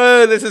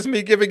 Oh, this is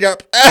me giving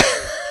up.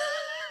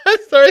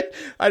 Sorry.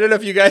 I don't know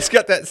if you guys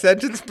got that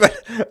sentence,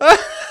 but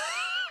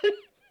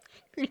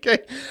okay.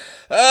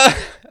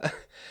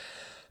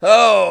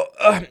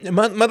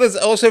 Mothers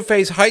also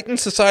face heightened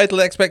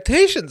societal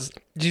expectations.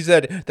 She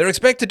said they're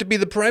expected to be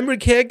the primary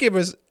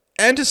caregivers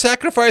and to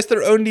sacrifice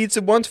their own needs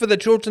and wants for their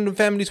children and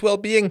family's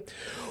well-being.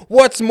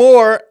 What's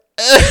more,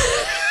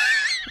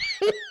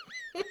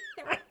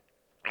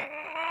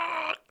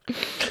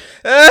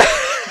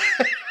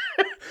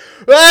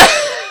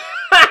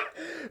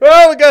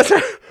 oh my God.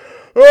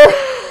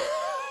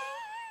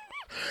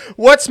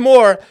 What's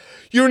more,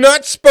 you're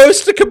not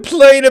supposed to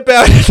complain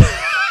about it.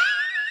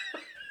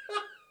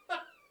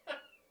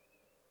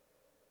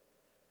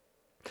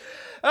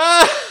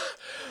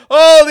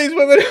 Oh, these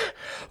women.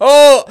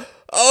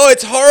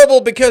 It's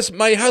horrible because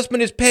my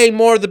husband is paying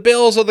more of the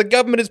bills, or the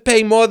government is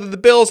paying more of the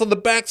bills on the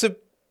backs of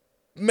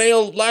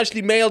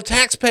largely male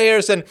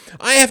taxpayers, and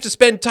I have to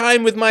spend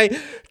time with my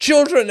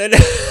children, and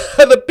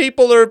other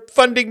people are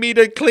funding me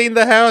to clean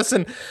the house,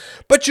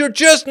 but you're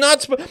just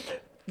not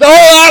The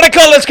whole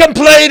article is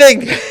complaining.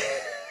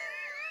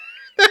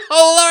 The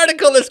whole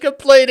article is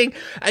complaining,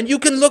 and you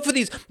can look for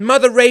these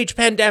mother rage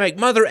pandemic,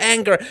 mother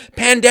anger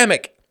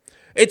pandemic.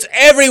 It's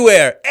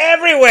everywhere.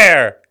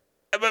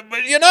 But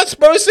you're not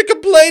supposed to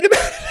complain about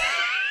it.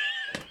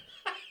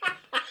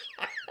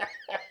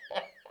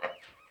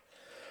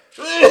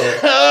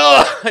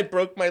 Oh, I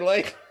broke my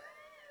leg.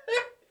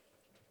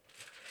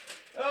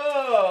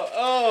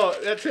 Oh,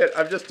 that's it.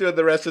 I'm just doing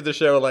the rest of the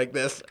show like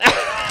this.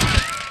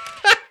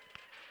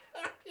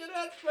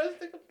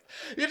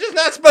 You're just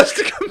not supposed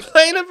to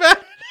complain about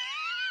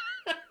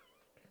it.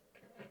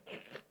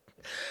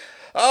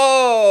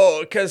 Oh,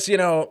 because,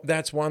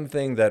 that's one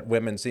thing that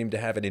women seem to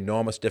have an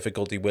enormous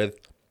difficulty with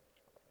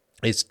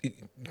is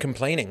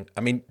complaining.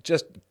 I mean,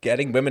 just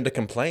getting women to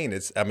complain.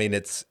 It's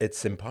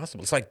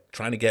impossible. It's like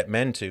trying to get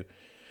men to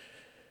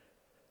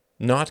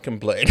not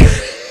complain.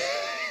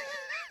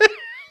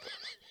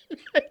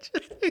 I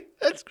just think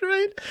that's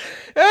great.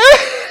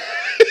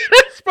 You're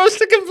not supposed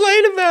to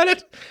complain about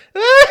it.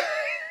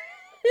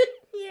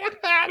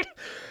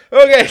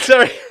 Okay,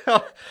 sorry.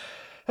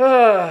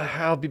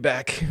 I'll be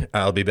back.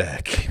 I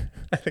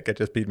think I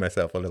just beat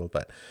myself a little,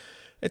 but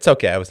it's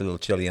okay. I was a little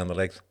chilly on the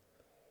legs.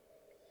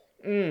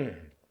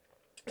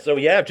 So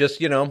yeah,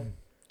 just you're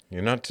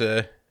not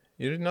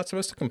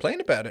supposed to complain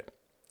about it,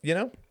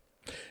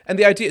 And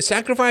the idea,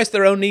 sacrifice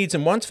their own needs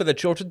and wants for their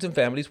children's and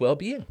families'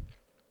 well-being.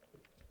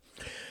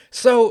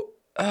 So,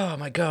 oh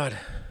my God.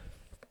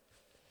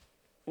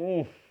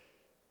 Ooh.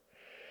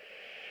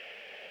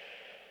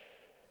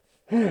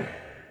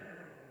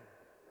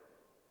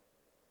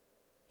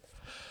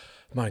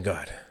 My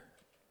God.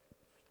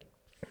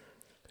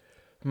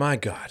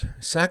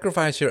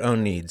 Sacrifice your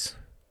own needs.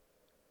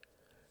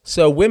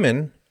 So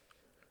women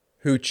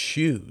who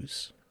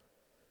choose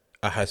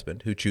a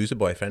husband, who choose a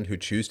boyfriend, who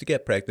choose to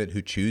get pregnant,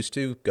 who choose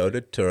to go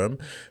to term,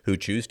 who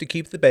choose to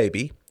keep the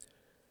baby,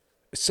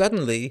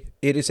 suddenly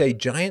it is a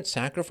giant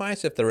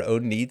sacrifice of their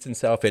own needs and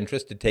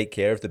self-interest to take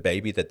care of the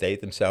baby that they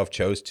themselves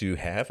chose to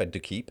have and to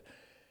keep.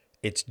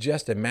 It's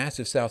just a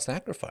massive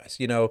self-sacrifice,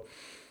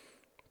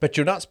 but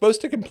you're not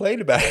supposed to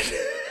complain about it.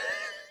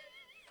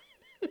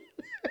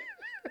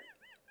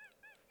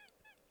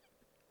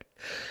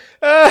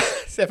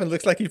 Stefan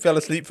looks like he fell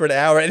asleep for an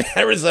hour in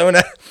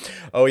Arizona.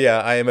 Oh yeah,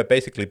 I am a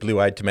basically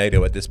blue-eyed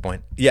tomato at this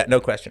point. Yeah, no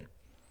question.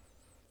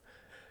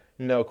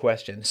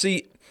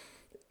 See,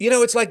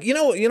 it's like, you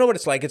know what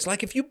it's like? It's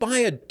like if you buy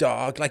a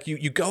dog, like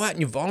you go out and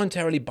you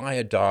voluntarily buy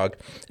a dog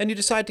and you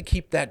decide to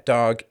keep that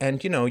dog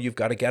and, you've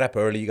got to get up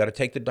early. You got to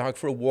take the dog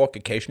for a walk.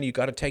 Occasionally you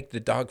got to take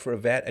the dog for a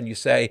vet and you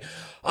say,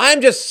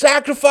 I'm just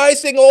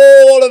sacrificing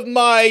all of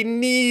my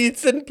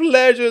needs and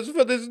pleasures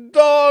for this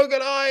dog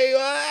and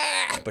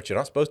but you're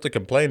not supposed to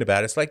complain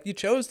about it. It's like you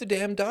chose the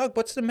damn dog.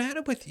 What's the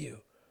matter with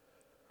you?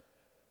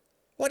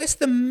 What is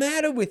the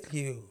matter with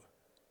you?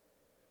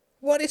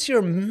 What is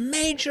your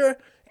major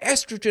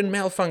estrogen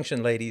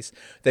malfunction, ladies,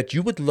 that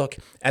you would look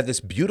at this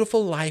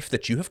beautiful life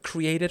that you have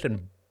created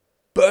and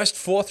burst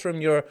forth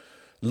from your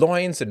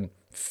loins and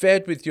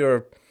fed with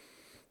your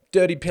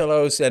dirty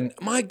pillows. And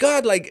my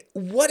God, like,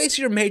 what is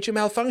your major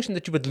malfunction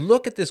that you would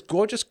look at this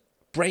gorgeous,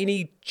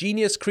 brainy,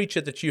 genius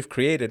creature that you've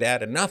created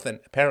out of nothing,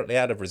 apparently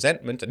out of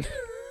resentment and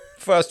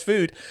fast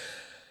food?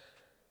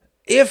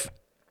 If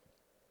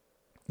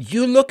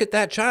you look at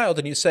that child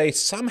and you say,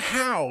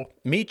 somehow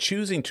me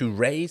choosing to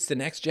raise the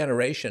next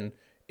generation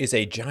is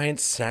a giant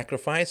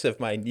sacrifice of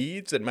my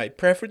needs and my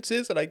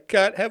preferences, and I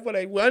can't have what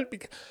I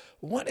want,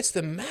 what is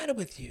the matter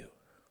with you?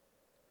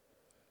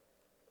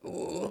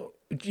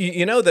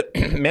 You know that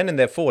men in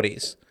their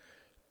 40s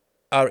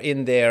are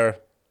in their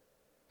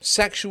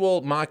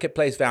sexual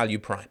marketplace value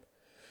prime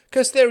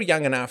because they're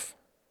young enough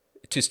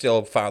to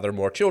still father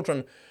more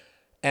children,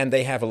 and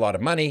they have a lot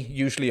of money,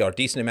 usually, or a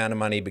decent amount of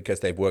money because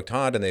they've worked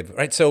hard and they've,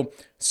 right?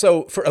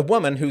 So for a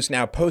woman who's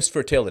now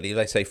post-fertility,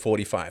 let's say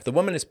 45, the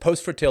woman is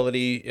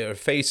post-fertility, her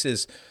face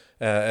is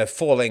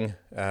falling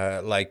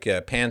like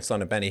pants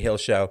on a Benny Hill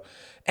show,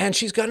 and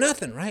she's got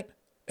nothing, right?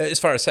 As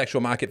far as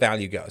sexual market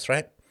value goes,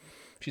 right?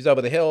 She's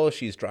over the hill,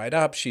 she's dried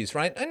up, she's,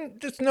 right? And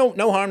just no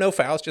harm, no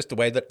foul, it's just the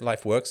way that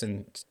life works,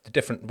 and it's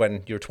different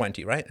when you're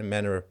 20, right? And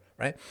men are,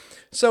 right?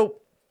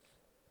 So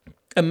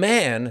a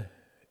man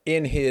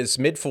in his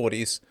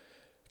mid-40s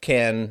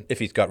can, if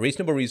he's got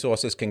reasonable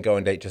resources, can go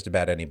and date just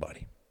about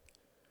anybody.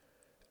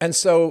 And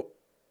so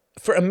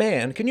for a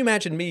man, can you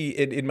imagine me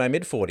in my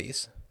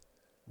mid-40s,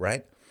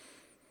 right?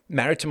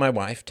 Married to my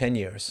wife, 10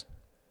 years,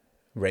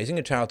 raising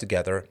a child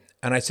together,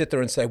 and I sit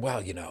there and say,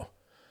 well, you know,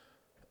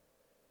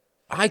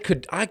 I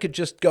could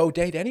just go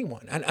date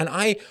anyone. And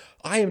I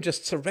am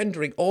just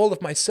surrendering all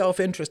of my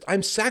self-interest.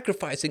 I'm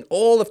sacrificing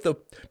all of the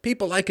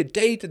people I could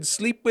date and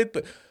sleep with,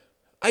 but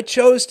I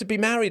chose to be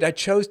married. I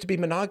chose to be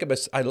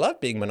monogamous. I love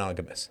being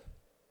monogamous.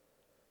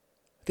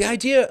 The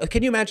idea,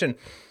 can you imagine,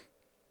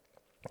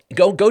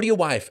 go to your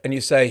wife and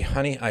you say,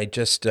 honey, I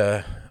got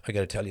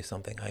to tell you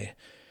something. I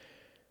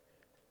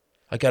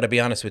got to be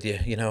honest with you.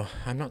 You know,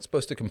 I'm not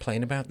supposed to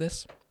complain about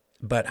this,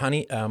 but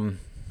honey,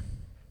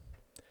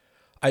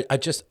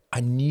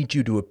 I need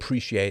you to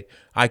appreciate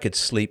I could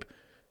sleep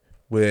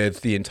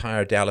with the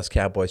entire Dallas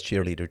Cowboys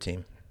cheerleader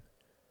team.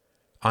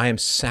 I am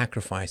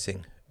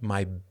sacrificing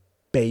my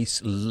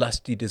base,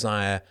 lusty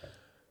desire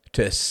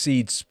to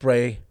seed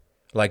spray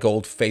like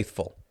Old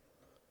Faithful,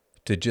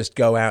 to just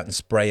go out and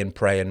spray and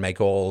pray and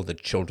make all the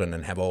children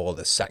and have all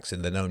the sex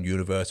in the known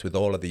universe with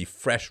all of the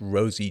fresh,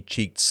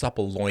 rosy-cheeked,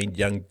 supple-loined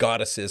young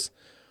goddesses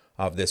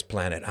of this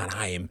planet.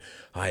 And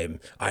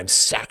I'm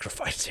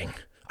sacrificing.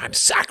 I'm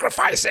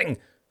sacrificing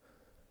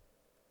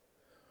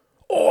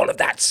all of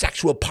that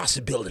sexual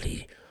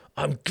possibility.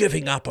 I'm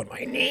giving up on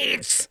my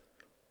needs.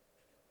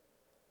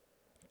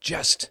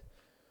 Just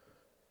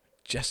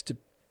to,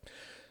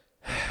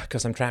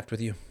 because I'm trapped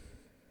with you.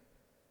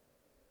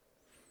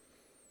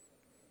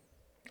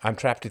 I'm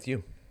trapped with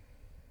you.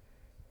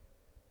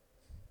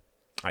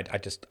 I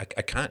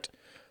can't.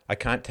 I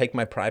can't take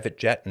my private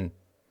jet and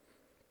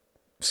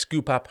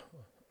scoop up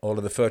all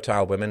of the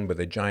fertile women with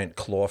a giant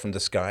claw from the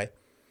sky,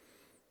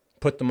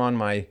 put them on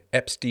my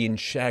Epstein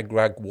shag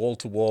rug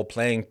wall-to-wall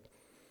playing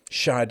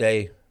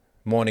Sade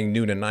morning,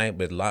 noon, and night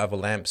with lava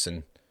lamps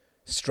and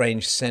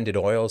strange scented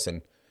oils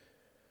and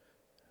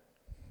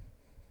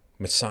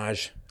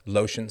massage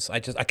lotions. I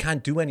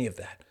can't do any of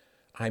that.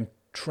 I'm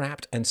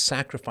trapped and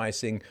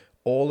sacrificing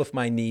all of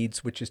my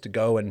needs, which is to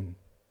go and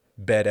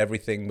bed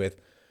everything with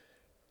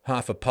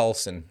half a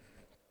pulse and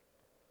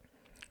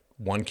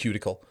one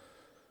cuticle.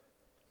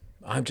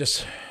 I'm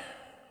just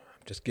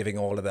giving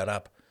all of that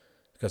up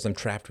because I'm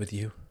trapped with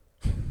you.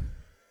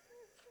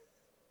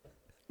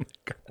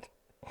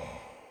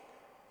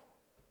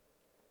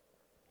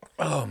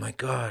 Oh my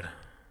God.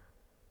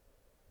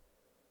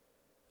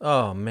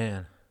 Oh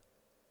man.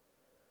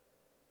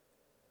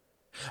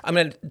 I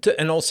mean,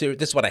 in all seriousness,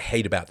 this is what I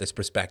hate about this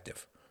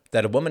perspective.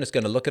 That a woman is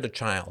going to look at a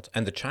child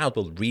and the child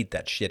will read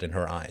that shit in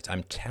her eyes.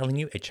 I'm telling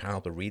you, a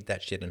child will read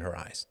that shit in her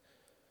eyes.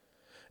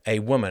 A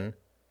woman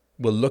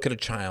will look at a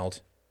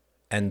child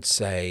and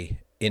say,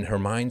 in her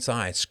mind's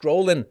eye,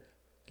 scrolling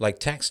like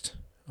text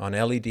on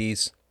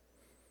LEDs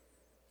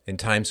in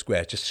Times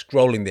Square, just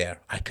scrolling there.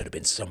 I could have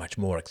been so much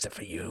more except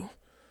for you.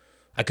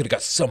 I could have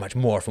got so much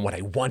more from what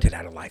I wanted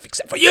out of life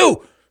except for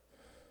you.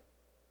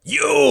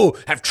 You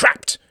have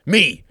trapped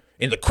me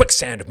in the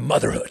quicksand of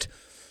motherhood.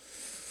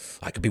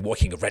 I could be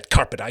walking a red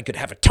carpet. I could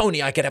have a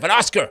Tony. I could have an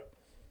Oscar.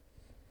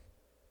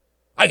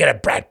 I could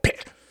have Brad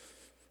Pitt.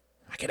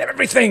 I could have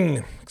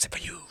everything except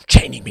for you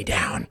chaining me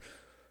down.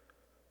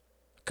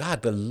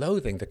 God, the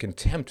loathing, the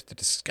contempt, the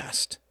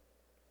disgust.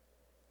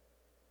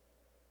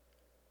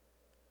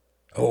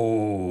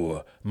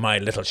 Oh, my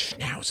little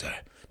schnauzer,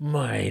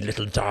 my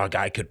little dog,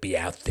 I could be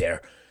out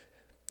there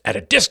at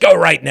a disco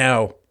right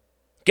now,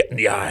 getting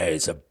the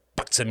eyes of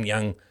buxom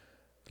young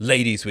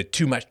ladies with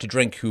too much to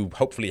drink who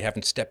hopefully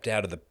haven't stepped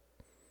out of the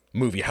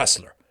movie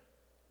Hustler.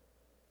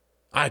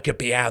 I could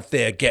be out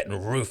there getting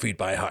roofied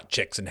by hot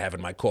chicks and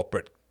having my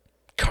corporate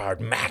card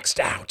maxed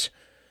out.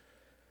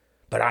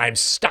 but I'm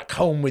stuck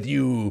home with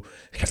you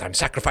because I'm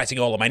sacrificing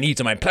all of my needs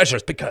and my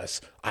pleasures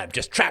because I'm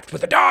just trapped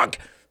with a dog.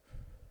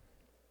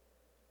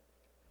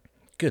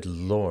 Good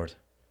Lord.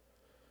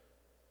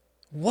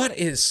 What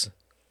is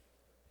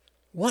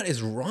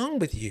wrong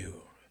with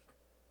you?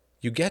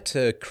 You get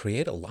to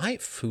create a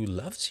life who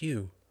loves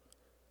you.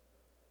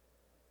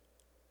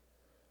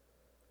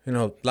 You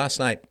know, last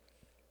night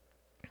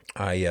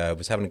I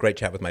was having a great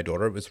chat with my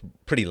daughter. It was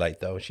pretty late,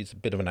 though. She's a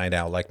bit of a night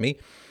owl like me.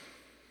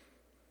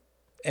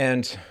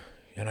 And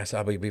I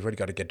said, we've already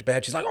got to get to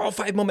bed. She's like,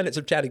 5 more minutes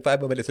of chatting, 5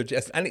 more minutes of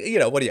chatting.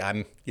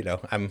 And,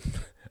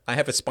 I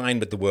have a spine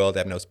with the world. I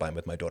have no spine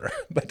with my daughter.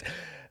 But,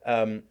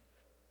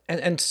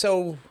 and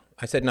so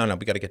I said, no,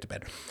 we got to get to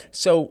bed.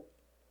 So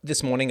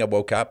this morning I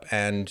woke up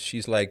and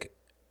she's like,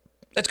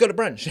 let's go to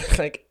brunch.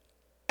 Like,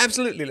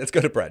 absolutely, let's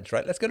go to brunch,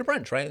 right? Let's go to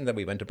brunch, right? And then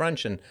we went to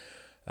brunch and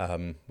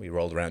we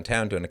rolled around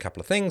town doing a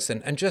couple of things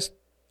and just,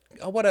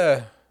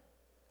 I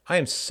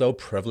am so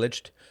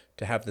privileged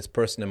to have this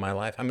person in my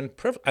life.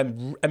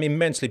 I'm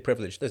immensely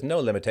privileged. There's no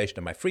limitation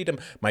to my freedom,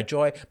 my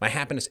joy, my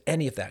happiness,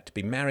 any of that. To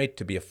be married,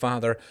 to be a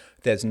father,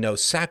 there's no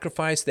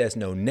sacrifice, there's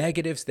no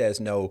negatives, there's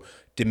no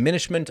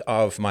diminishment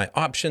of my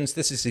options.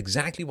 This is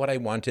exactly what I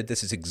wanted.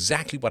 This is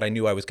exactly what I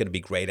knew I was going to be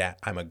great at.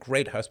 I'm a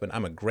great husband.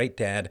 I'm a great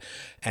dad,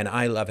 and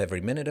I love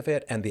every minute of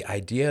it. And the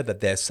idea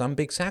that there's some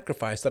big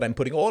sacrifice, that I'm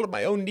putting all of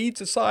my own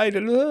needs aside,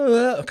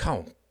 and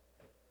come,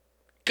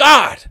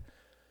 God!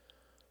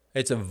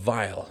 It's a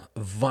vile,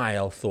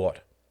 vile thought.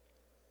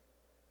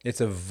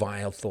 It's a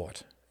vile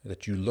thought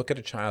that you look at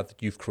a child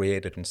that you've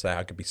created and say,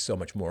 I could be so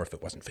much more if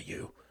it wasn't for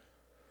you.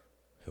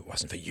 If it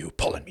wasn't for you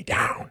pulling me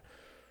down,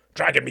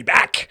 dragging me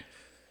back.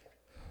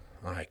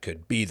 I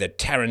could be the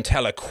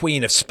Tarantella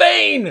Queen of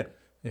Spain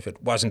if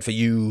it wasn't for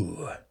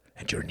you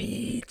and your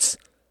needs.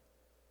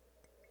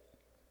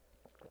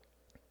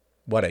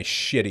 What a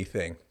shitty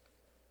thing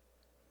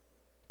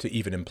to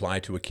even imply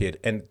to a kid.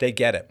 And they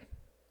get it.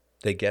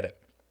 They get it.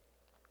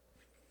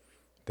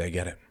 They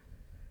get it.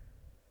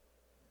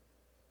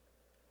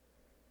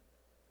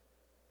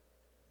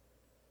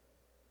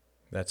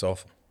 That's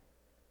awful.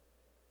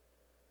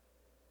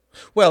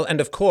 Well, and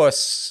of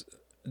course,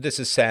 this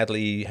is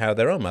sadly how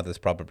their own mothers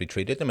probably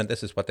treated them, and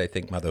this is what they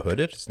think motherhood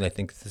is, and they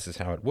think this is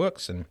how it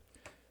works, and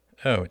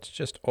it's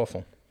just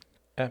awful.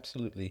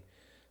 Absolutely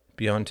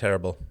beyond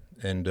terrible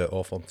and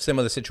awful.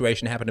 Similar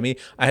situation happened to me.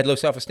 I had low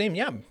self-esteem.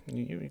 Yeah,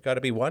 you got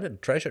to be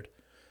wanted, treasured.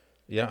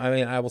 Yeah, I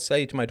mean, I will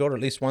say to my daughter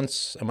at least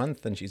once a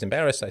month, and she's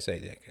embarrassed, I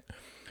say,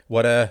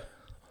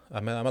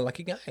 I'm a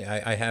lucky guy.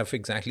 I have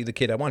exactly the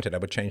kid I wanted. I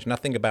would change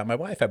nothing about my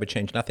wife. I would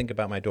change nothing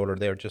about my daughter.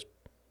 They're just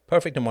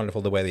perfect and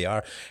wonderful the way they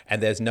are,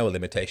 and there's no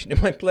limitation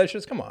in my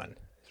pleasures. Come on.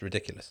 It's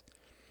ridiculous.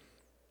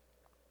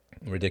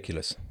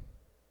 Ridiculous.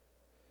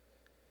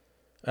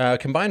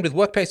 Combined with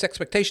workplace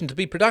expectation to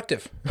be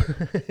productive.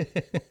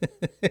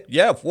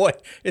 Yeah, boy,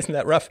 isn't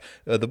that rough?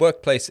 The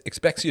workplace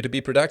expects you to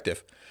be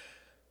productive.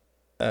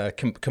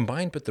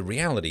 Combined with the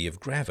reality of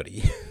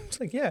gravity. It's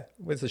like, yeah,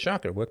 where's the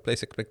shocker?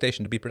 Workplace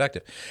expectation to be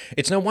productive.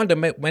 It's no wonder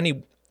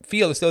many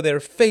feel as though they're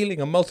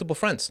failing on multiple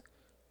fronts.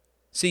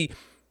 See,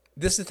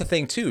 this is the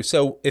thing too.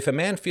 So if a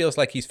man feels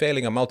like he's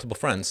failing on multiple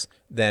fronts,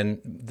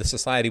 then the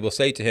society will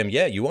say to him,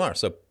 yeah, you are.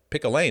 So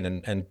pick a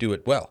lane and do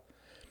it well.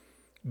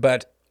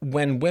 But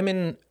when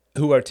women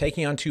who are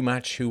taking on too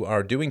much, who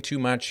are doing too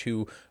much,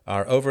 who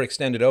are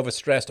overextended,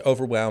 overstressed,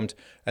 overwhelmed,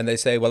 and they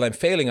say, well, I'm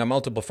failing on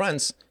multiple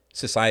fronts,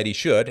 society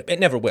should.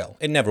 It never will.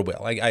 It never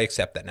will. I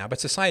accept that now.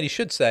 But society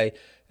should say,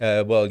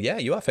 well, yeah,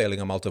 you are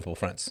failing on multiple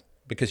fronts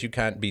because you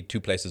can't be two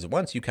places at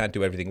once. You can't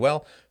do everything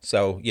well.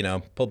 So,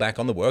 pull back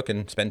on the work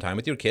and spend time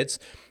with your kids.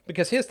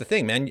 Because here's the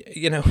thing, man.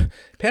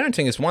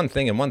 Parenting is one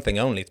thing and one thing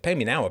only. It's pay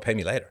me now or pay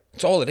me later.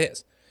 It's all it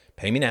is.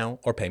 Pay me now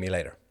or pay me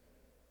later.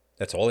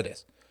 That's all it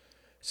is.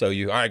 So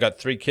I got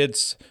 3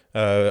 kids,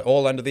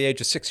 all under the age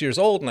of 6 years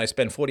old, and I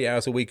spend 40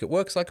 hours a week at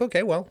work. It's like,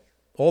 okay, well,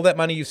 all that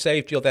money you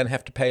saved, you'll then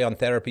have to pay on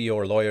therapy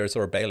or lawyers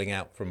or bailing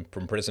out from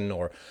prison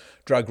or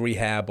drug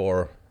rehab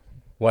or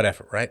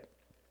whatever, right?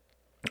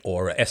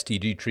 Or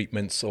STD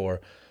treatments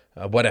or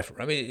whatever.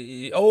 I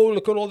mean,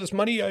 look at all this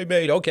money I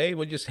made. Okay,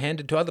 we'll just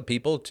hand it to other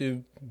people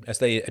as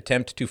they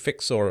attempt to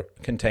fix or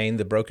contain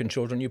the broken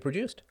children you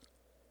produced.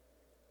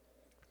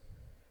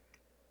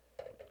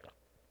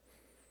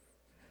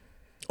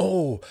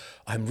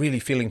 I'm really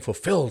feeling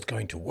fulfilled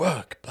going to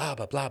work, blah,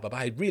 blah, blah, blah, blah.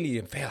 I really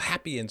feel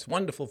happy and it's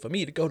wonderful for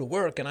me to go to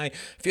work and I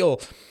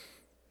feel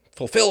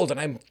fulfilled and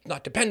I'm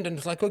not dependent.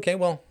 It's like, okay,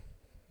 well,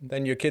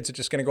 then your kids are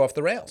just going to go off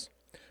the rails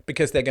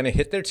because they're going to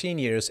hit their teen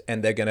years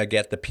and they're going to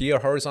get the peer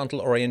horizontal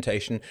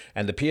orientation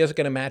and the peers are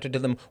going to matter to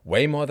them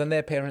way more than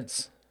their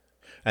parents.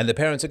 And the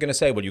parents are going to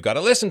say, well, you got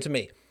to listen to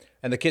me.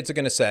 And the kids are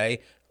going to say,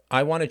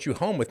 I wanted you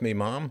home with me,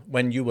 Mom,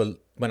 when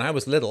I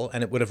was little,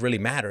 and it would have really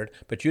mattered,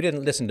 but you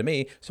didn't listen to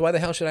me, so why the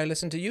hell should I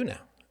listen to you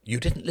now? You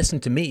didn't listen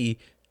to me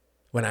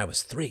when I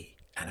was 3,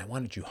 and I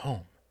wanted you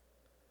home.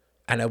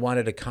 And I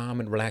wanted a calm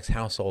and relaxed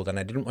household, and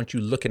I didn't want you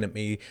looking at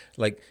me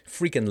like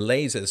freaking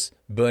lasers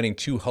burning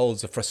 2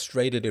 holes of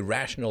frustrated,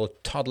 irrational,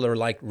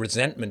 toddler-like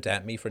resentment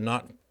at me for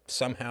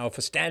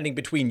standing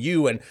between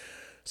you and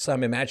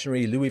some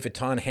imaginary Louis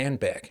Vuitton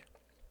handbag.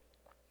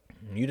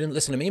 You didn't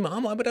listen to me,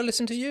 Mom. Why would I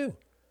listen to you?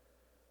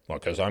 Well,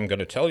 because I'm going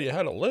to tell you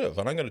how to live,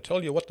 and I'm going to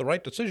tell you what the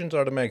right decisions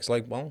are to make. It's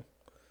like, well,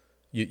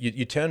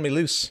 you turn me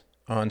loose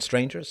on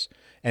strangers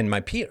and my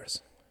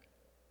peers.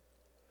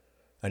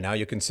 And now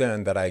you're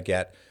concerned that I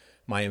get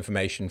my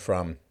information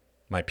from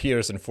my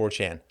peers in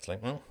 4chan. It's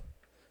like, well,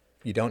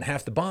 you don't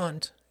have the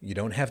bond. You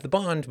don't have the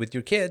bond with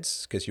your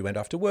kids because you went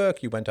off to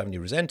work, you went on,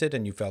 you resented,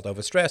 and you felt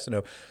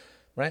overstressed.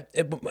 Right?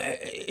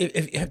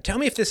 Tell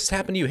me if this has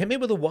happened to you. Hit me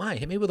with a why.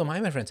 Hit me with a why,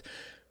 my friends.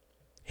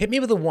 Hit me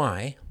with a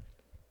why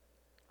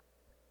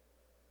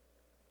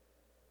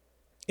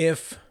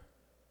if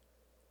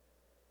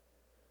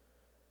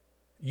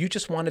you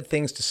just wanted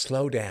things to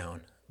slow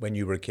down when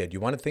you were a kid. You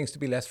wanted things to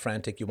be less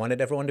frantic. You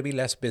wanted everyone to be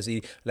less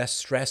busy, less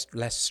stressed,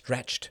 less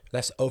stretched,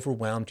 less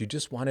overwhelmed. You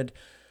just wanted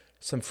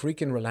some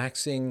freaking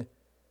relaxing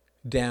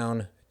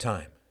down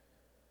time.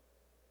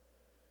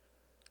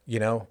 You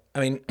know, I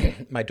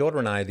mean, my daughter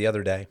and I the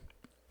other day,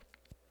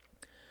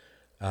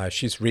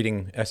 she's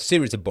reading a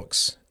series of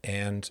books,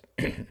 and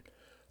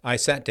I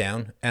sat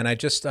down and I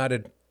just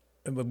started,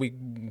 we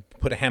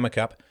put a hammock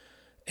up,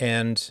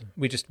 and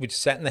we just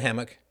sat in the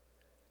hammock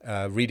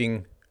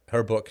reading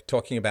her book,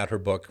 talking about her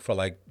book for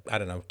like, I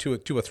don't know, 2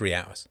 or 3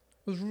 hours.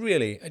 It was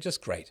really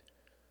just great.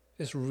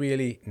 Just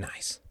really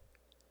nice.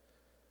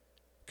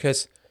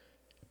 Because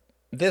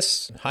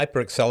this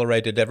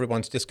hyper-accelerated,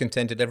 everyone's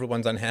discontented,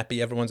 everyone's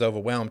unhappy, everyone's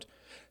overwhelmed.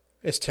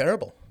 It's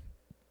terrible.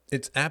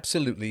 It's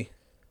absolutely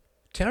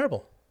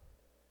terrible.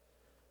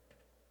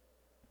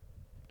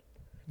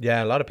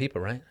 Yeah, a lot of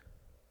people, right?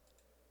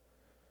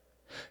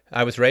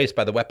 I was raised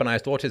by the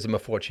weaponized autism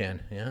of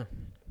 4chan. Yeah.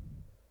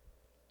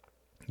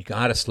 You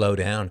got to slow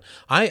down.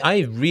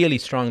 I really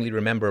strongly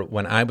remember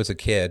when I was a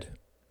kid,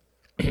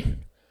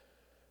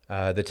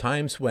 the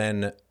times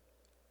when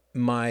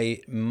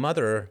my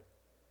mother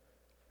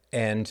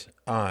and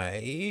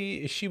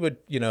she would,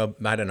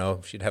 I don't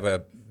know,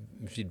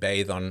 she'd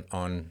bathe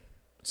on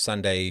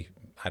Sunday,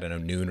 I don't know,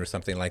 noon or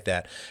something like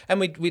that. And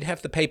we'd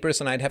have the papers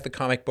and I'd have the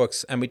comic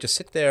books, and we'd just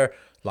sit there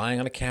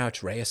lying on a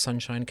couch, ray of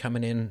sunshine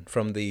coming in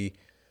from the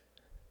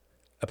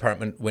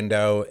apartment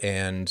window,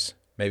 and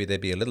maybe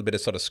there'd be a little bit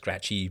of sort of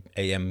scratchy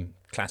AM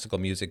classical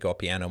music or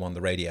piano on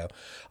the radio.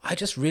 I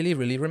just really,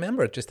 really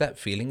remember just that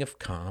feeling of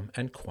calm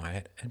and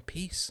quiet and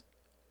peace.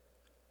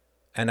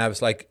 And I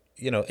was like,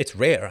 it's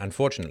rare,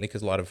 unfortunately,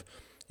 because a lot of,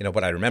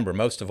 what I remember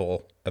most of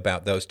all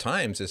about those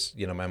times is,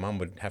 my mom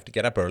would have to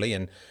get up early,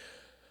 and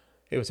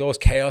it was always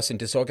chaos and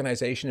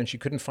disorganization, and she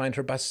couldn't find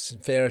her bus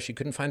fare, she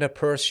couldn't find her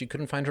purse, she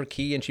couldn't find her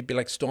key, and she'd be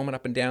like storming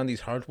up and down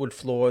these hardwood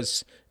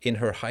floors in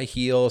her high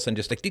heels and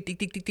just like tick, tick,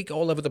 tick, tick, tick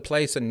all over the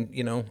place, and,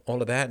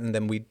 all of that. And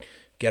then we'd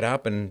get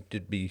up and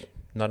there'd be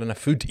not enough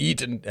food to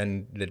eat,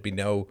 and there'd be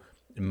no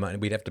money.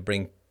 We'd have to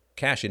bring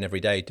cash in every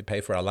day to pay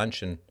for our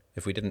lunch, and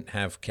if we didn't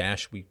have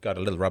cash, we got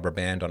a little rubber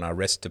band on our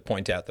wrist to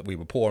point out that we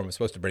were poor and we're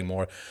supposed to bring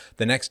more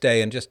the next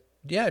day, and just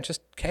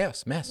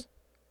chaos, mess.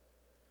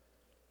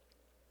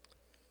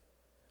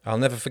 I'll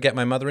never forget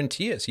my mother in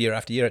tears year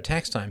after year at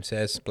tax time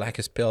says, black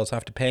as pills,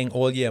 after paying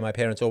all year, my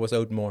parents always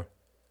owed more.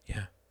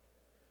 Yeah.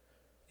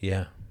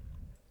 Yeah.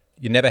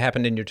 You never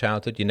happened in your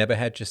childhood. You never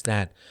had just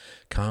that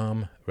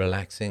calm,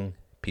 relaxing,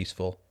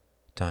 peaceful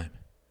time.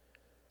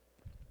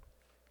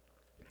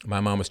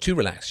 My mom was too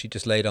relaxed. She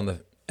just laid on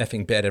the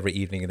effing bed every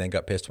evening and then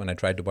got pissed when I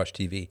tried to watch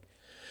TV.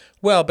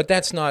 Well, but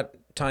that's not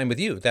time with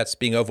you. That's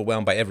being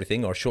overwhelmed by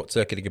everything or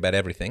short-circuiting about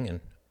everything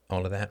and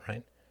all of that,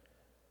 right?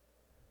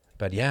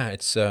 But yeah,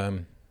 it's...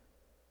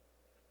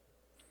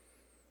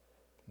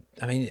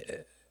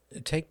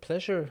 take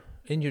pleasure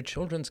in your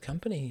children's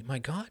company. My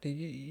God,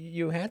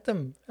 you had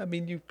them.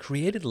 You've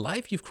created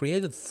life. You've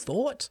created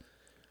thought.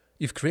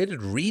 You've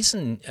created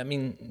reason.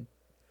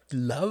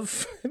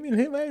 Love.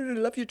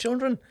 Love your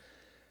children.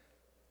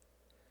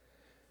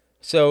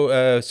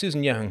 So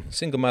Susan Young,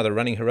 single mother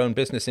running her own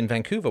business in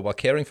Vancouver while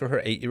caring for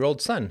her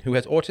 8-year-old son who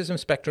has autism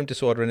spectrum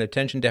disorder and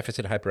attention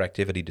deficit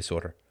hyperactivity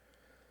disorder.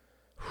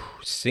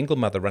 Single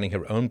mother running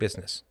her own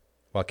business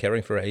while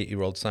caring for her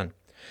 8-year-old son.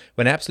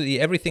 When absolutely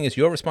everything is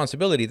your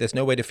responsibility, there's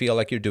no way to feel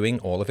like you're doing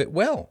all of it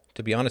well.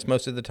 To be honest,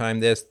 most of the time,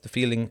 there's the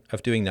feeling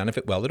of doing none of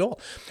it well at all.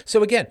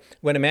 So again,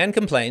 when a man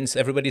complains,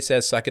 everybody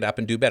says, suck it up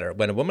and do better.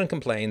 When a woman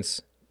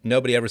complains,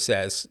 nobody ever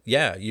says,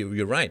 yeah,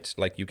 you're right.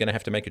 Like, you're going to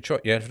have to make a choice.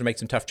 You have to make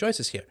some tough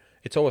choices here.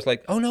 It's always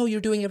like, oh, no, you're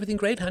doing everything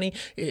great, honey.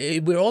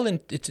 We're all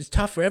in, it's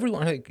tough for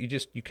everyone.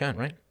 You can't,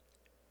 right?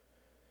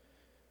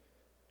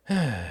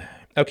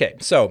 Okay,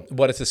 so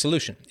what is the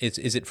solution?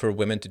 Is it for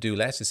women to do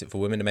less? Is it for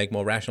women to make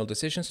more rational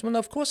decisions? Well, no,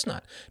 of course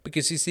not.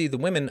 Because you see, the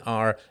women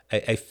are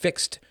a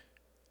fixed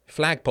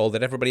flagpole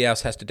that everybody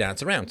else has to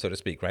dance around, so to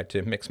speak, right?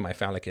 To mix my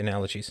phallic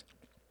analogies.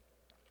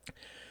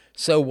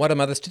 So what are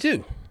mothers to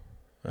do?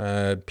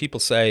 People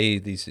say,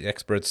 these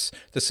experts,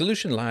 the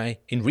solution lie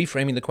in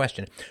reframing the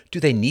question. Do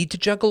they need to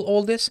juggle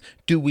all this?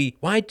 Do we,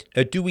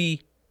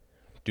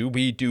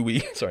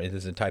 sorry,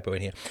 there's a typo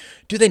in here.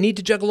 Do they need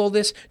to juggle all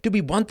this? Do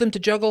we want them to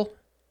juggle?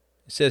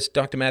 says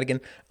Dr.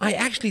 Madigan, I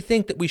actually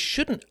think that we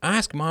shouldn't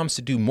ask moms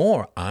to do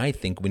more. I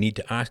think we need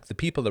to ask the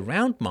people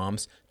around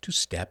moms to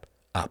step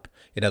up.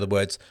 In other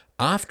words,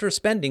 after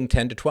spending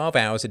 10 to 12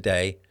 hours a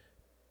day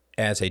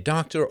as a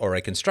doctor or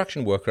a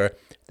construction worker,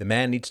 the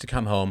man needs to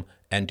come home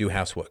and do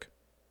housework.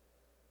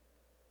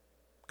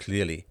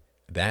 Clearly,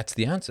 that's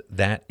the answer.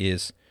 That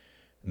is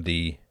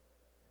the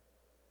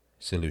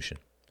solution.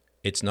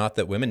 It's not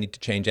that women need to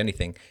change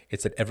anything.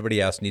 It's that everybody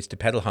else needs to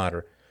pedal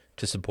harder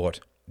to support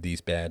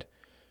these bad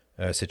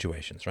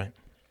situations, right?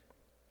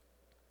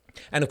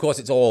 And of course,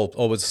 it's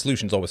always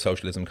solutions, always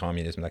socialism,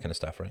 communism, that kind of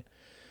stuff, right?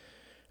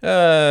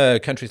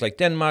 Countries like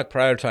Denmark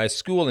prioritize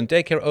school and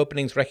daycare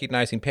openings,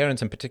 recognizing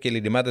parents and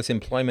particularly mothers'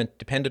 employment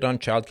depended on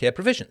childcare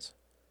provisions.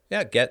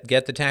 Yeah, get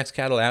the tax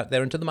cattle out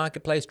there into the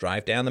marketplace,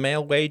 drive down the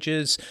male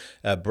wages,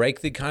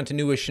 break the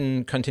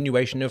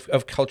continuation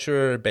of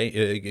culture,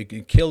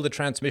 kill the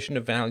transmission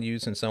of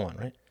values, and so on,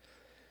 right?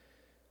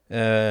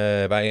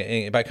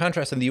 By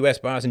contrast, in the US,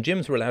 bars and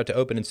gyms were allowed to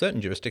open in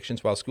certain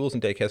jurisdictions while schools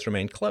and daycares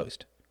remained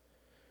closed.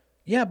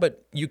 Yeah,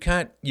 but you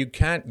can't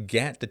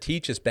get the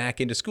teachers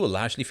back into school.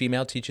 Largely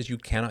female teachers, you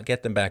cannot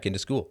get them back into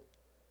school.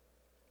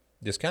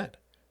 Just can't.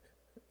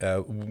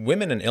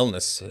 Women and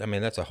illness, I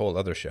mean, that's a whole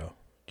other show.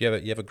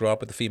 You ever grow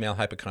up with a female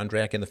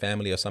hypochondriac in the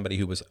family or somebody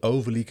who was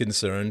overly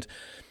concerned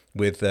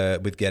with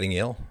getting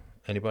ill?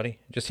 Anybody?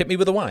 Just hit me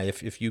with a why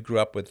if you grew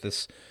up with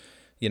this,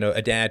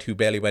 a dad who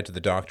barely went to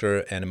the doctor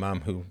and a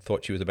mom who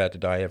thought she was about to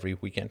die every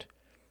weekend.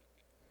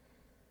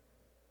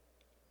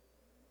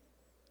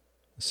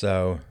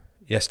 So,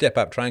 yeah, step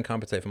up, try and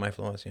compensate for my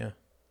flaws, yeah.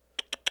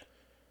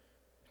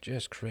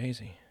 Just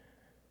crazy.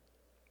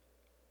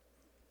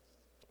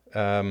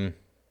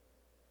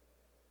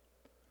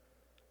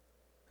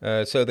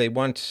 So they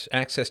want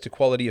access to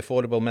quality,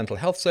 affordable mental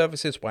health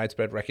services,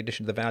 widespread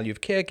recognition of the value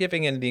of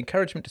caregiving, and the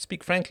encouragement to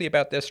speak frankly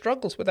about their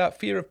struggles without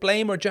fear of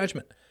blame or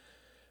judgment.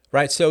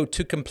 Right? So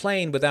to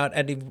complain without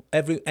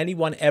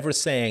anyone ever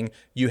saying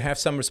you have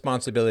some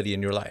responsibility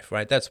in your life,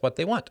 right? That's what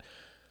they want.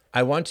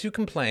 I want to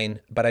complain,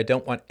 but I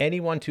don't want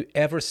anyone to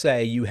ever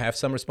say you have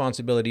some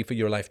responsibility for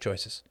your life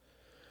choices.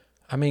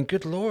 I mean,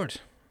 good Lord.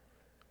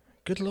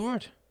 Good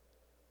Lord.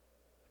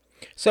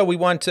 So we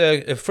want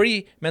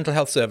free mental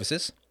health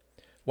services,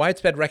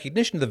 widespread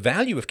recognition of the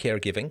value of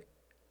caregiving.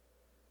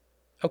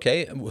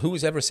 Okay,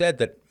 who's ever said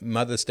that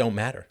mothers don't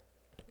matter?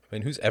 I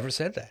mean, who's ever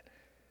said that?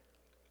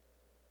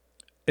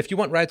 If you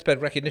want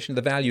widespread recognition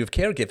of the value of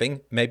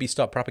caregiving, maybe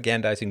stop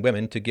propagandizing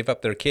women to give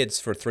up their kids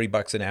for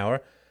 $3 an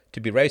hour to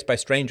be raised by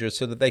strangers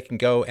so that they can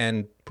go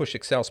and push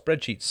Excel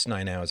spreadsheets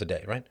 9 hours a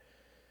day, right?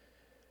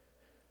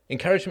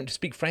 Encouragement to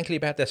speak frankly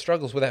about their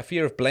struggles without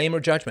fear of blame or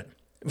judgment.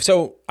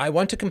 So I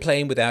want to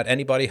complain without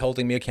anybody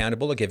holding me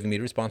accountable or giving me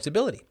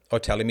responsibility or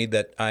telling me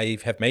that I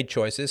have made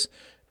choices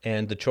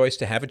and the choice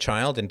to have a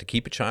child and to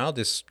keep a child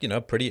is,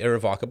 pretty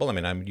irrevocable. I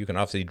mean, you can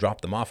obviously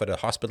drop them off at a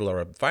hospital or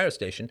a fire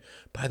station.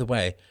 By the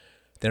way,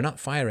 they're not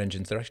fire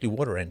engines. They're actually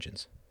water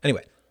engines.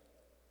 Anyway,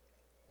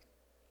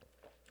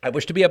 I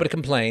wish to be able to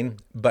complain,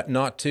 but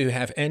not to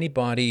have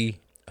anybody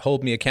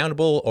hold me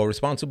accountable or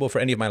responsible for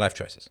any of my life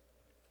choices.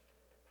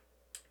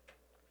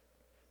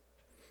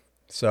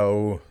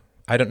 So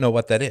I don't know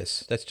what that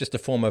is. That's just a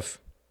form of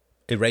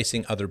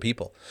erasing other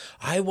people.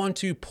 I want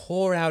to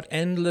pour out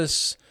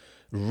endless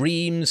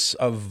reams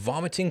of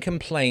vomiting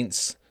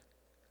complaints,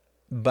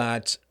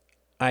 but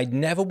I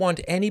never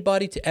want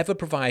anybody to ever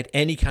provide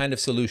any kind of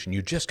solution.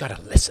 You just got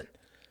to listen.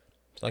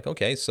 It's like,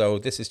 okay, so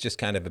this is just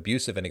kind of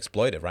abusive and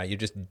exploitive, right? You're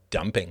just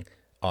dumping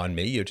on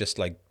me. You're just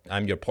like,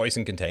 I'm your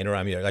poison container.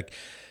 I'm your, like,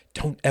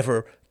 don't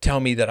ever tell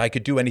me that I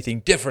could do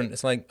anything different.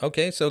 It's like,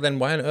 okay, so then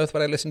why on earth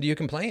would I listen to you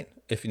complain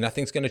if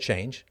nothing's going to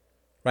change,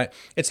 right?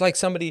 It's like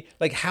somebody,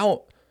 like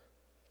how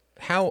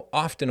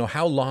often or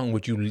how long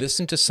would you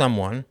listen to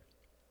someone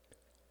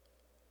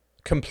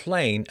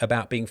complain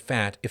about being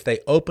fat if they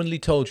openly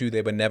told you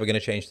they were never going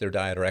to change their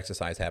diet or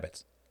exercise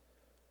habits?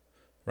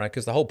 Right?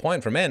 Because the whole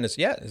point for men is,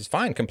 yeah, it's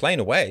fine, complain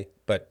away,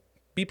 but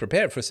be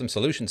prepared for some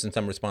solutions and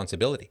some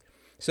responsibility.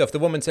 So if the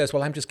woman says,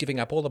 well, I'm just giving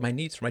up all of my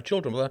needs for my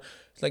children, well,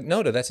 it's like,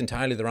 no, that's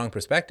entirely the wrong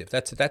perspective.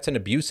 That's an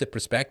abusive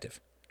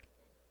perspective.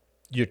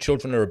 Your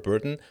children are a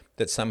burden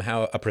that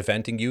somehow are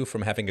preventing you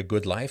from having a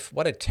good life.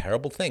 What a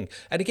terrible thing.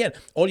 And again,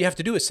 all you have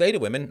to do is say to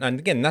women, and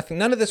again,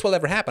 none of this will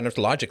ever happen, it's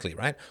logically,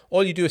 right?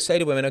 All you do is say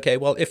to women, okay,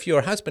 well, if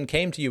your husband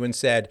came to you and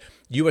said,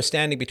 you are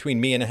standing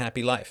between me and a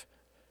happy life,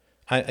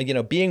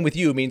 being with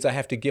you means I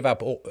have to give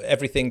up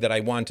everything that I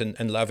want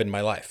and love in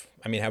my life.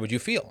 I mean, how would you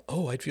feel?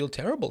 Oh, I'd feel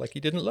terrible, like he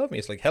didn't love me.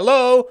 It's like,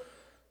 hello,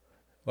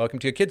 welcome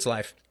to your kid's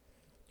life.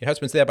 Your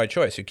husband's there by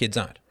choice, your kids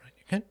aren't.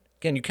 Right?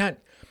 You can't,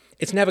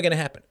 it's never going to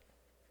happen.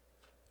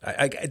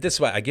 This is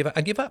why I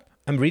give up.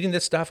 I'm reading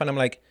this stuff and I'm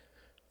like,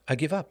 I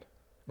give up,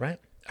 right?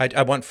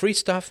 I want free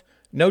stuff,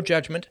 no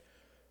judgment,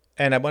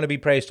 and I want to be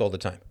praised all the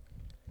time.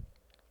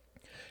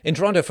 In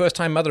Toronto,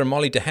 first-time mother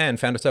Molly DeHaan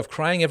found herself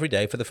crying every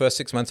day for the first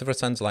 6 months of her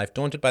son's life,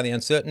 daunted by the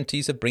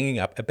uncertainties of bringing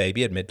up a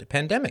baby amid the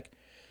pandemic.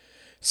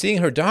 Seeing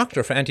her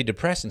doctor for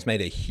antidepressants made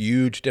a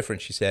huge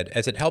difference, she said,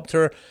 as it helped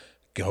her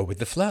go with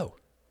the flow.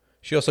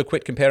 She also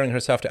quit comparing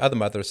herself to other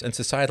mothers and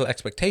societal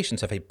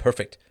expectations of a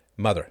perfect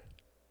mother.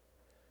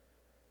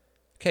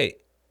 Okay,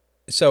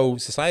 so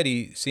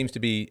society seems to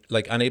be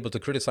like unable to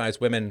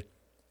criticize women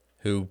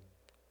who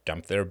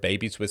dump their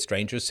babies with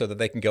strangers so that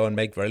they can go and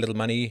make very little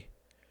money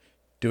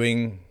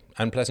doing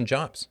unpleasant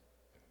jobs.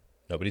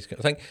 Nobody's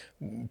like,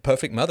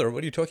 perfect mother.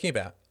 What are you talking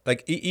about?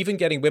 Like, even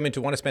getting women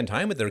to want to spend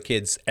time with their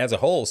kids as a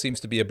whole seems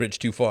to be a bridge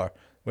too far.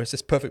 Where's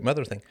this perfect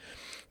mother thing?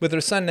 With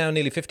her son now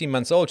nearly 15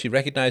 months old, she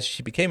recognized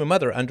she became a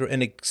mother under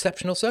an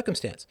exceptional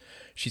circumstance.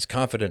 She's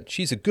confident.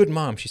 She's a good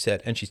mom, she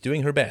said, and she's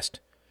doing her best.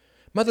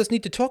 Mothers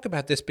need to talk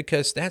about this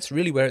because that's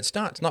really where it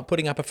starts, not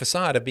putting up a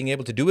facade of being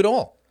able to do it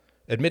all.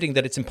 Admitting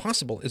that it's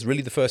impossible is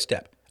really the first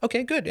step.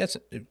 Okay, good. That's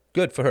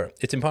good for her.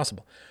 It's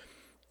impossible.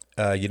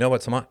 You know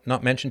what's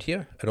not mentioned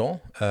here at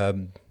all?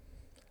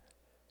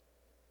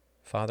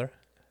 Father,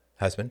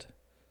 husband,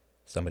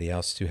 somebody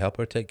else to help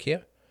her take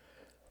care.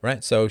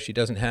 Right? So she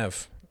doesn't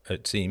have,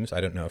 it seems,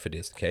 I don't know if it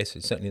is the case,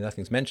 certainly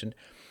nothing's mentioned.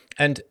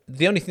 And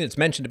the only thing that's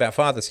mentioned about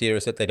fathers here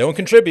is that they don't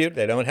contribute,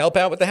 they don't help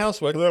out with the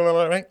housework,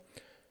 right?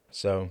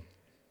 So,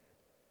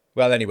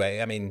 well, anyway,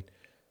 I mean,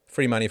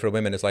 free money for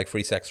women is like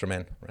free sex for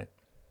men, right?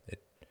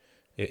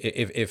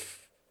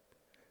 If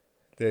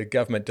the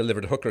government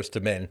delivered hookers to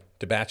men,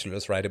 to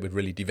bachelors, right, it would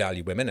really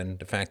devalue women. And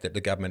the fact that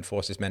the government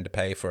forces men to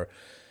pay for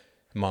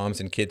moms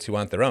and kids who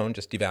aren't their own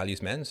just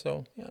devalues men.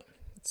 So, yeah,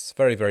 it's a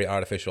very, very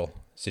artificial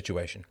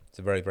situation. It's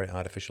a very, very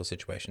artificial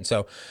situation.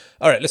 So,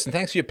 all right, listen,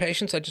 thanks for your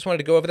patience. I just wanted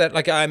to go over that.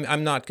 Like,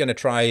 I'm not going to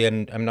try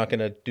and I'm not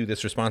going to do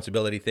this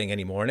responsibility thing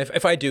anymore. And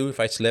if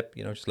I slip,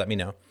 just let me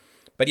know.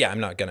 But yeah,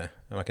 I'm not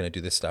gonna do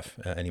this stuff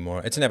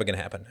anymore. It's never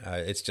gonna happen.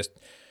 It's just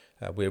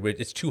we're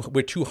too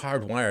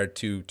hardwired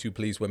to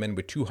please women.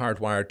 We're too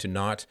hardwired to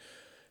not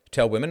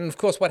tell women. And of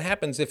course, what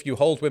happens if you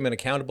hold women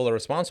accountable or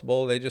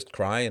responsible? They just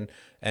cry,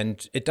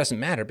 and it doesn't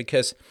matter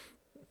because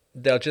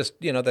they'll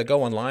just they'll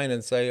go online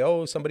and say,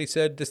 oh, somebody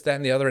said this, that,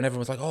 and the other, and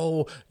everyone's like,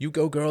 oh, you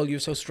go girl, you're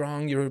so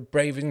strong, you're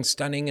brave and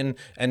stunning,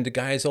 and the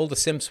guys, all the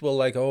simps will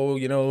like, oh,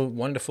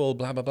 wonderful,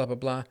 blah blah blah blah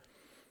blah.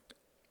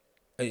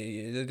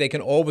 They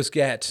can always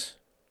get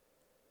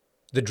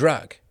the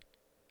drug,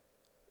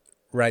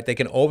 right? They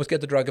can always get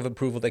the drug of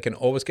approval. They can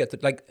always get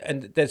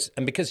and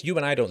because you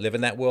and I don't live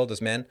in that world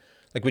as men,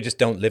 like we just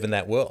don't live in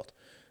that world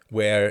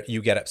where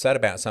you get upset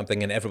about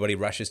something and everybody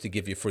rushes to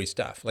give you free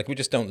stuff. Like we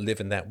just don't live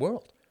in that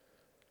world.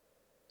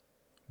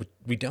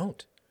 We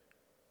don't.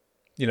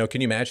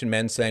 Can you imagine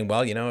men saying,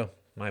 well,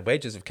 my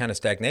wages have kind of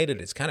stagnated.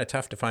 It's kind of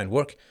tough to find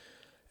work.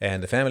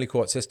 And the family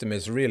court system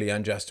is really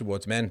unjust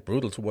towards men,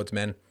 brutal towards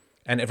men.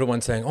 And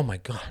everyone's saying, oh my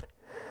God,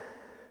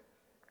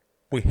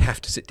 we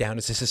have to sit down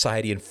as a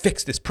society and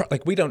fix this.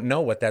 Like, we don't know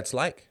what that's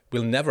like.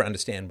 We'll never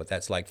understand what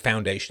that's like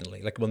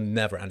foundationally. Like, we'll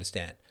never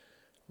understand.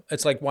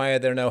 It's like, why are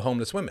there no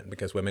homeless women?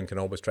 Because women can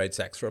always trade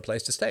sex for a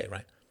place to stay,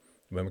 right?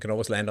 Women can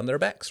always land on their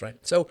backs, right?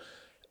 So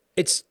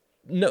it's,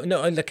 no.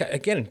 Like,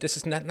 again, this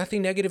is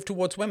nothing negative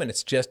towards women.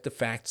 It's just the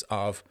facts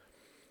of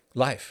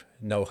life.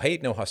 No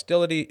hate, no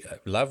hostility,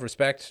 love,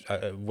 respect.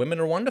 Women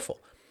are wonderful.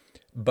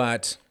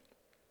 But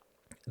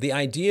the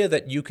idea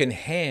that you can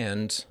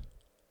hand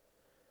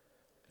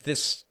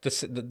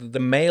the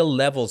male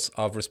levels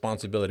of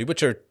responsibility,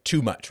 which are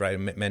too much, right?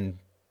 Men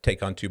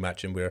take on too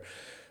much, and we're,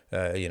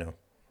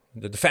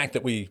 the fact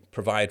that we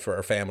provide for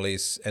our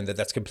families and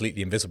that's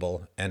completely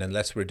invisible, and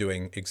unless we're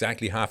doing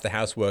exactly half the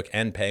housework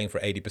and paying for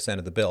 80%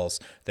 of the bills,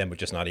 then we're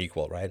just not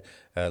equal, right?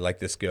 Like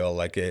this girl,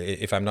 like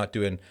if I'm not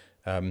doing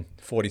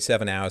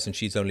 47 hours and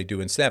she's only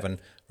doing 7,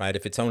 right?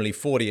 If it's only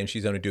 40 and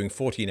she's only doing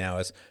 14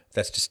 hours,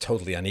 that's just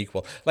totally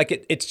unequal.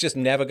 Like it's just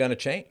never going to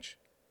change.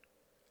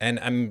 And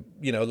I'm,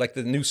 like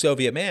the new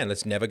Soviet man,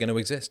 that's never going to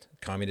exist.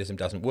 Communism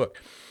doesn't work.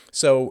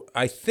 So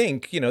I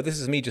think, this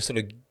is me just sort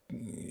of,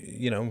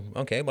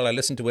 okay, well, I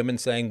listen to women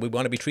saying we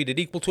want to be treated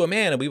equal to a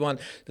man and we want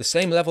the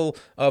same level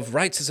of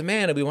rights as a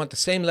man and we want the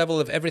same level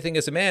of everything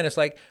as a man. It's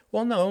like,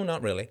 well, no,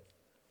 not really.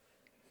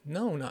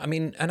 No. I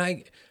mean, and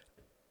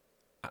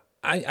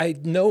I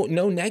know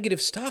no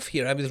negative stuff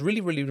here. It was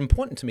really, really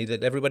important to me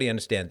that everybody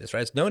understand this,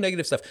 right? It's no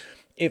negative stuff.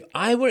 If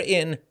I were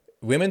in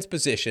women's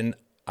position,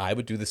 I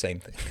would do the same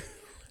thing.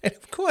 And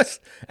of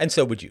course, and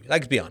so would you.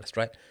 Let's be honest,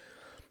 right?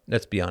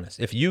 Let's be honest.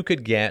 If you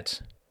could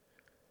get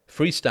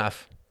free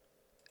stuff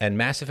and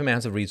massive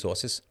amounts of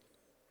resources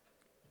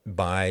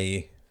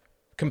by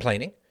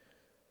complaining,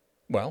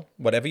 well,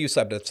 whatever you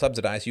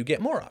subsidize, you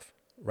get more of,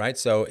 right?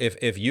 So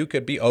if you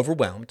could be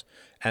overwhelmed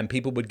and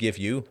people would give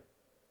you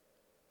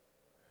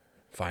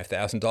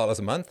 $5,000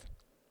 a month,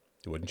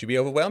 wouldn't you be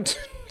overwhelmed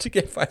to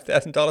get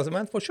 $5,000 a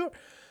month? Well, sure.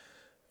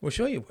 Well,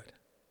 sure you would.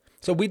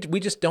 So we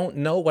just don't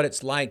know what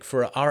it's like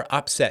for our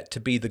upset to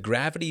be the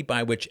gravity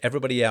by which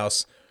everybody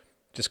else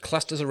just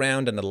clusters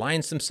around and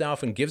aligns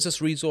themselves and gives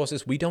us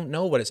resources. We don't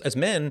know what it's, as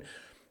men,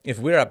 if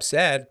we're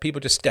upset,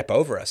 people just step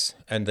over us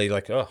and they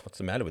like, oh, what's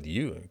the matter with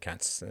you?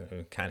 Can't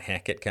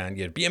hack it, can't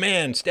you? Be a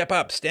man, step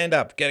up, stand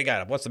up, get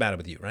up. What's the matter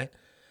with you, right?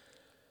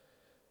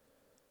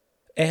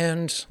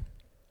 And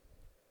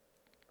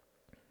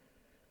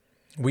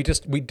we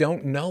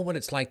don't know what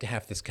it's like to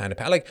have this kind of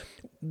power. Like,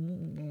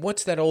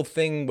 what's that old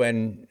thing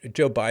when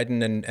Joe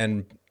Biden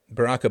and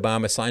Barack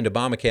Obama signed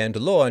Obamacare into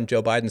law, and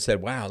Joe Biden said,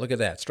 "Wow, look at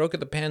that, stroke of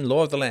the pen,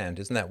 law of the land."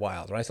 Isn't that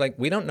wild, right? It's like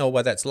we don't know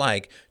what that's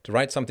like to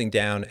write something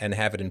down and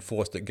have it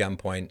enforced at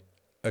gunpoint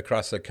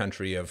across a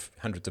country of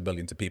hundreds of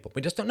billions of people.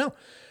 We just don't know.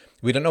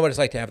 We don't know what it's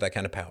like to have that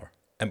kind of power,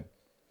 and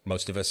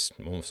most of us,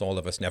 almost all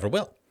of us, never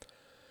will.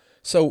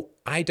 So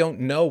I don't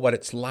know what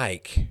it's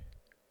like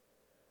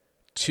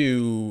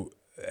to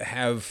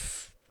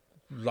have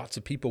lots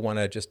of people want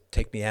to just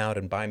take me out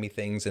and buy me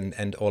things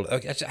and all.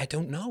 I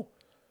don't know.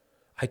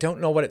 I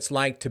don't know what it's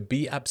like to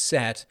be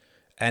upset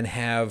and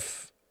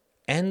have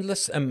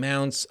endless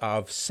amounts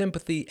of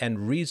sympathy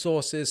and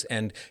resources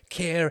and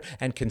care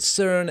and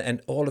concern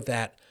and all of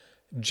that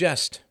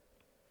just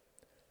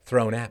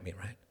thrown at me,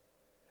 right?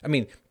 I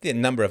mean, the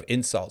number of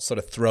insults sort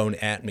of thrown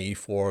at me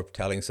for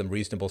telling some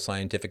reasonable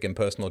scientific and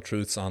personal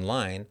truths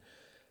online.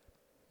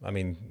 I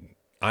mean,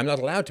 I'm not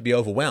allowed to be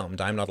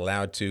overwhelmed. I'm not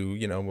allowed to,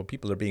 when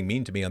people are being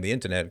mean to me on the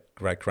internet,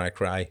 cry, cry,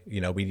 cry.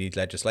 We need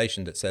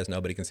legislation that says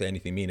nobody can say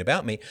anything mean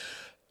about me.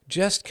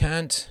 Just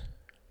can't.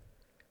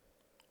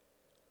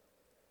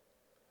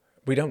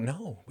 We don't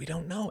know. We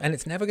don't know. And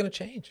it's never going to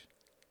change.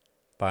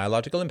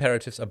 Biological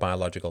imperatives are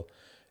biological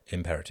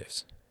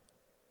imperatives.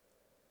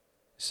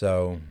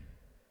 So,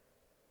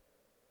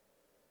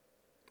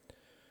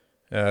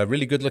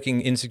 really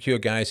good-looking, insecure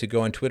guys who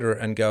go on Twitter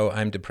and go,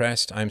 "I'm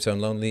depressed, I'm so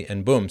lonely,"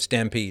 and boom,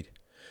 stampede.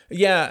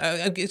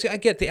 Yeah, I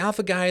get the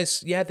alpha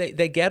guys. Yeah,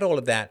 they get all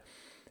of that.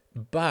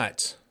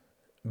 But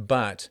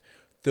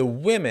the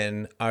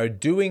women are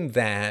doing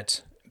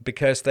that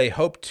because they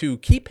hope to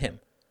keep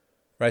him,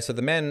 right? So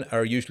the men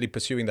are usually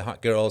pursuing the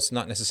hot girls,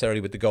 not necessarily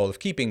with the goal of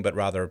keeping, but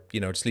rather,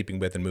 sleeping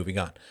with and moving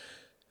on.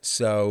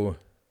 So,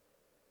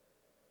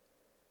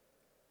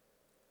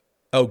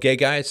 gay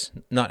guys,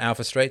 not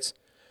alpha straights.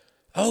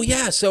 Oh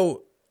yeah,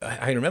 so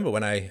I remember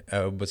when I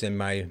was in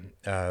my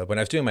when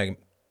I was doing my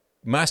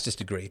master's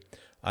degree,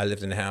 I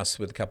lived in a house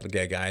with a couple of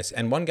gay guys,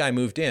 and one guy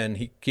moved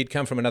in. He'd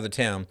come from another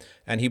town,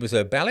 and he was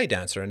a ballet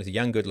dancer, and he's a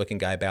young, good-looking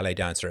guy, ballet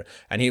dancer,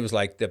 and he was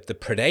like the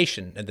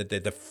predation and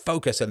the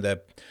focus and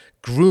the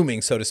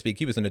grooming, so to speak.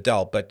 He was an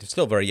adult, but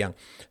still very young.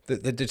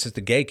 Just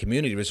the gay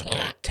community was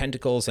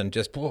tentacles and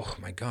just, oh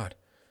my God,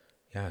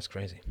 yeah, it's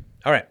crazy.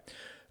 All right.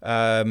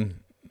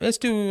 Let's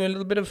do a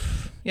little bit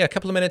of, a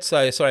couple of minutes.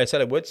 Sorry, I said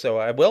I would, so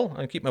I will.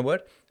 I'll keep my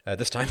word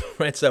this time,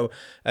 right? So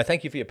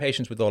thank you for your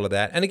patience with all of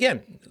that. And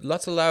again,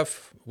 lots of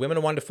love. Women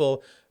are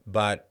wonderful.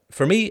 But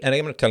for me, and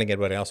I'm not telling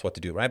everybody else what to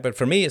do, right? But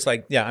for me, it's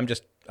like,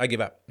 I give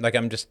up. Like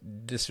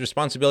this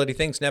responsibility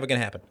thing's never going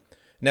to happen.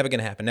 Never going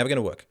to happen. Never going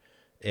to work.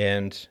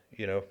 And,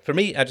 for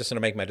me, I just want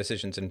to make my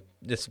decisions. And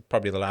this is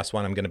probably the last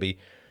one I'm going to be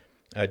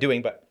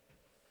doing. But,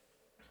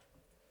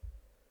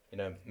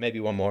 maybe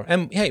one more.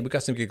 And hey, we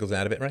got some giggles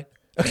out of it, right?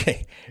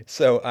 Okay,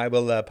 so I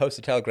will post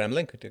a Telegram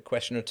link to a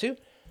question or two,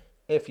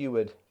 if you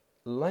would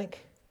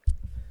like.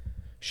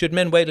 Should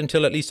men wait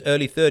until at least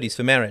early 30s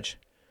for marriage?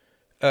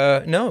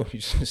 No,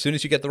 as soon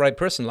as you get the right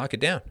person, lock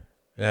it down.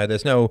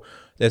 There's no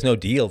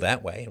deal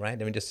that way,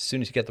 right? I mean, just as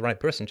soon as you get the right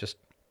person, just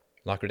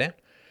lock her down.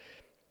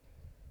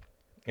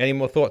 Any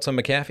more thoughts on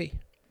McAfee?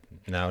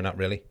 No, not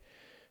really.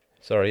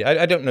 Sorry,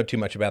 I don't know too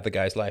much about the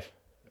guy's life,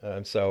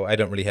 so I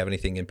don't really have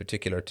anything in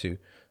particular to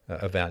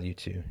of value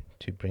to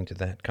bring to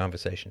that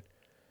conversation.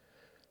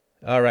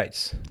 All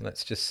right,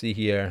 let's just see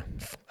here.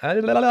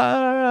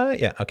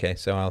 Yeah, okay,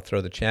 so I'll throw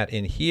the chat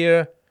in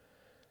here,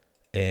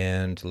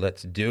 and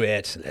let's do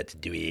it.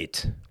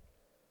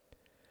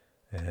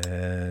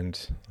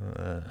 And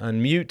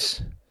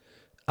unmute.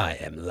 I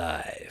am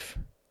live.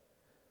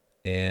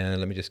 And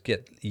let me just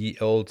get the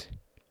old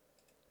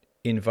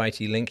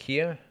invitee link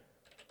here.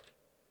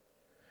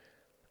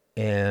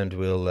 And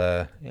we'll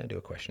do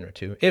a question or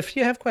two. If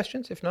you have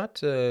questions, if not,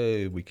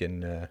 we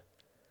can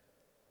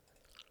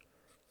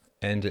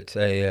end it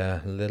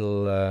a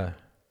little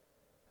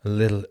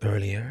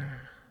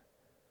earlier.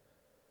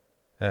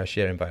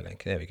 Share invite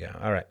link. There we go.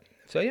 All right.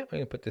 So yeah, I'm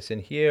going to put this in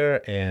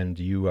here, and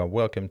you are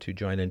welcome to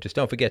join in. Just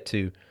don't forget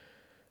to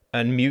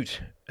unmute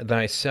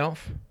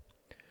thyself,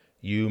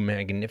 you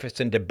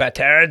magnificent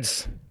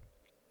debattards.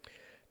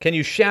 Can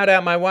you shout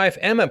out my wife,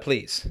 Emma,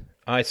 please?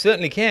 I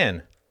certainly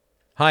can.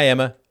 Hi,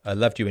 Emma. I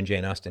loved you in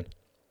Jane Austen.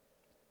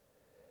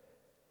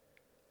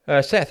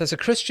 Seth, as a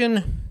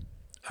Christian,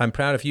 I'm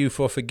proud of you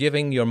for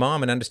forgiving your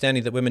mom and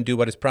understanding that women do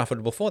what is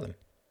profitable for them.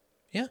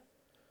 Yeah.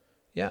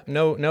 Yeah,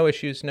 no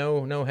issues,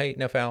 no hate,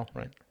 no foul,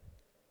 right?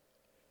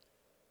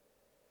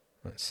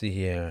 Let's see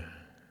here.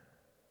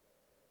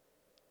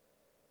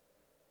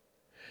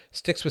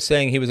 Styx was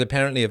saying he was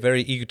apparently a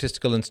very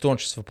egotistical and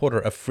staunch supporter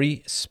of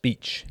free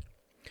speech.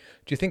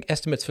 Do you think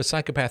estimates for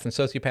psychopaths and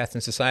sociopaths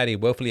in society are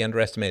woefully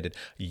underestimated?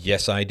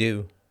 Yes, I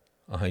do.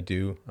 I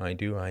do.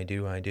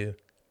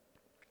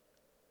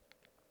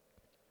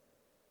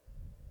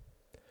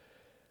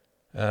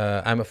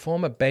 I'm a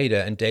former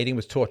beta, and dating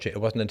was torture.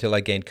 It wasn't until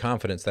I gained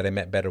confidence that I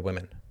met better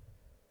women.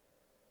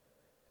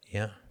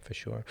 Yeah, for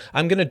sure.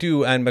 I'm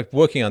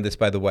working on this,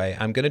 by the way.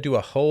 I'm going to do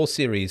a whole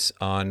series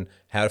on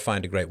how to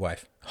find a great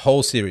wife.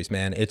 Whole series,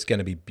 man. It's going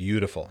to be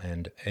beautiful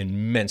and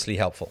immensely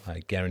helpful. I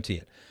guarantee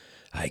it.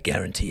 I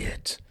guarantee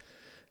it.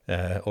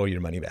 Or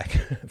your money back.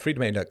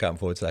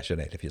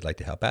 freedomain.com/donate if you'd like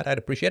to help out. I'd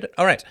appreciate it.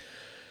 All right.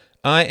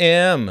 I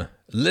am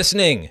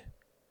listening.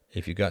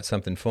 If you got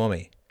something for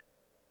me,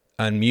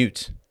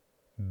 unmute,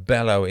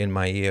 bellow in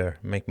my ear,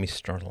 make me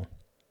startle.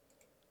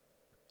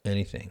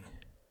 Anything.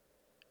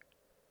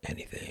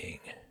 Anything.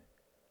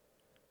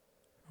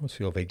 I almost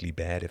feel vaguely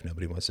bad if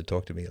nobody wants to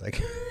talk to me.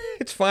 Like,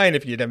 it's fine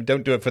if you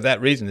don't do it for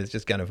that reason. It's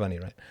just kind of funny,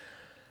 right?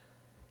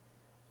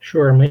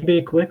 Sure.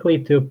 Maybe quickly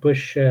to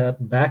push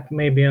back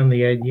maybe on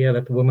the idea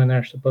that women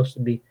are supposed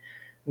to be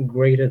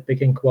great at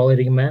picking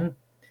quality men.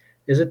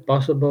 Is it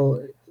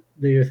possible,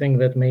 do you think,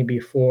 that maybe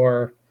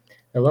for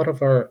a lot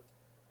of our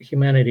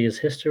humanity's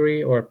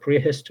history or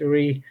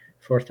prehistory,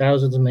 for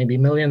thousands, maybe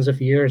millions of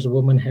years,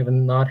 women have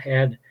not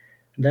had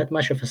that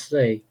much of a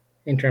say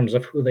in terms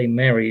of who they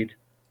married?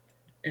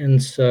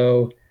 And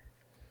so,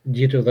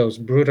 due to those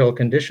brutal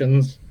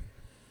conditions,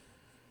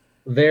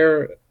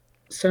 their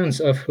sense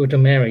of who to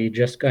marry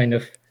just kind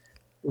of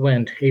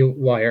went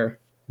haywire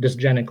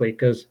dysgenically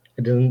because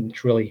it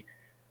didn't really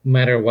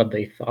matter what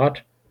they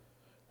thought.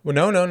 Well,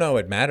 no.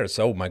 It matters.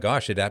 Oh my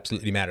gosh, it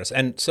absolutely matters.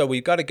 And so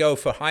we've got to go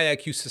for high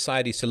IQ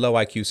societies to low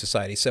IQ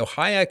societies. So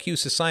high IQ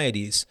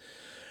societies,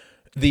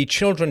 the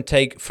children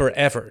take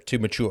forever to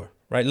mature,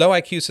 right? Low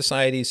IQ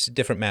societies,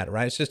 different matter,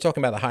 right? It's just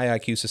talking about the high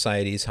IQ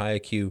societies, high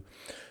IQ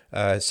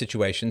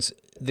situations.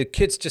 The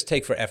kids just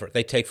take forever.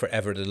 They take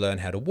forever to learn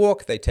how to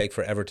walk. They take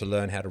forever to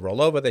learn how to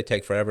roll over. They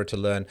take forever to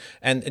learn.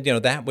 And,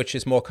 that which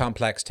is more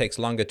complex takes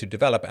longer to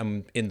develop.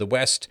 And in the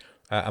West,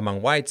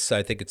 among whites,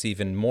 I think it's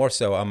even more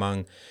so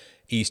among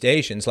East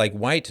Asians. Like,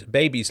 white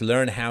babies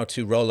learn how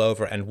to roll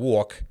over and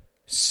walk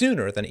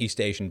sooner than East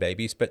Asian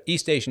babies, but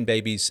East Asian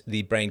babies,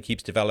 the brain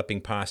keeps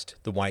developing past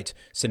the white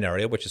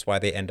scenario, which is why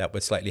they end up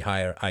with slightly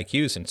higher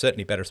IQs and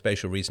certainly better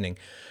spatial reasoning,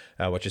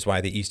 which is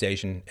why the East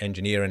Asian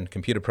engineer and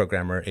computer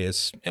programmer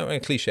is a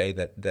cliche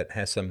that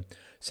has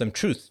some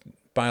truth,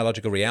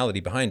 biological reality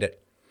behind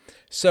it.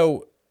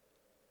 So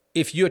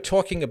if you're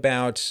talking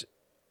about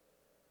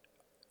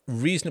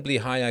reasonably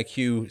high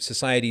IQ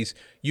societies,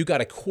 you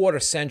got a quarter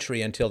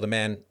century until the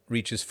man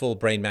reaches full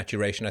brain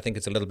maturation. I think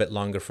it's a little bit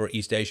longer for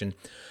East Asian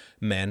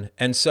men.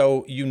 And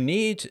so you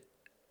need,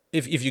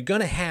 if you're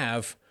going to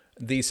have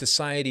the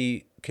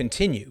society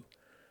continue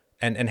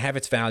and have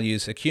its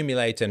values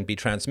accumulate and be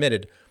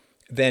transmitted,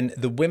 then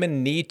the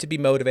women need to be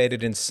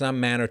motivated in some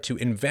manner to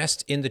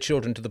invest in the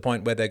children to the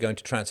point where they're going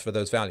to transfer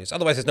those values.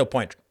 Otherwise, there's no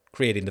point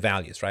creating the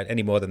values, right?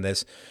 Any more than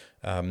there's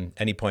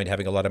any point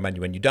having a lot of money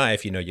when you die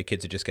if you know your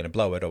kids are just going to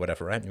blow it or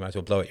whatever, right? You might as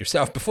well blow it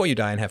yourself before you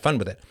die and have fun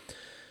with it.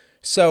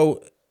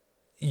 So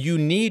you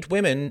need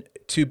women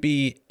to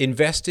be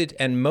invested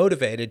and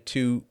motivated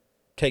to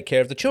take care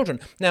of the children.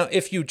 Now,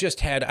 if you just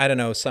had, I don't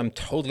know, some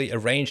totally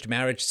arranged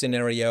marriage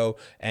scenario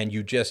and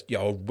you just,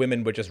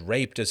 women were just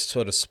raped as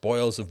sort of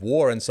spoils of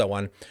war and so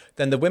on,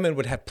 then the women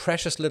would have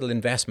precious little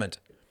investment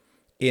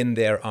in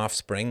their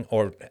offspring,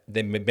 or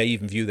they may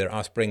even view their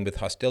offspring with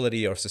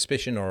hostility or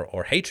suspicion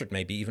or hatred,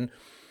 maybe even,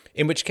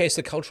 in which case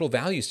the cultural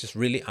values just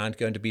really aren't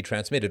going to be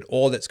transmitted.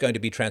 All that's going to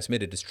be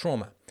transmitted is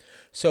trauma.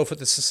 So for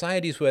the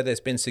societies where there's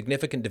been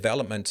significant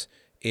development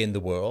in the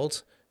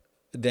world,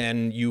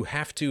 then you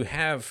have to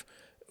have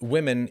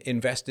women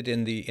invested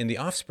in the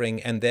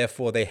offspring, and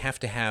therefore they have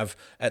to have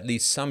at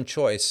least some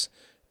choice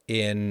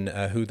in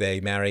who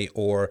they marry,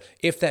 or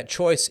if that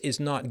choice is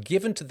not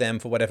given to them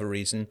for whatever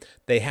reason,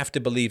 they have to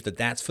believe that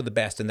that's for the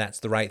best and that's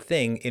the right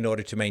thing in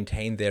order to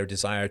maintain their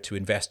desire to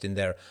invest in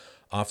their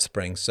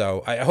offspring.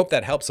 So I hope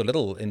that helps a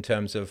little in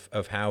terms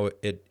of how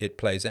it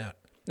plays out.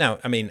 Now,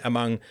 I mean,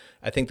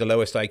 I think the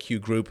lowest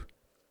IQ group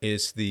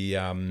is the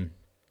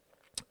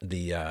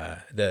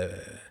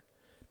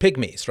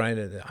pygmies, right?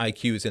 The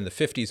IQ is in the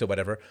 50s or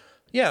whatever.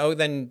 Yeah,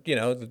 then,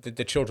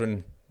 the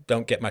children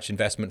don't get much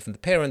investment from the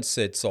parents.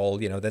 It's all,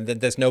 then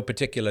there's no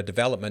particular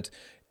development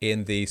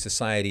in the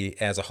society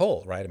as a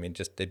whole, right? I mean,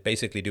 just they're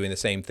basically doing the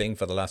same thing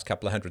for the last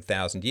couple of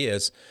 100,000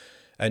 years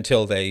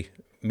until they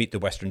meet the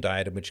Western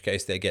diet, in which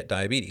case they get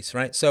diabetes,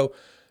 right? So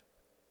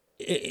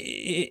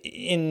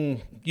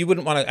you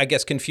wouldn't want to, I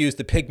guess, confuse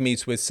the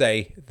pygmies with,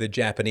 say, the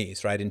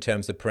Japanese, right, in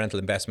terms of parental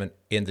investment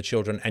in the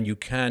children. And you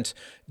can't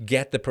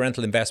get the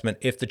parental investment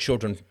if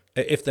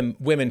the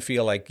women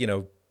feel like,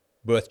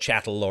 worth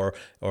chattel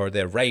or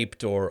they're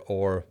raped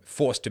or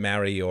forced to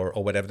marry or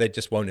whatever. They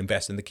just won't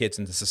invest in the kids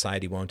and the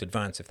society won't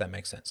advance, if that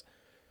makes sense.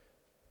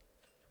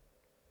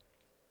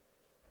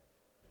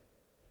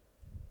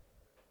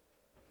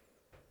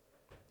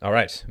 All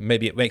right.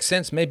 Maybe it makes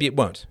sense. Maybe it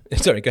won't.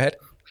 Sorry, go ahead.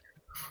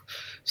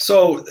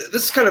 So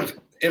this is kind of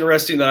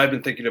interesting that I've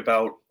been thinking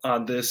about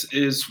on this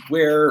is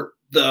where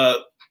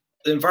the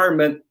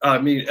environment,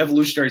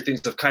 evolutionary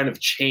things have kind of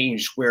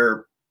changed,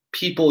 where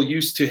people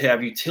used to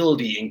have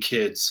utility in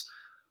kids,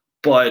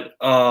 but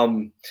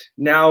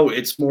now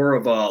it's more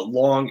of a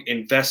long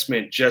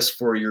investment just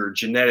for your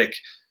genetic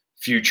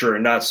future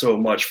and not so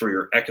much for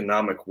your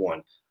economic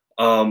one.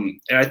 And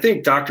I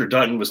think Dr.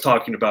 Dutton was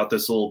talking about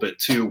this a little bit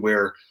too,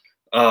 where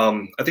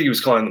I think he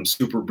was calling them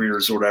super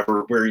breeders or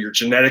whatever, where you're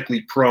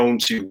genetically prone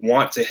to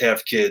want to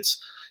have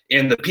kids.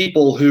 And the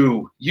people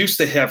who used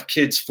to have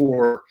kids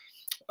for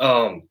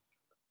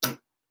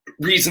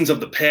reasons of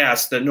the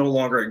past that no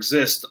longer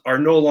exist are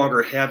no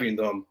longer having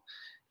them.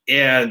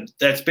 And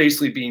that's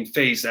basically being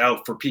phased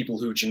out for people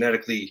who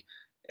genetically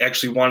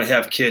actually want to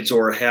have kids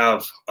or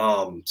have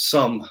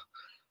some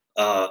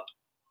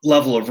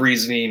level of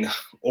reasoning,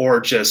 or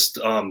just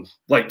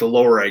like the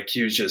lower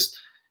IQs, just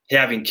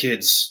having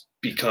kids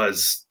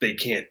because they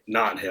can't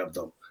not have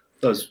them.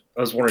 I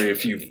was wondering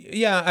if you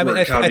I mean,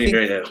 I think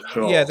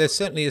there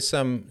certainly is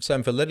some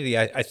validity,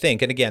 I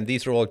think. And again,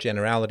 these are all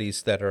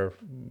generalities that are,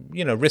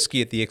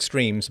 risky at the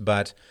extremes.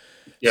 But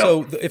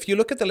so if you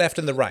look at the left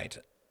and the right,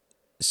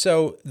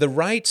 so the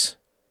right,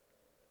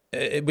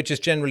 which is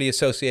generally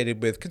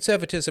associated with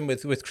conservatism,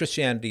 with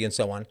Christianity and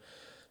so on.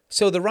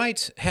 So the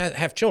right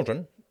have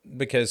children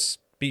because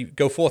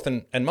go forth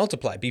and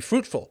multiply, be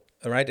fruitful.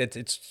 All right,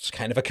 it's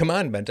kind of a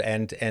commandment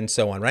and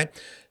so on, right?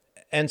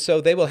 And so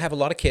they will have a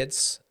lot of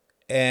kids,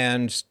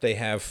 and they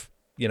have,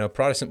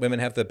 Protestant women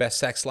have the best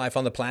sex life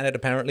on the planet,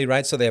 apparently,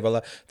 right? So they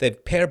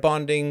have pair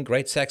bonding,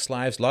 great sex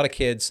lives, a lot of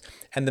kids.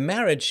 And the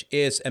marriage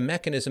is a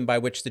mechanism by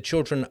which the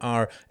children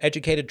are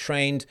educated,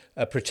 trained,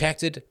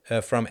 protected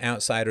from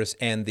outsiders,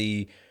 and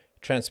the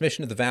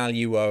transmission of the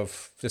value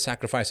of the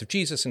sacrifice of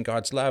Jesus and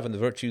God's love and the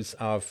virtues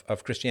of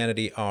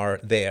Christianity are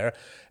there.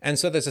 And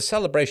so there's a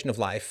celebration of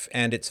life,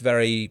 and it's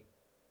very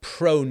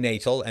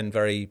pro-natal and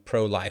very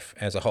pro-life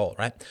as a whole,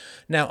 right?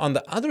 Now, on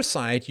the other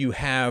side, you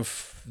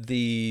have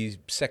the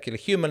secular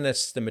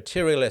humanists, the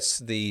materialists,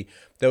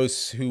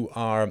 those who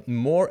are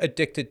more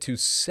addicted to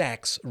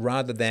sex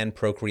rather than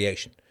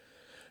procreation.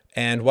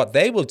 And what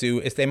they will do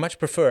is they much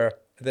prefer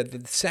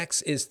that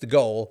sex is the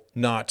goal,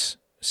 not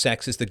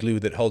sex is the glue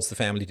that holds the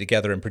family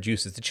together and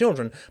produces the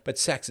children, but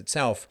sex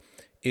itself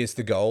is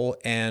the goal.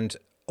 And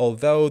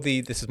although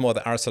this is more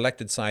the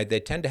R-selected side, they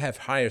tend to have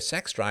higher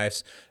sex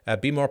drives,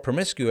 be more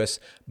promiscuous,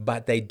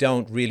 but they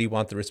don't really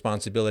want the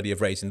responsibility of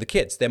raising the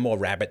kids. They're more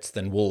rabbits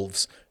than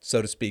wolves,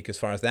 so to speak, as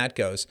far as that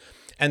goes.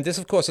 And this,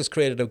 of course, has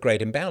created a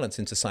great imbalance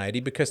in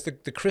society, because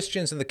the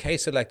Christians and the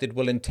K-selected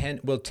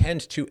will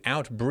tend to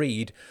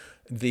outbreed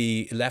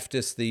the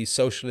leftists, the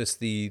socialists,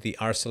 the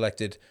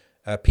R-selected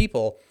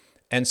people.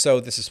 And so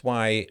this is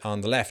why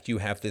on the left you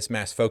have this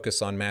mass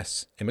focus on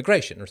mass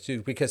immigration,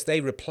 because they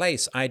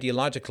replace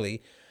ideologically,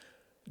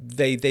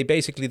 they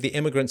basically, the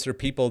immigrants are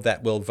people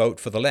that will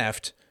vote for the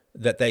left,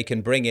 that they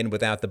can bring in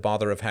without the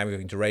bother of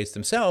having to raise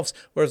themselves.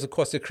 Whereas, of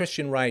course, the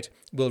Christian right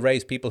will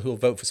raise people who will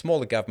vote for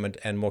smaller government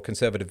and more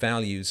conservative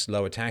values,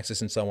 lower taxes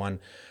and so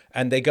on.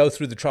 And they go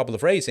through the trouble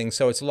of raising.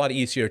 So it's a lot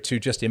easier to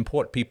just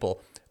import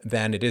people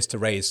than it is to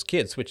raise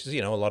kids, which is,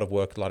 a lot of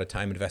work, a lot of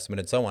time investment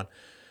and so on.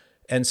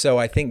 And so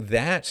I think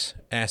that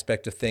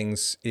aspect of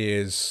things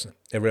is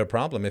a real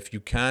problem. If you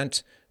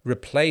can't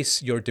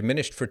replace your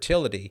diminished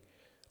fertility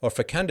or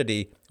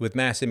fecundity with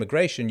mass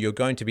immigration, you're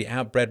going to be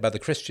outbred by the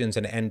Christians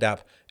and end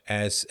up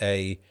as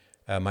a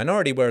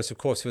minority. Whereas, of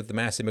course, with the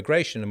mass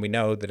immigration, and we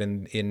know that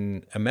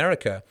in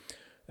America,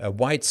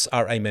 whites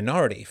are a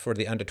minority for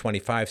the under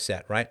 25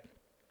 set, right?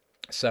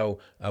 So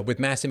with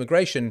mass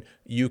immigration,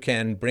 you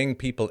can bring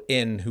people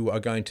in who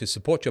are going to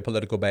support your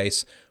political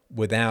base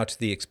without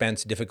the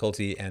expense,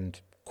 difficulty, and,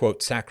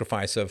 quote,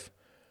 sacrifice of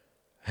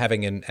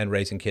having and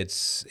raising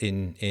kids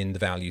in the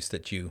values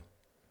that you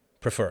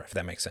prefer, if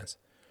that makes sense.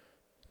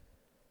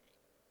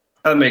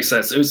 That makes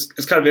sense.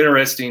 It's kind of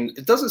interesting.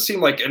 It doesn't seem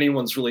like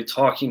anyone's really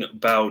talking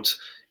about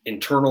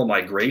internal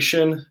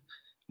migration,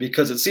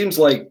 because it seems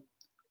like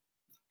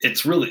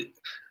it's really,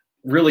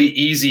 really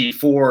easy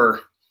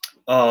for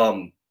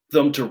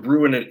them to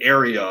ruin an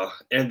area.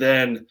 And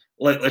then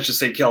let's just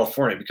say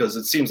California, because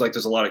it seems like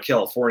there's a lot of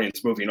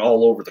Californians moving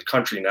all over the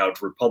country now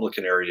to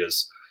Republican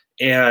areas.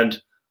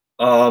 And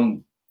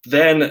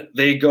then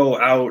they go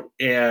out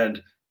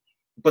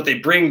but they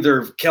bring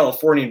their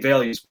Californian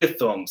values with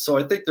them. So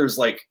I think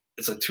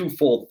it's a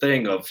twofold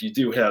thing of, you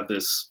do have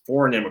this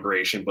foreign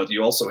immigration, but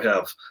you also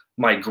have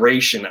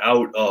migration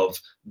out of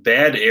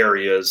bad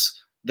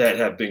areas that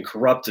have been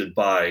corrupted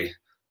by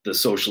the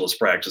socialist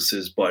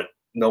practices, but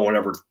no one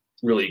ever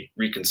really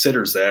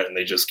reconsiders that, and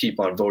they just keep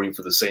on voting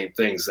for the same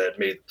things that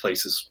made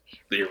places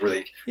where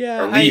they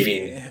are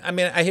leaving. I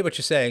mean, I hear what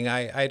you're saying.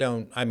 I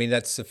don't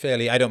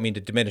mean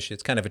to diminish it.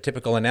 It's kind of a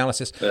typical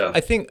analysis. Yeah.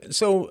 I think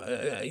so.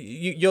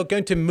 You're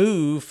going to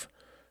move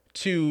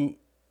to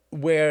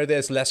where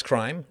there's less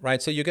crime,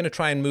 right? So you're going to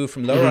try and move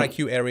from lower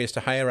IQ areas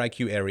to higher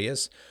IQ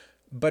areas.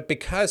 But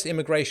because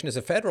immigration is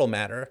a federal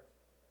matter,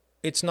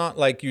 it's not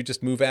like you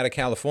just move out of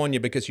California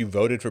because you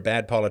voted for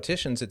bad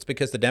politicians. It's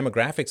because the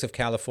demographics of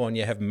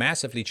California have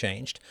massively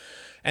changed.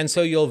 And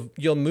so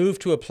you'll move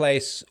to a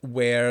place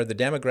where the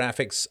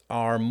demographics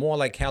are more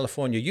like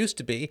California used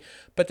to be,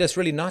 but there's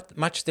really not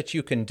much that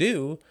you can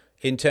do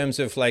in terms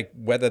of like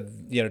whether,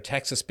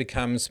 Texas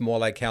becomes more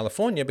like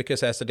California,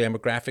 because as the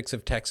demographics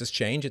of Texas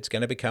change, it's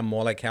going to become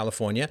more like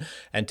California,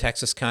 and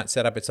Texas can't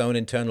set up its own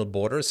internal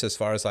borders as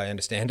far as I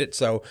understand it.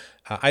 So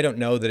I don't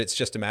know that it's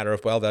just a matter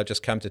of, well, they'll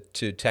just come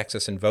to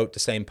Texas and vote the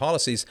same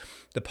policies.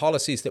 The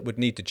policies that would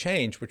need to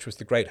change, which was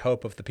the great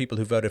hope of the people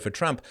who voted for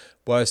Trump,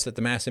 was that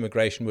the mass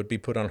immigration would be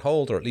put on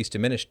hold or at least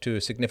diminished to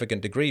a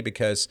significant degree,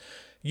 because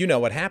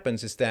what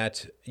happens is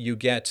that you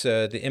get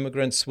the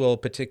immigrants will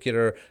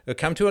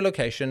come to a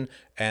location,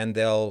 and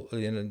they'll,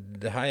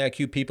 the high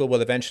IQ people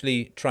will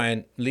eventually try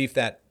and leave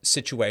that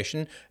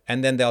situation,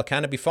 and then they'll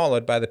kind of be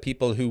followed by the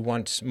people who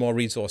want more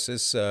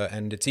resources,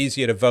 and it's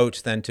easier to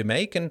vote than to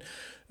make, and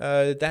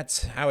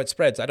that's how it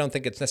spreads. I don't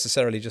think it's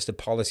necessarily just a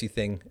policy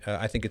thing.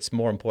 I think it's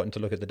more important to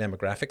look at the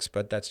demographics,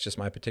 but that's just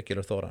my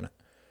particular thought on it.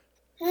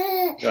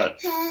 Got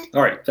it.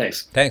 All right,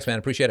 thanks. Thanks, man.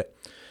 Appreciate it.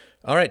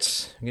 All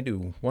right, I'm going to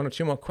do one or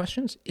two more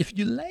questions, if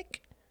you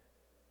like.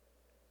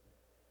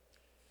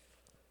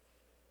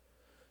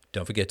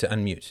 Don't forget to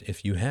unmute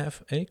if you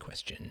have a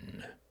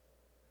question.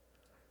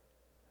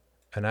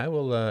 And I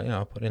will,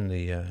 I'll put in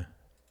the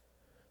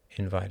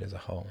invite as a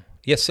whole.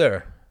 Yes,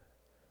 sir.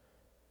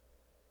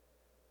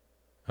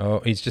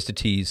 Oh, he's just a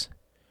tease.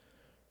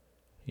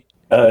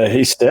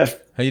 Hey, Steph.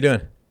 How you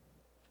doing?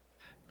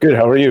 Good.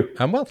 How are you?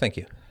 I'm well, thank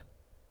you.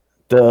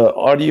 The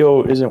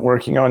audio isn't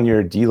working on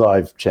your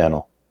DLive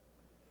channel.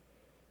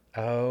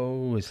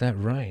 Oh, is that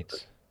right?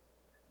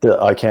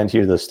 I can't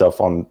hear the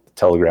stuff on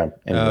Telegram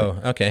anyway.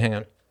 Oh, okay. Hang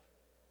on.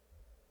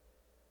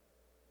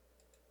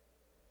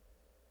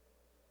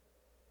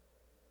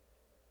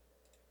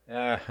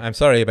 I'm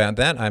sorry about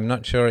that. I'm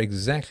not sure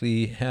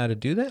exactly how to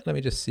do that. Let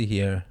me just see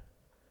here.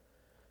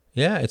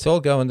 Yeah, it's all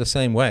going the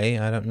same way.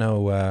 I don't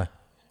know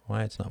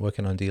why it's not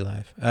working on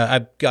DLive.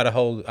 I've got a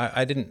whole...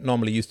 I didn't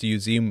normally used to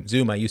use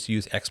Zoom. I used to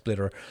use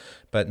XSplitter,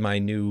 but my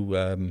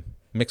new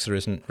mixer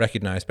isn't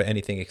recognized by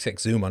anything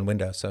except Zoom on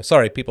Windows. So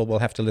sorry, people will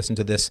have to listen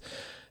to this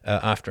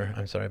after.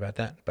 I'm sorry about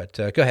that. But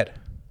go ahead.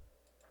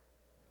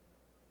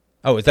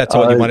 Oh, is that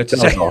all you wanted to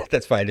say?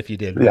 That's fine if you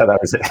did. Yeah,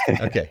 that was it.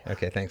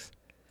 Okay, thanks.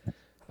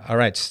 All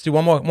right, let's do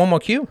one more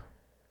cue.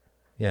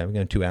 Yeah, we're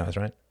going 2 hours,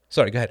 right?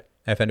 Sorry, go ahead.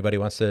 If anybody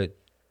wants to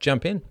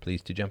jump in,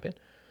 please do jump in.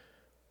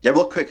 Yeah,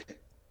 real quick.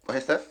 Oh,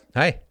 hey, Steph.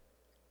 Hi.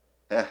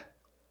 Yeah.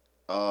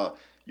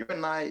 You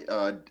and I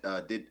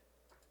did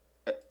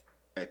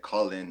a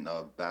call-in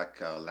back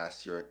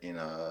last year in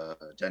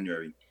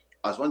January.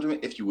 I was wondering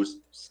if you would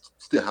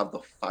still have the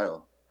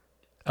file.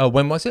 Oh,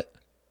 when was it?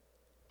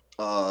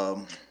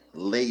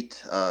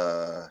 Late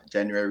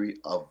January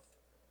of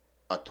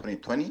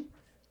 2020.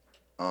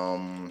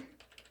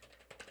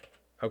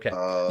 Okay.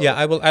 Yeah,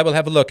 I will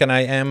have a look, and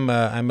I'm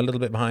a little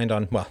bit behind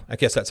on. Well, I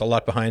guess that's a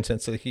lot behind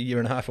since a year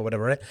and a half or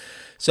whatever, right?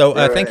 So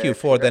thank you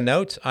for the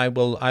note. I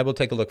will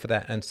take a look for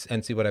that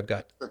and see what I've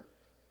got. Sure.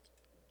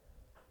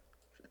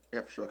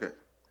 Yeah, sure. Okay.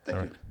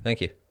 Thank you.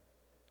 Thank you,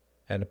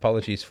 and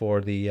apologies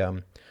for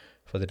the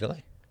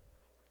delay.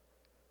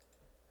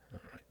 All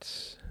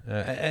right.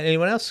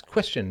 Anyone else?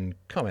 Question,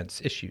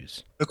 comments,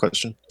 issues? A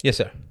question. Yes,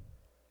 sir.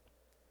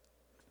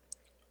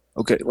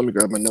 Okay, let me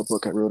grab my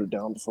notebook. I wrote it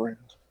down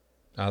beforehand.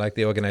 I like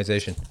the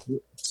organization.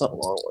 It's not a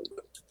long one,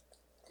 but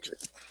okay.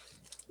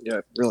 Yeah,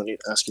 I really need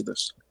to ask you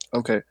this.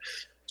 Okay,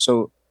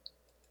 so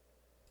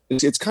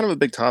it's kind of a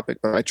big topic,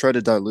 but I try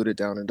to dilute it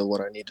down into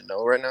what I need to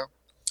know right now.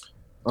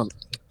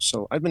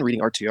 So I've been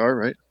reading RTR,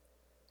 right?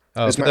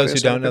 Oh, for those who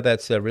don't know,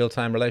 that's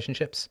real-time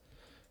relationships.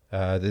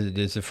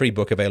 There's a free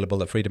book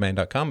available at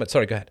freedomain.com, but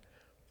sorry, go ahead.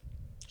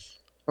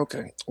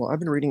 Okay, well, I've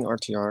been reading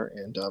RTR,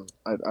 and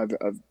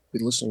I've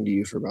been listening to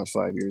you for about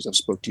 5 years. I've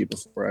spoke to you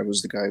before. I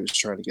was the guy who was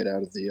trying to get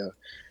out of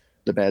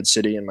the bad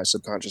city, and my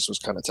subconscious was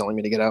kind of telling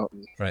me to get out.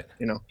 And, right.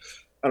 I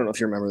don't know if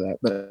you remember that,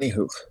 but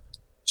anywho,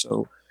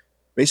 so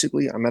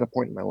basically, I'm at a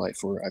point in my life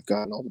where I've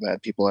gotten all the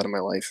bad people out of my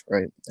life,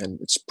 right?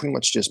 And it's pretty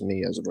much just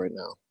me as of right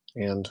now.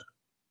 And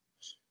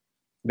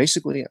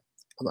basically,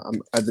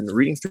 I've been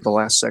reading through the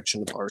last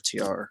section of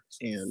RTR,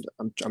 and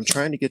I'm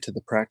trying to get to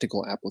the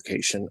practical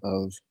application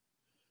of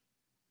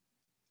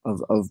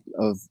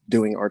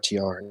doing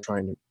RTR and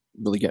trying to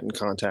really get in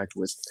contact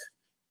with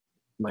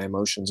my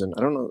emotions. And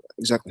I don't know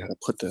exactly how to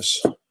put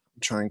this. I'm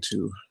trying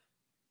to,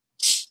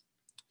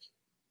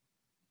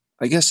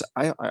 I guess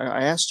I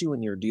asked you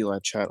in your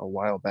DLive chat a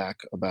while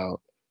back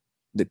about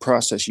the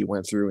process you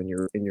went through in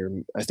your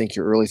I think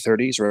your early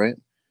 30s, right?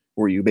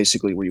 Where you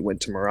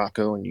went to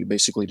Morocco and you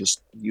basically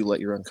you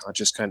let your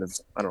unconscious kind of,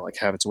 I don't know, like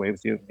have its way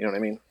with you. You know what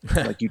I mean?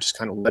 Like you just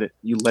kind of let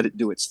it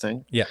do its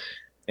thing. Yeah.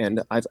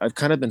 And I've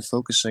kind of been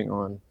focusing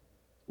on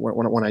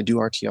when I do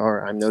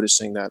RTR, I'm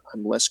noticing that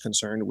I'm less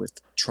concerned with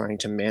trying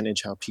to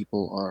manage how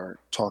people are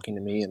talking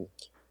to me and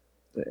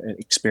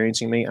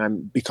experiencing me.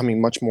 I'm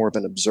becoming much more of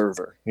an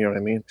observer. You know what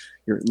I mean?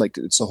 You're like,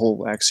 it's the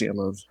whole axiom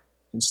of,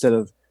 instead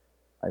of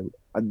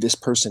this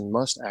person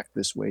must act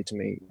this way to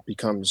me,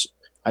 becomes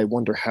I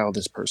wonder how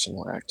this person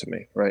will act to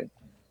me. Right.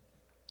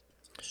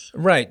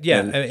 Right.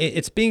 Yeah.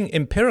 It's being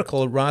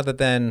empirical rather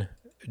than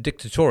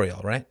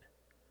dictatorial. Right.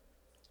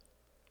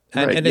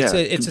 And, Right, and it's yeah.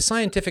 it's a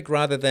scientific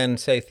rather than,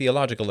 say,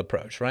 theological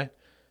approach, right?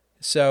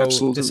 So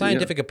Absolutely, the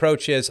scientific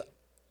approach is,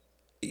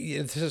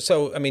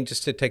 so I mean,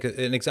 just to take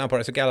an example,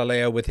 right? So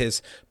Galileo with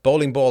his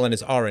bowling ball and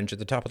his orange at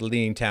the top of the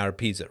Leaning Tower of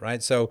Pisa,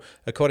 right? So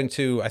according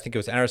to, I think it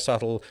was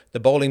Aristotle, the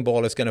bowling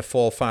ball is going to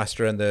fall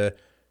faster and the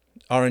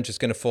orange is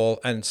going to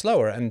fall and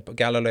slower. And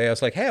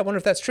Galileo's like, hey, I wonder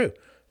if that's true.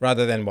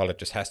 Rather than, well, it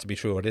just has to be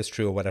true or it is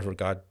true or whatever,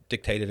 God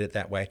dictated it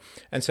that way.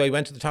 And so he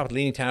went to the top of the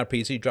Leaning Tower of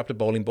Pisa, he dropped a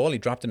bowling ball, he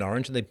dropped an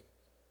orange, and they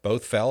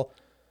both fell.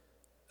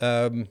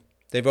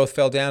 They both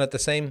fell down at the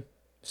same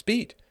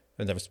speed.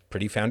 And that was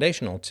pretty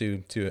foundational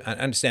to an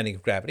understanding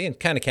of gravity and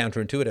kind of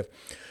counterintuitive.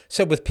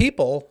 So with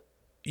people,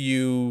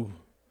 you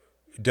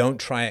don't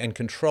try and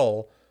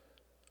control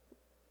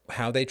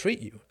how they treat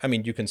you. I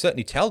mean, you can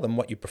certainly tell them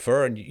what you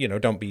prefer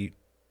and, don't be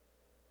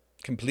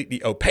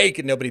completely opaque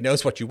and nobody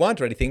knows what you want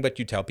or anything, but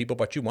you tell people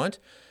what you want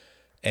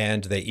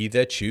and they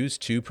either choose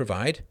to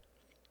provide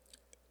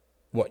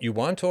what you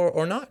want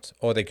or not,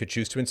 or they could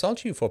choose to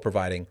insult you for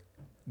providing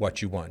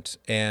what you want.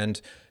 And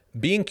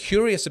being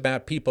curious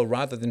about people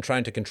rather than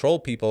trying to control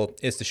people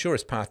is the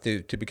surest path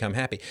to become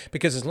happy.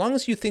 Because as long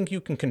as you think you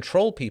can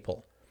control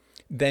people,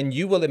 then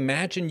you will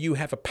imagine you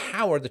have a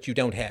power that you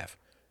don't have.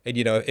 And,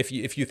 if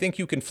you think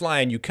you can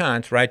fly and you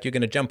can't, right, you're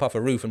going to jump off a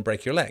roof and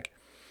break your leg.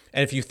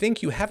 And if you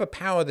think you have a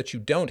power that you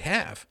don't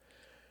have,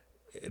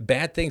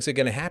 bad things are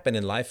going to happen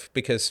in life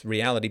because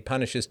reality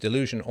punishes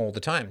delusion all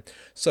the time.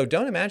 So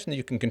don't imagine that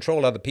you can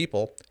control other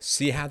people.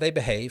 See how they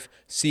behave,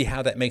 see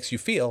how that makes you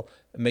feel,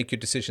 and make your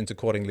decisions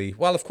accordingly.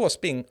 Well, of course,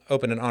 being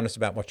open and honest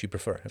about what you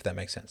prefer, if that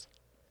makes sense.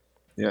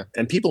 Yeah,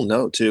 and people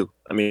know too.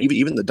 I mean,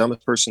 even the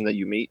dumbest person that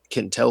you meet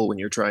can tell when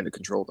you're trying to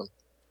control them.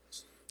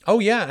 Oh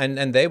yeah,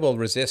 and they will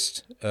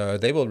resist.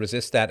 They will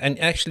resist that. And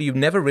actually, you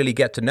never really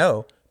get to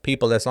know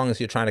people as long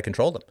as you're trying to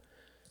control them.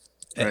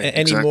 Right,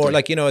 Anymore,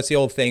 exactly. it's the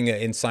old thing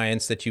in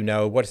science that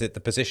what is it, the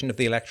position of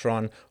the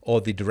electron or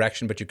the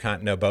direction, but you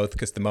can't know both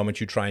because the moment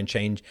you try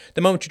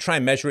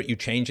and measure it, you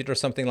change it or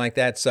something like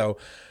that. So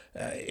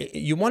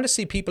you want to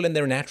see people in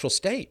their natural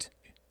state.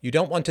 You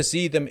don't want to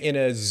see them in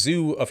a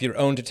zoo of your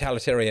own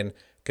totalitarian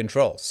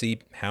control. See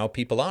how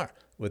people are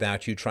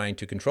without you trying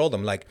to control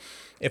them. Like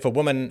if a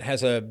woman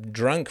has a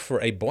drunk for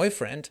a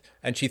boyfriend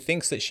and she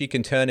thinks that she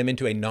can turn him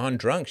into a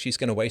non-drunk, she's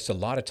going to waste a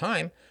lot of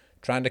time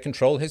trying to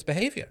control his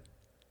behavior.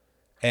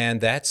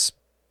 And that's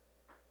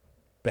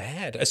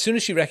bad. As soon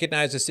as she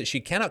recognizes that she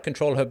cannot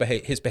control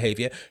his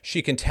behavior,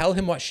 she can tell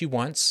him what she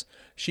wants.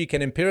 She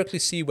can empirically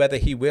see whether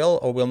he will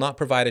or will not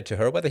provide it to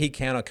her. Whether he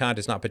can or can't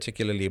is not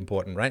particularly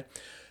important, right?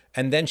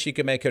 And then she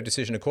can make her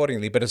decision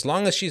accordingly. But as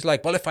long as she's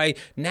like, well, if I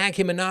nag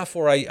him enough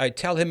or I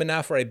tell him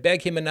enough or I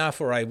beg him enough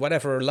or I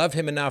love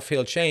him enough,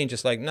 he'll change.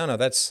 It's like, no,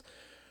 that's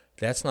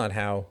not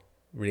how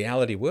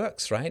reality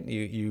works, right?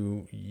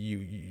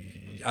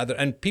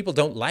 And people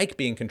don't like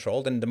being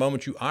controlled. And the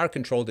moment you are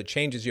controlled, it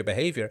changes your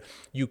behavior.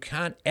 You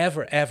can't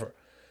ever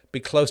be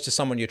close to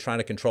someone you're trying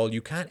to control.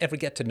 You can't ever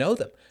get to know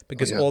them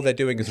because all they're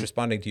doing is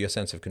responding to your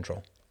sense of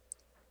control.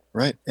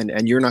 Right.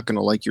 And you're not going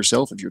to like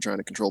yourself if you're trying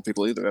to control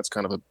people either. That's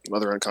kind of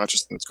another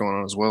unconscious thing that's going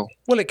on as well.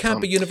 Well, it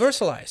can't be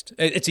universalized.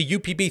 It's a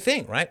UPB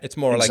thing, right? It's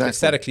more like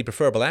aesthetically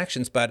preferable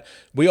actions, but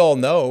we all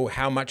know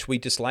how much we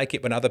dislike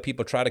it when other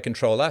people try to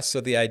control us.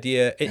 So the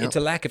idea, it's a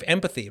lack of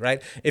empathy,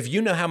 right? If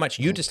you know how much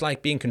you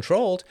dislike being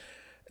controlled,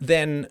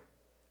 then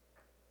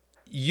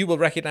you will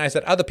recognize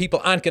that other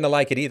people aren't going to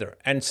like it either.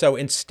 And so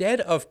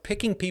instead of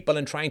picking people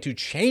and trying to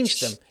change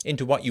them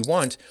into what you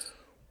want,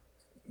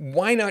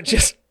 why not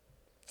just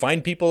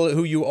find people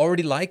who you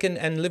already like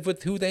and live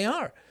with who they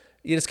are?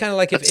 It's kind of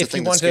like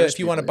if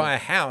you want to buy a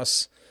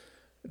house,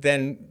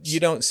 then you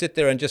don't sit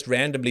there and just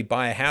randomly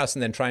buy a house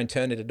and then try and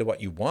turn it into what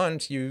you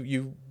want.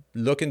 You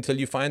look until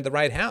you find the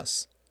right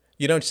house.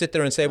 You don't sit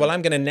there and say, well,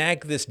 I'm going to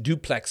nag this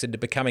duplex into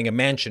becoming a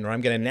mansion, or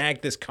I'm going to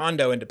nag this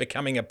condo into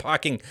becoming a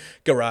parking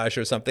garage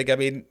or something. I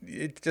mean,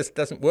 it just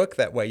doesn't work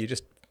that way. You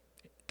just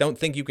don't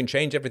think you can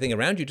change everything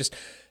around you. Just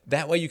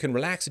that way you can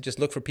relax and just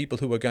look for people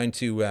who are going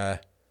to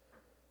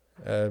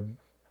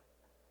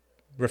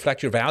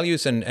reflect your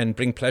values and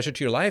bring pleasure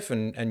to your life,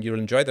 and you'll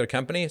enjoy their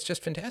company. It's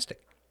just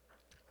fantastic.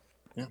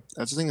 Yeah,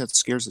 that's the thing that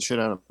scares the shit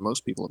out of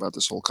most people about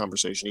this whole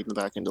conversation, even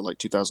back into like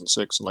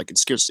 2006. And it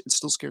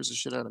still scares the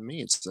shit out of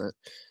me. It's that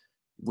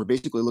we're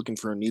basically looking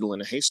for a needle in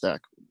a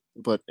haystack.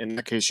 But in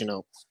that case,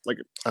 like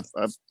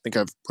I think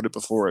I've put it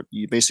before,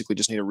 you basically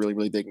just need a really,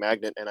 really big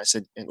magnet. And I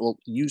said,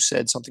 you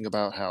said something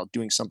about how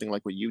doing something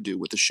like what you do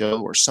with the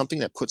show, or something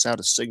that puts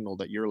out a signal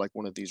that you're like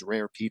one of these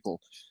rare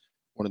people,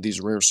 one of these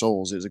rare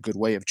souls, is a good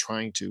way of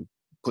trying to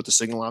put the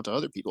signal out to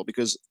other people.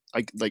 Because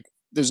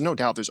there's no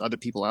doubt there's other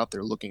people out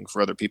there looking for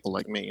other people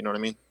like me. You know what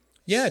I mean?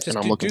 Yeah, just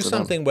do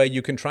something where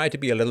you can try to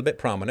be a little bit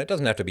prominent. It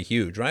doesn't have to be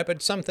huge, right?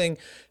 But something,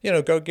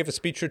 go give a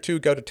speech or two,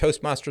 go to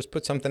Toastmasters,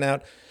 put something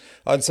out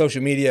on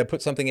social media,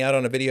 put something out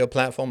on a video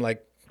platform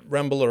like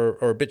Rumble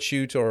or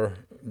BitChute or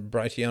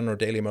Brighteon or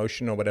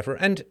Dailymotion or whatever,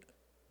 and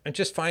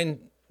just find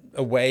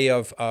a way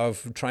of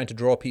trying to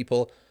draw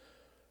people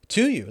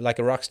to you, like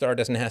a rock star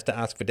doesn't have to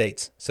ask for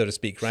dates, so to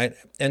speak, right?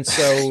 And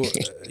so,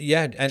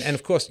 and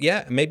of course,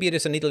 maybe it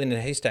is a needle in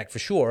a haystack for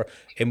sure.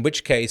 In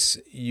which case,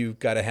 you've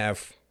got to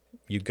have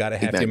your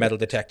metal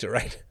detector,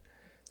 right?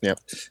 Yeah.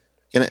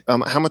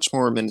 How much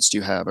more minutes do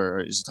you have, or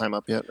is the time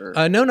up yet?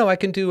 Or No, I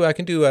can do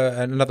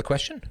another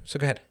question. So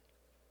go ahead.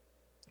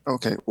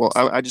 okay. Well,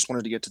 I just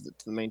wanted to get to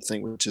the main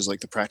thing, which is like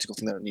the practical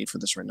thing that I need for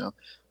this right now.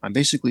 I'm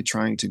basically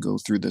trying to go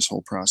through this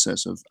whole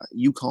process of,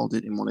 you called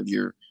it in one of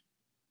your,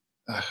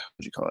 what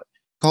did you call it?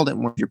 Called it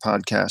in one of your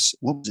podcasts.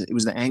 What was it? It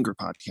was the anger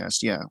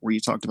podcast. Yeah. Where you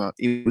talked about,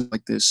 it was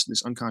like this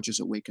unconscious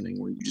awakening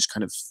where you just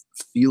kind of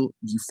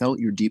felt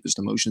your deepest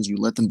emotions. You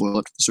let them boil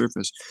up to the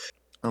surface.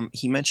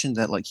 He mentioned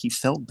that like he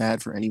felt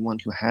bad for anyone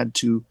who had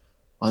to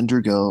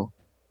undergo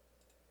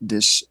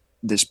this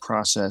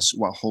process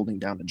while holding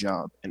down a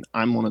job. And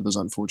I'm one of those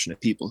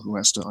unfortunate people who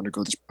has to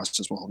undergo this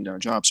process while holding down a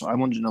job. So I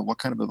wanted to know, what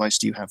kind of advice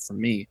do you have for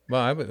me?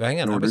 Well, I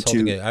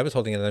was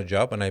holding another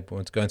job when I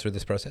was going through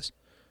this process.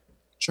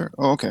 Sure.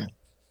 Oh, okay.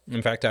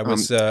 In fact, I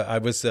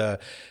was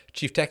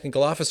chief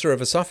technical officer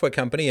of a software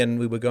company, and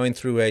we were going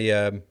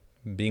through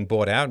being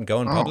bought out and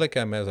going public.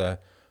 There was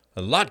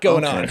a lot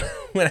going on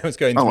when I was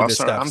going through this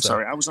stuff.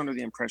 Sorry. I was under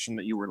the impression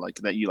that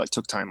you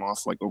took time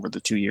off like over the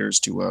 2 years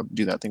to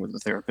do that thing with the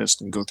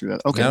therapist and go through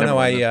that. Okay. No.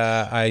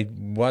 I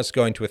was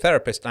going to a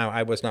therapist. Now,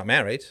 I was not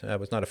married. I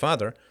was not a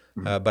father.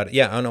 But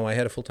yeah, I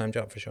had a full-time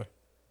job for sure.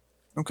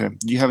 Okay.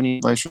 Do you have any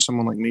advice for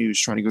someone like me who's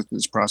trying to go through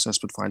this process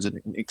but finds it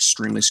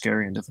extremely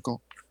scary and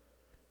difficult?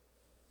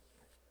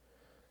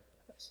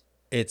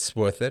 It's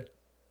worth it.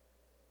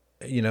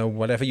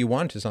 Whatever you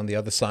want is on the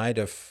other side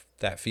of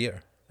that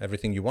fear.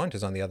 Everything you want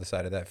is on the other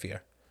side of that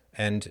fear.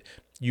 And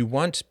you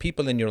want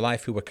people in your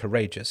life who are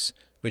courageous,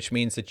 which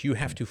means that you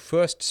have to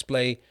first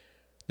display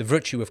the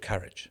virtue of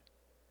courage.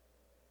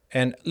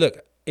 And look,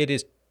 it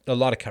is a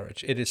lot of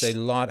courage. It is a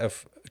lot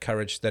of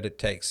courage that it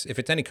takes. If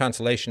it's any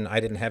consolation, I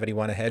didn't have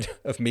anyone ahead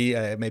of me.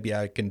 Maybe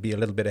I can be a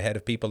little bit ahead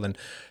of people and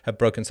have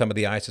broken some of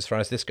the ice as far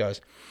as this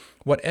goes.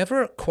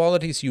 Whatever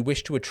qualities you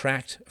wish to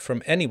attract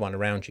from anyone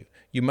around you,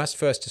 you must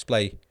first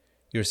display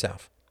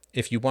yourself.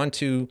 If you want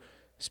to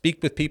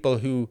speak with people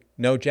who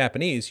know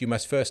Japanese, you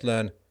must first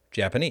learn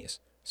Japanese.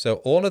 So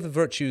all of the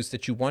virtues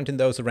that you want in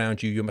those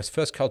around you, you must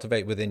first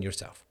cultivate within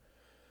yourself.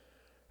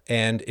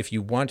 And if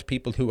you want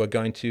people who are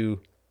going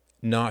to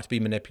not be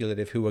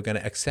manipulative, who are going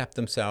to accept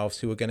themselves,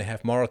 who are going to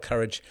have moral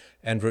courage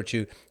and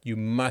virtue, you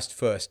must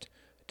first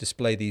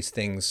display these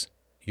things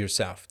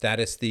yourself. That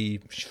is the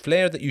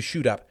flare that you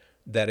shoot up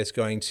that is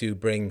going to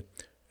bring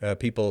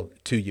people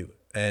to you.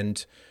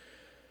 And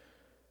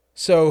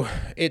so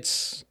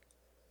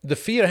the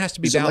fear has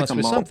to be balanced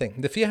with something.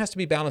 The fear has to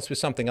be balanced with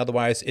something.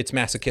 Otherwise, it's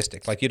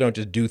masochistic. Like, you don't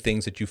just do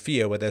things that you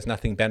fear where there's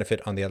nothing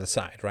benefit on the other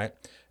side, right?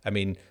 I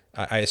mean,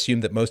 I assume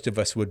that most of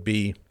us would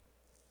be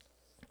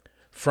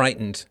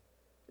frightened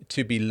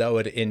to be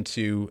lowered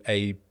into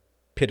a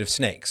pit of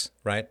snakes,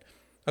 right?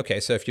 Okay,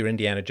 so if you're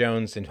Indiana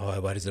Jones, then,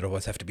 why does it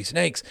always have to be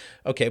snakes?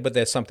 Okay, but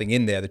there's something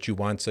in there that you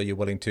want, so you're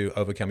willing to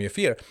overcome your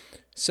fear.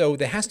 So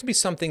there has to be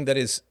something that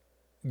is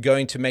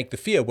going to make the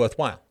fear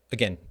worthwhile.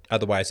 Again,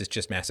 otherwise it's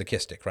just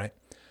masochistic, right?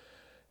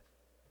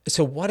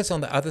 So what is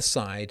on the other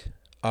side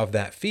of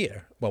that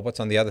fear? Well, what's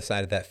on the other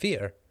side of that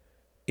fear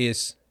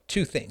is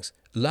two things: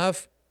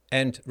 love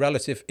and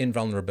relative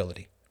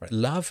invulnerability. Right?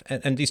 Love,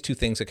 and these two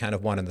things are kind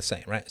of one and the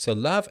same, right? So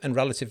love and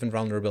relative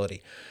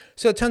invulnerability.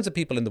 So tons of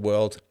people in the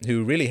world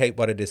who really hate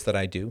what it is that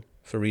I do,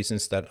 for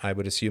reasons that I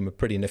would assume are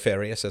pretty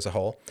nefarious as a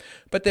whole.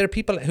 But there are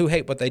people who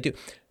hate what I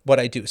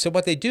do. So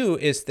what they do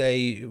is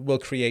they will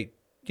create,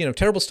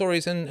 terrible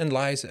stories and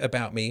lies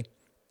about me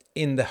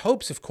in the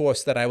hopes, of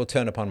course, that I will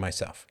turn upon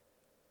myself.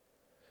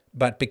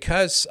 But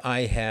because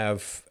I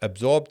have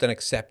absorbed and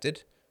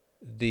accepted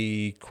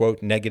the,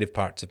 quote, negative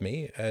parts of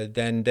me,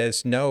 then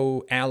there's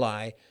no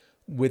ally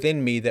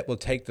within me that will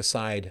take the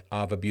side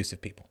of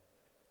abusive people.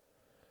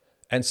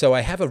 And so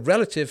I have a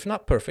relative,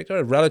 not perfect, or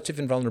a relative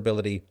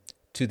invulnerability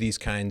to these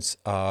kinds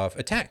of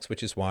attacks,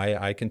 which is why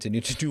I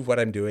continue to do what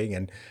I'm doing.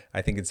 And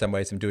I think in some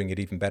ways I'm doing it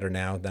even better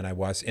now than I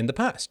was in the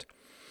past.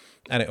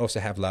 And I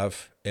also have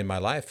love in my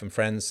life and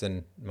friends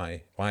and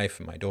my wife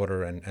and my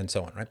daughter and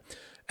so on, right?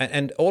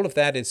 And all of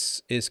that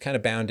is kind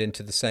of bound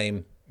into the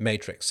same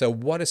matrix. So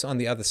what is on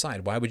the other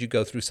side? Why would you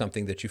go through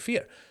something that you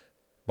fear?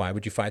 Why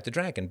would you fight the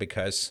dragon?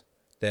 Because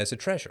there's a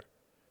treasure.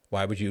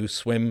 Why would you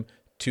swim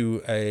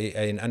to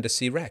an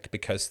undersea wreck?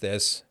 Because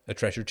there's a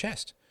treasure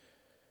chest.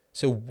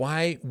 So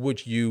why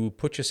would you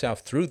put yourself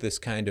through this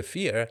kind of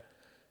fear?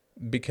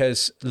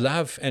 Because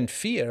love and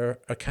fear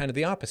are kind of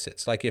the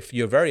opposites. Like, if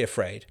you're very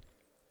afraid,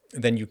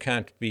 then you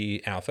can't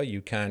be alpha.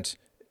 You can't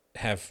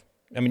have,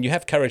 you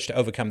have courage to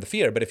overcome the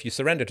fear, but if you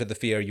surrender to the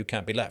fear, you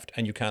can't be left,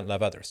 and you can't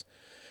love others.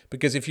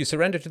 Because if you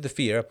surrender to the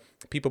fear,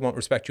 people won't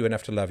respect you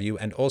enough to love you,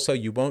 and also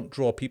you won't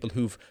draw people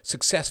who've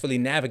successfully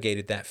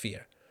navigated that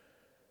fear,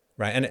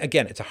 right? And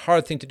again, it's a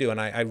hard thing to do,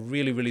 and I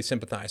really, really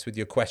sympathize with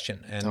your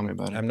question. And Tell me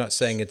about it. I'm not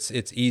saying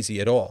it's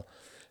easy at all.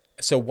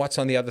 So what's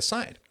on the other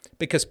side?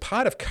 Because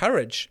part of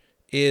courage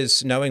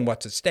is knowing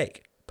what's at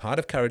stake. Part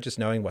of courage is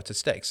knowing what's at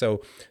stake.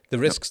 So the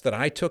risks that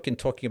I took in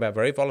talking about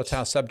very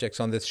volatile subjects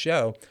on this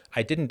show,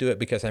 I didn't do it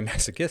because I'm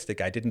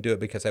masochistic. I didn't do it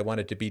because I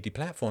wanted to be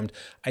deplatformed.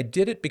 I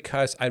did it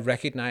because I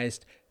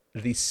recognized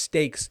the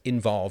stakes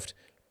involved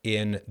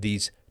in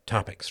these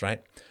topics,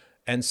 right?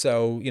 And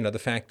so, the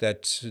fact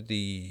that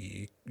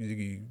the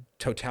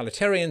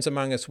totalitarians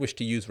among us wish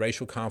to use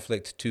racial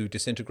conflict to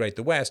disintegrate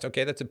the West,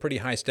 okay, that's a pretty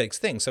high stakes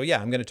thing. So yeah,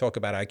 I'm going to talk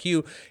about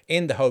IQ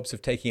in the hopes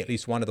of taking at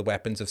least one of the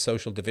weapons of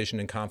social division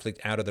and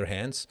conflict out of their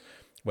hands.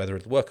 Whether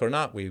it'll work or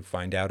not, we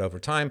find out over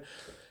time.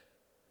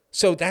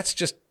 So that's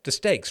just the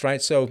stakes,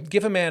 right? So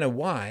give a man a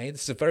why.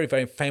 This is a very,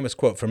 very famous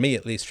quote for me,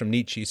 at least from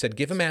Nietzsche. He said,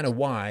 give a man a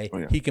why,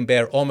 he can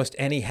bear almost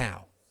any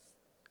how.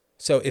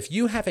 So if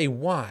you have a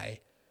why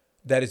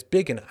that is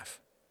big enough,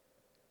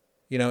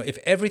 if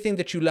everything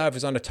that you love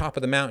is on the top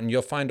of the mountain,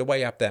 you'll find a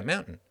way up that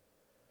mountain.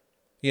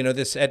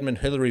 This Edmund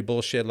Hillary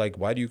bullshit, like,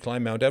 why do you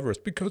climb Mount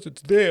Everest? Because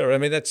it's there. I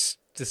mean, that's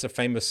just a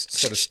famous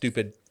sort of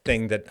stupid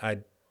thing that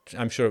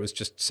I'm sure it was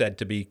just said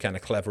to be kind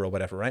of clever or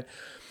whatever, right?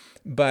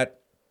 But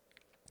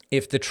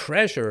if the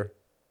treasure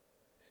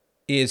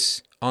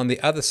is on the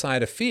other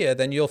side of fear,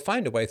 then you'll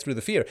find a way through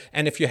the fear.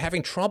 And if you're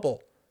having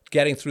trouble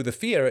getting through the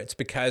fear, it's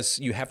because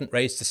you haven't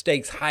raised the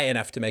stakes high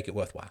enough to make it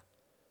worthwhile.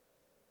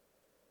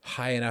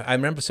 High enough. I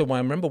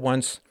remember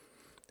once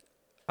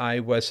I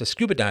was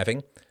scuba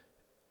diving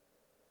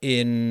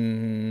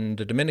in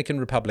the Dominican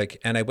Republic,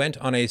 and I went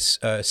on not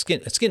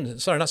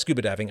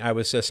scuba diving. I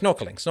was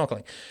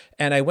snorkeling.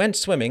 And I went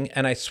swimming,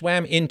 and I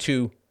swam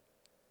into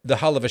the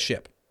hull of a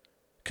ship.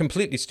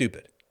 Completely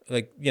stupid.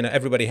 Like,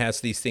 everybody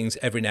has these things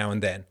every now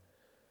and then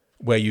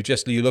where you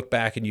look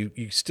back and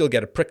you still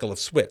get a prickle of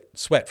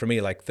sweat for me,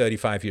 like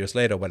 35 years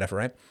later, whatever,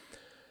 right?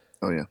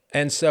 Oh, yeah.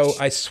 And so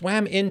I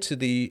swam into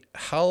the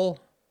hull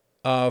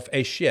of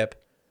a ship,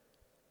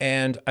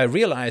 and I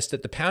realized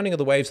that the pounding of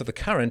the waves of the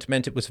current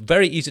meant it was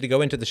very easy to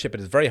go into the ship. It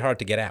was very hard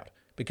to get out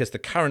because the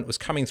current was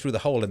coming through the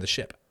hole in the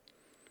ship.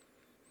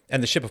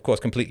 And the ship, of course,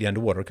 completely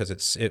underwater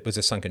because it was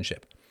a sunken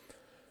ship.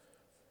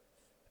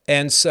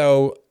 And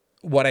so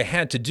what I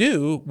had to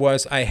do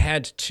was I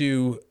had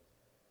to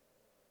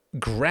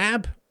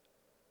grab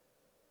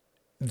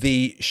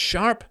the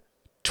sharp,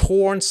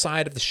 torn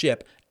side of the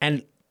ship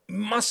and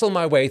muscle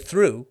my way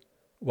through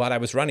while I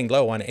was running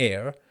low on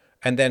air,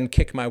 and then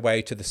kick my way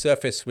to the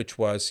surface, which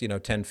was,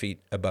 10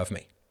 feet above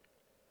me.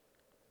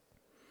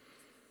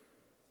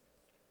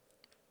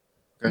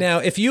 Okay. Now,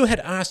 if you had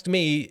asked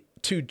me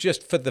to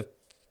just for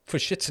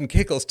shits and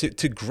giggles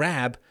to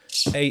grab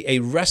a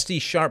rusty,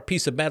 sharp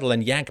piece of metal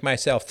and yank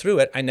myself through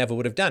it, I never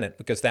would have done it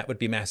because that would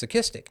be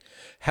masochistic.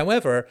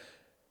 However,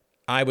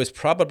 I was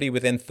probably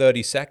within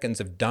 30 seconds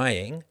of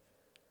dying.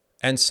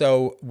 And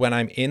so when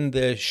I'm in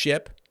the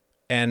ship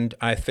and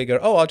I figure,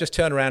 I'll just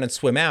turn around and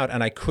swim out,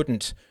 and I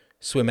couldn't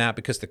swim out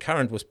because the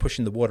current was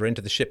pushing the water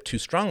into the ship too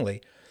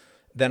strongly,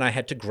 then I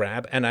had to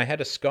grab, and I had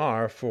a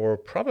scar for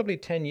probably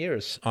 10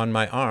 years on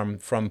my arm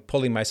from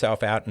pulling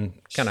myself out and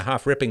kind of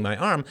half ripping my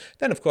arm.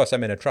 Then, of course,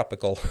 I'm in a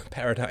tropical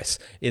paradise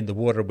in the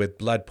water with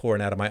blood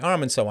pouring out of my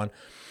arm and so on.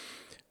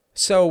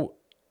 So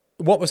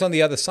what was on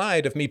the other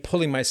side of me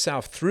pulling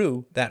myself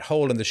through that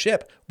hole in the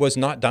ship was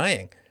not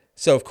dying.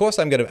 So, of course,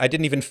 I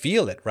didn't even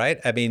feel it, right?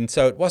 I mean,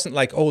 so it wasn't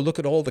like, look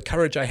at all the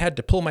courage I had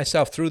to pull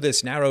myself through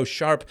this narrow,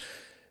 sharp,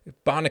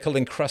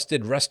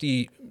 barnacle-encrusted,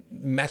 rusty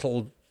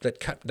metal that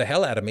cut the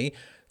hell out of me.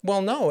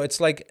 Well, no,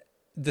 it's like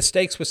the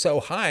stakes were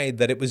so high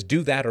that it was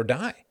do that or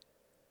die.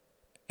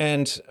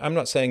 And I'm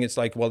not saying it's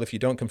like, well, if you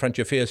don't confront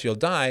your fears, you'll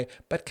die,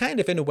 but kind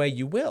of in a way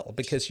you will,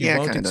 because you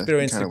won't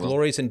experience the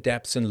glories and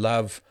depths and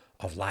love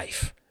of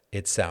life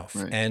itself.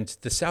 Right. And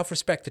the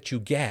self-respect that you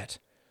get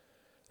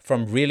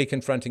from really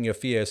confronting your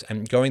fears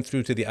and going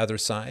through to the other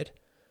side,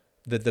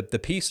 the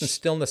peace and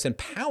stillness and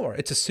power,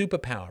 it's a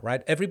superpower,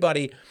 right?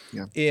 Everybody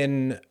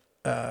in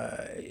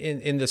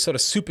the sort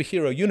of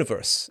superhero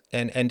universe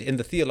and in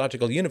the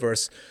theological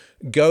universe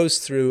goes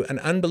through an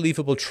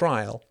unbelievable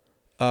trial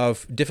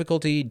of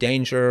difficulty,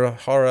 danger,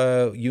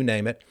 horror, you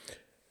name it.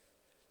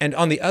 And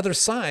on the other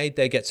side,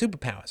 they get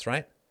superpowers,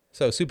 right?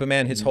 So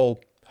Superman, his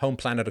whole home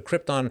planet of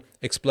Krypton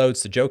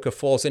explodes. The Joker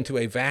falls into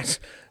a vat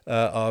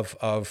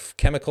of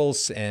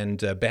chemicals, and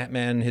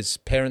Batman, his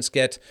parents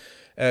get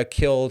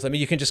killed. I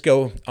mean, you can just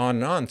go on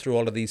and on through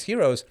all of these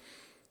heroes.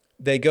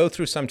 They go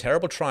through some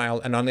terrible trial,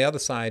 and on the other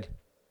side,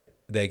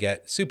 they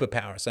get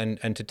superpowers.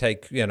 And to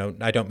take,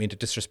 I don't mean to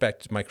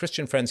disrespect my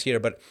Christian friends here,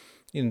 but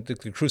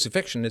the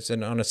crucifixion is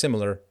on a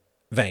similar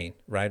vein,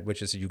 right?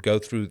 Which is you go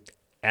through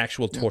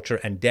actual torture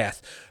and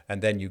death,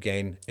 and then you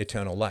gain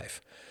eternal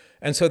life.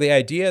 And so the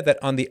idea that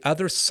on the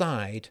other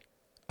side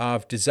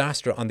of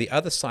disaster, on the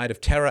other side of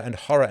terror and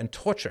horror and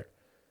torture,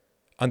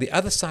 on the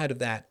other side of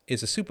that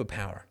is a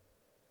superpower.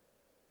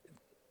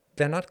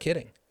 They're not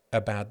kidding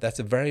about that's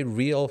a very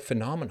real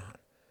phenomenon,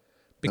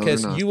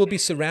 because you will be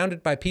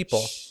surrounded by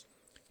people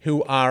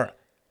who are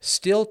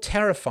still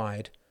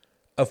terrified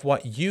of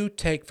what you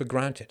take for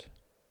granted.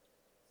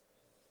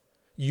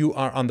 You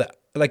are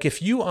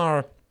if you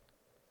are...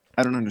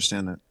 I don't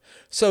understand that.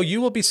 So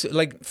you will be,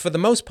 for the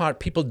most part,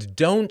 people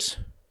don't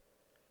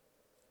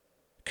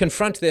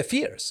confront their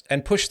fears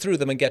and push through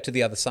them and get to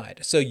the other side.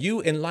 So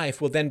you in life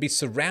will then be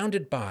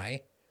surrounded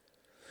by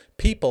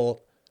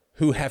people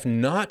who have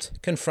not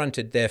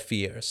confronted their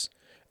fears,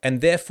 and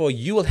therefore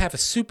you will have a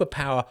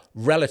superpower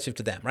relative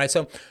to them, right?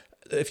 So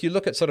if you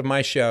look at sort of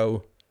my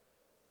show,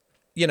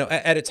 you know,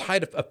 at its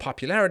height of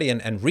popularity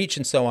and reach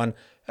and so on,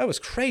 that was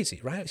crazy,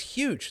 right? It was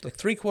huge, like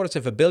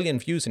 750 million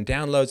views and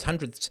downloads,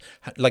 hundreds,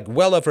 like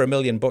well over 1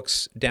 million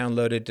books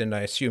downloaded, and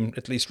I assume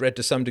at least read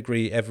to some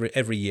degree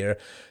every year.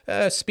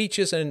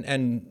 Speeches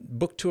and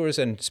book tours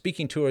and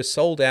speaking tours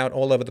sold out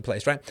all over the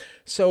place, right?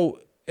 So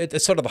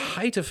it's sort of the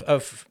height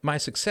of my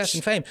success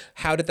and fame.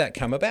 How did that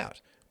come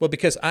about? Well,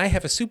 because I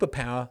have a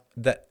superpower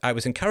that I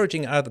was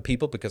encouraging other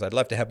people, because I'd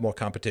love to have more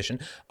competition.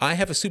 I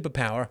have a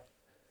superpower,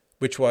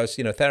 which was,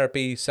 you know,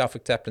 therapy,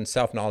 self-acceptance,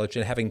 self-knowledge,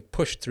 and having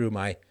pushed through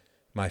my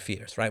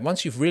fears, right?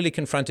 Once you've really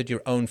confronted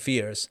your own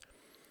fears,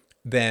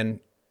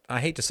 then I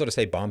hate to sort of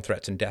say bomb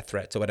threats and death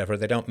threats or whatever,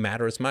 they don't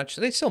matter as much.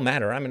 They still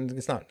matter. I mean,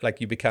 it's not like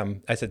you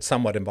become, I said,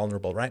 somewhat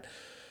invulnerable, right?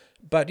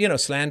 But, you know,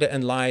 slander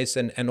and lies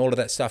and all of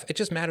that stuff, it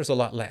just matters a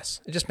lot less.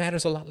 It just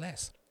matters a lot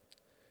less.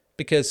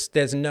 Because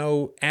there's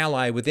no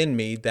ally within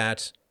me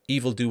that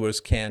evildoers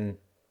can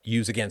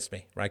use against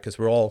me, right? Because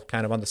we're all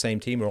kind of on the same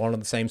team. We're all on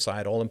the same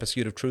side, all in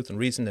pursuit of truth and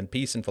reason and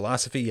peace and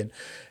philosophy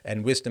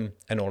and wisdom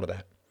and all of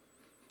that.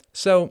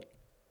 So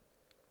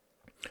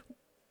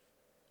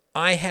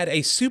I had a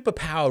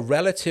superpower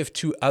relative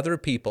to other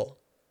people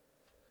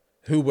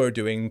who were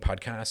doing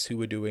podcasts, who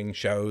were doing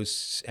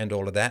shows and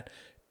all of that.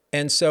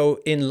 And so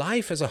in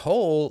life as a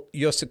whole,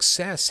 your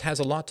success has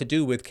a lot to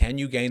do with, can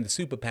you gain the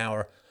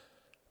superpower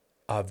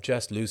of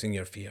just losing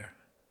your fear,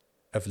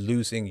 of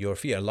losing your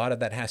fear. A lot of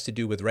that has to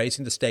do with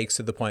raising the stakes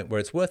to the point where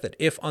it's worth it.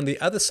 If on the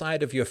other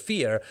side of your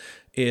fear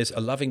is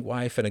a loving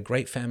wife and a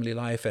great family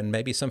life and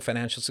maybe some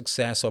financial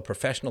success or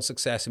professional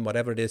success in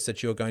whatever it is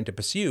that you're going to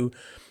pursue,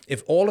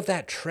 if all of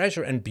that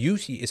treasure and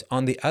beauty is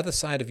on the other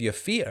side of your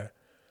fear,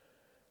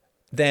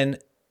 then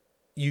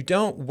you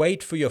don't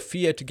wait for your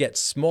fear to get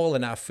small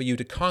enough for you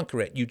to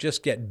conquer it. You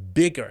just get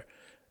bigger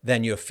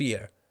than your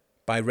fear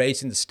by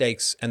raising the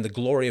stakes and the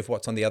glory of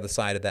what's on the other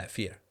side of that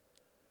fear.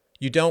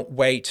 You don't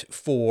wait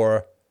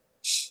for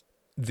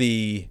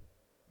the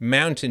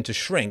mountain to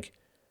shrink.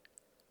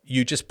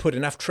 You just put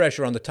enough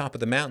treasure on the top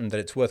of the mountain that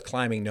it's worth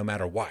climbing no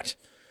matter what.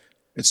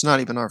 It's not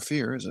even our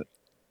fear, is it?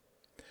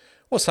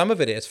 Well, some of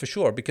it is, for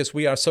sure, because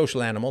we are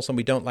social animals and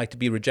we don't like to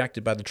be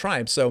rejected by the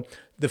tribe. So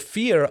the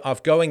fear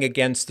of going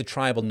against the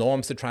tribal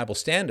norms, the tribal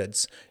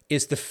standards,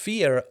 is the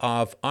fear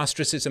of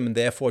ostracism and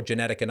therefore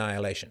genetic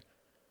annihilation.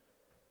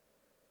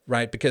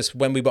 Right? Because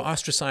when we were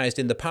ostracized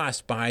in the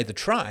past by the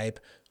tribe,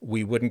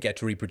 we wouldn't get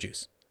to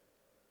reproduce.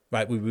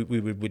 Right?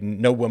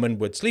 No woman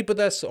would sleep with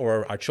us,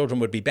 or our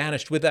children would be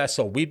banished with us,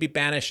 or we'd be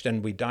banished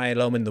and we'd die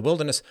alone in the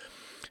wilderness.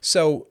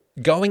 So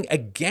going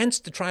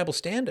against the tribal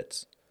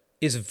standards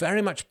is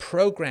very much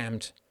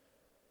programmed.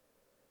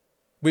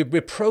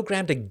 We're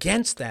programmed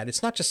against that.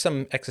 It's not just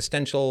some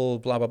existential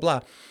blah, blah,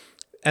 blah.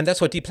 And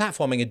that's what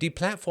deplatforming is.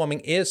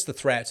 Deplatforming is the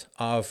threat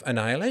of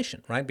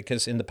annihilation, right?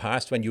 Because in the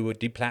past, when you were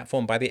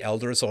deplatformed by the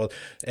elders, or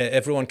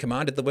everyone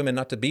commanded the women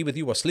not to be with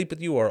you or sleep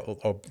with you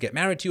or get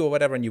married to you or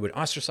whatever, and you were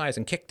ostracized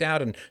and kicked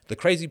out, and the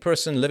crazy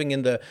person living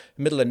in the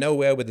middle of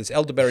nowhere with his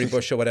elderberry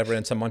bush or whatever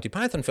in some Monty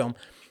Python film,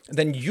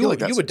 then you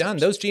were done.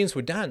 Those genes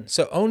were done.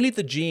 So only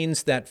the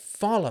genes that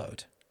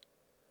followed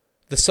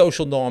the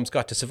social norms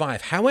got to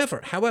survive.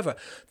 However,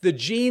 the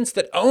genes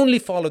that only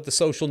followed the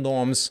social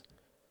norms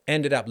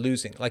ended up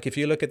losing. Like if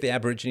you look at the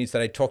Aborigines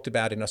that I talked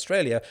about in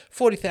Australia,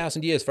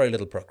 40,000 years, very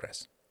little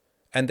progress.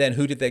 And then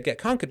who did they get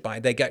conquered by?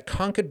 They got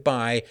conquered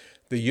by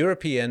the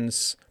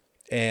Europeans,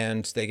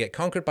 and they get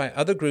conquered by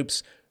other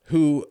groups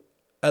who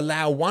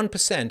allow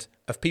 1%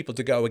 of people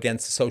to go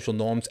against the social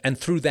norms. And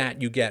through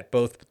that, you get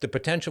both the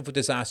potential for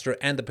disaster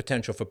and the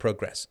potential for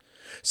progress.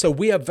 So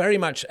we are very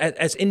much,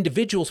 as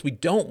individuals, we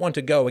don't want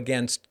to go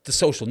against the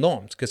social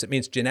norms because it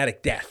means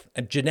genetic death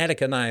and genetic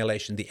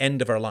annihilation, the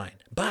end of our line.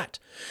 But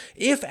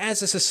if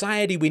as a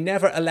society we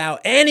never allow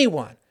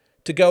anyone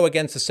to go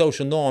against the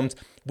social norms,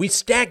 we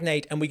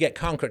stagnate and we get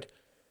conquered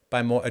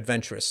by more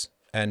adventurous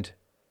and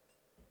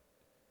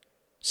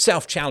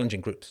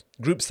self-challenging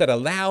groups that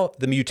allow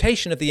the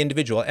mutation of the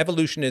individual.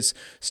 Evolution is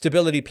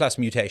stability plus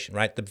mutation,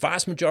 right? The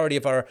vast majority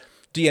of our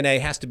DNA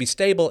has to be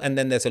stable, and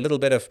then there's a little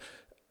bit of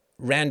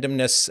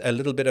randomness, a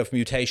little bit of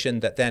mutation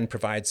that then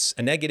provides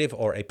a negative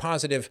or a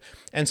positive.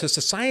 And so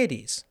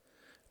societies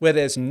where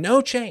there's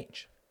no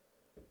change,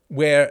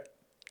 where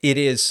it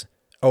is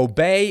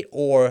obey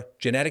or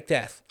genetic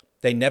death,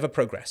 they never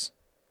progress.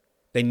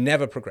 They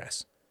never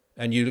progress.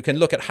 And you can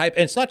look at and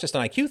it's not just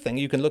an IQ thing,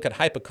 you can look at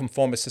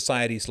hyperconformist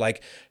societies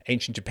like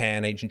ancient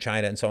Japan, ancient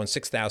China, and so on,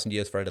 6,000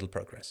 years, very little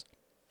progress.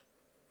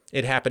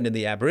 It happened in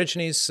the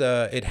Aborigines,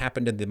 it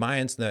happened in the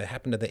Mayans, it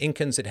happened to the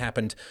Incans, it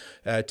happened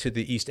to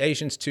the East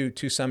Asians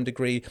to some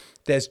degree.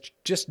 There's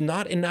just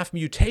not enough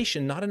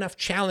mutation, not enough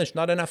challenge,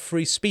 not enough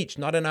free speech,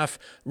 not enough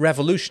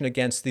revolution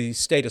against the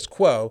status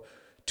quo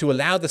to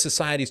allow the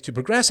societies to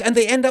progress, and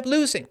they end up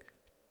losing.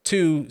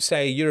 to,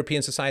 say,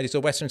 European societies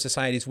or Western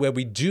societies where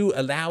we do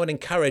allow and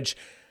encourage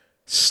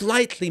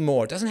slightly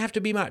more. It doesn't have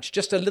to be much,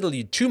 just a little.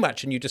 Too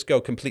much and you just go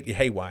completely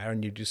haywire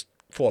and you just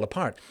fall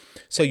apart.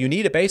 So you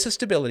need a base of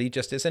stability,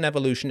 just as in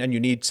evolution, and you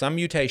need some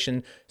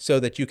mutation so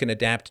that you can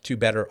adapt to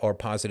better or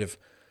positive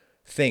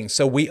things.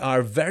 So we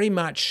are very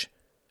much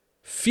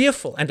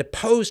fearful and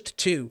opposed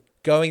to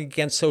going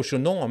against social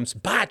norms,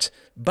 but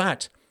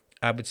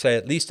I would say,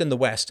 at least in the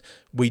West,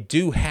 we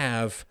do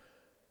have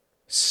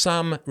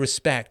some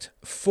respect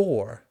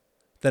for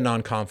the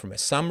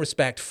nonconformists, some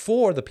respect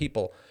for the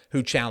people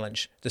who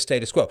challenge the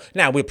status quo.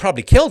 Now, we'll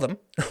probably kill them,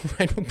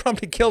 right? We'll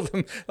probably kill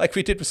them like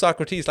we did with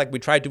Socrates, like we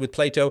tried to with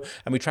Plato,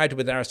 and we tried to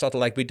with Aristotle,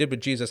 like we did with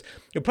Jesus.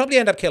 We'll probably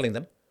end up killing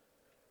them.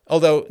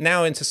 Although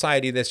now in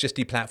society, there's just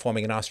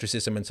deplatforming and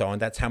ostracism and so on.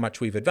 That's how much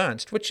we've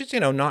advanced, which is,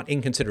 not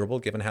inconsiderable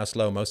given how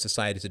slow most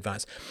societies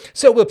advance.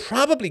 So we're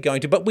probably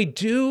going to, but we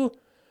do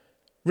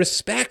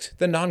respect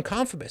the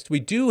nonconformist. We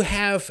do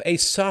have a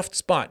soft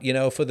spot,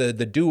 for the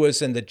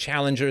doers and the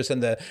challengers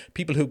and the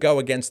people who go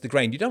against the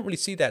grain. You don't really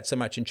see that so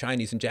much in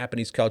Chinese and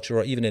Japanese culture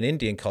or even in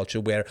Indian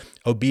culture, where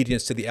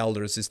obedience to the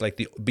elders is like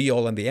the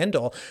be-all and the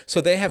end-all.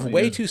 So they have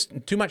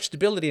too much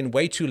stability and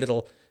way too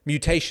little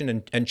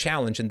mutation and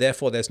challenge, and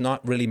therefore there's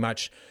not really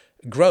much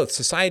growth.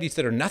 Societies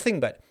that are nothing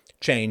but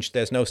change,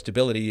 there's no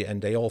stability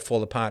and they all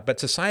fall apart. But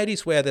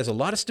societies where there's a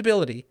lot of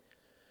stability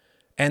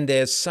and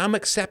there's some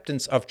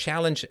acceptance of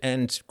challenge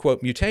and,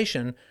 quote,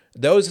 mutation,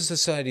 those are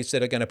societies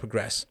that are going to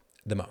progress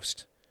the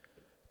most.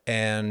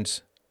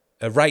 And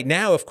right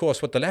now, of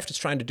course, what the left is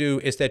trying to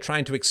do is they're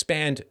trying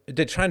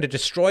to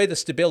destroy the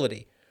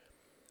stability,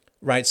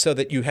 right, so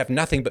that you have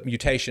nothing but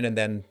mutation and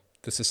then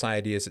the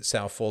society as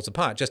itself falls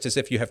apart. Just as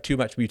if you have too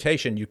much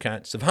mutation, you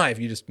can't survive.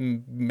 You just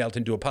melt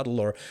into a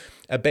puddle, or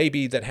a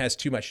baby that has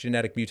too much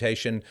genetic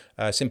mutation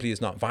simply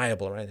is not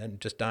viable, right, and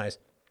just dies.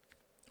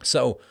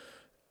 So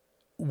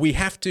we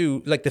have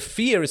to, like, the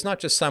fear is not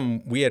just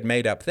some weird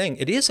made up thing.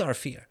 It is our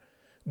fear.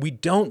 We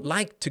don't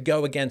like to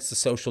go against the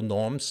social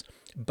norms,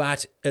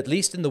 but at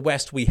least in the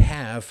West, we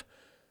have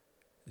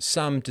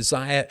some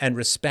desire and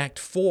respect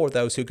for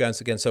those who go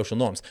against social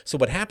norms. So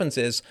what happens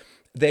is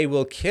they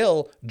will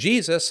kill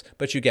Jesus,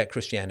 but you get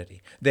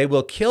Christianity. They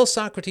will kill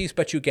Socrates,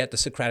 but you get the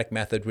Socratic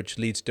method, which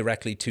leads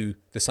directly to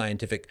the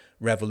scientific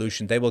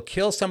revolution. They will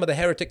kill some of the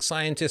heretic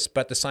scientists,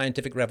 but the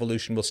scientific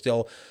revolution will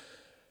still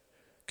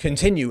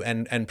continue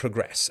and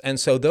progress. And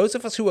so those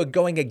of us who are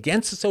going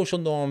against the social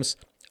norms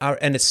are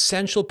an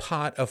essential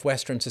part of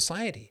Western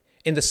society,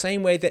 in the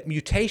same way that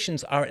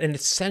mutations are an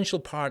essential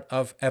part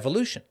of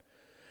evolution.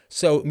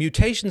 So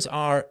mutations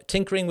are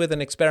tinkering with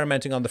and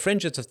experimenting on the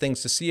fringes of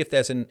things to see if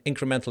there's an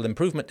incremental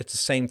improvement. It's the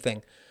same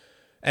thing.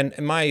 And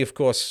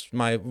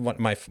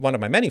one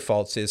of my many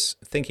faults is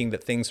thinking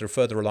that things are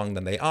further along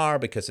than they are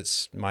because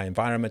it's my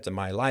environment and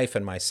my life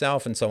and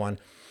myself and so on.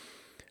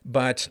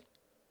 But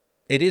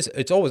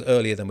it's always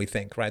earlier than we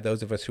think, right?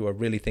 Those of us who are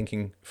really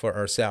thinking for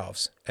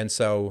ourselves. And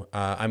so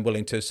I'm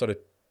willing to sort of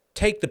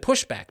take the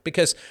pushback,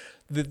 because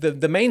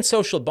the main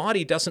social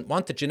body doesn't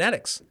want the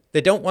genetics. They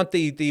don't want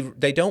the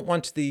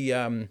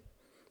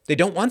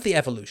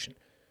evolution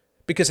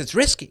because it's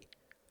risky.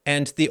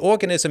 And the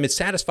organism is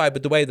satisfied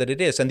with the way that it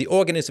is. And the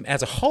organism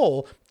as a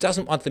whole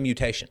doesn't want the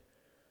mutation,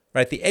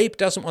 right? The ape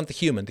doesn't want the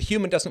human. The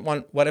human doesn't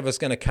want whatever's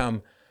going to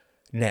come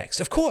next.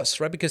 Of course,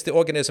 right? Because the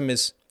organism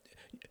is,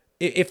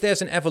 if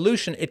there's an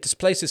evolution, it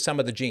displaces some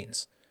of the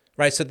genes,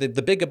 right? So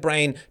the bigger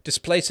brain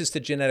displaces the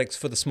genetics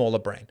for the smaller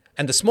brain.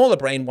 And the smaller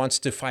brain wants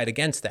to fight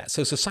against that.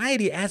 So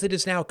society, as it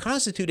is now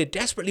constituted,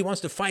 desperately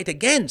wants to fight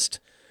against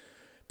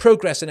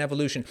progress and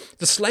evolution.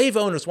 The slave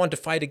owners want to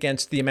fight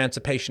against the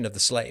emancipation of the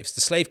slaves.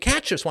 The slave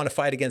catchers want to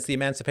fight against the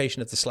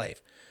emancipation of the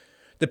slave.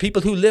 The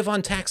people who live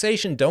on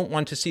taxation don't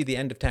want to see the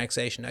end of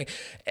taxation.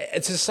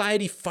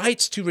 Society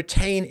fights to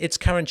retain its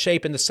current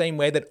shape in the same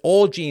way that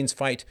all genes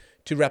fight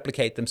to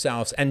replicate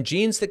themselves. And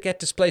genes that get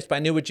displaced by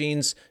newer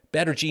genes,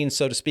 better genes,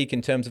 so to speak,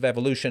 in terms of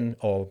evolution,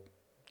 or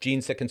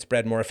genes that can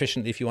spread more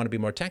efficiently if you want to be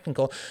more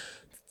technical,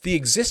 the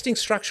existing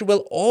structure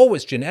will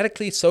always,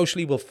 genetically,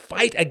 socially, will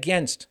fight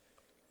against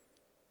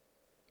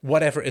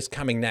whatever is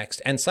coming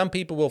next. And some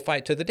people will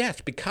fight to the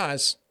death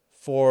because,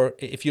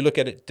 if you look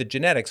at it, the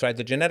genetics, right?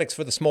 The genetics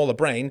for the smaller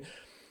brain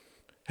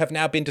have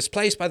now been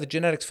displaced by the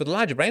genetics for the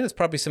larger brain. There's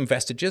probably some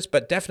vestiges,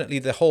 but definitely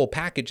the whole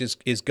package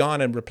is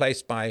gone and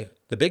replaced by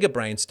the bigger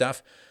brain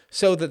stuff.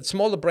 So the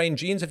smaller brain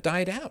genes have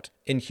died out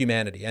in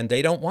humanity, and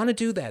they don't want to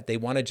do that. They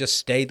want to just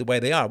stay the way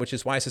they are, which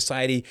is why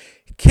society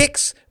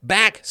kicks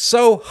back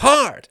so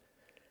hard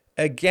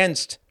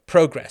against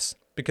progress,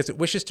 because it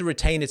wishes to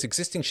retain its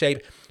existing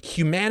shape.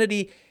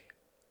 Humanity,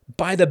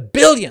 by the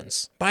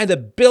billions,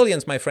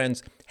 my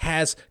friends,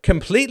 has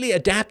completely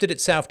adapted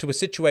itself to a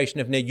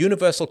situation of near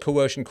universal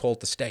coercion called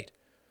the state,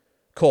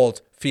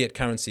 called fiat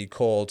currency,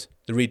 called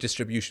the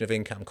redistribution of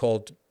income,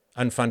 called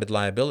unfunded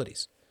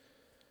liabilities.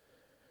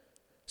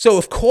 So,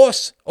 of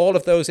course, all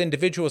of those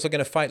individuals are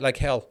going to fight like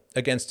hell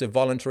against a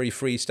voluntary,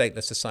 free,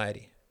 stateless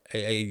society,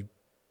 a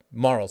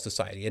moral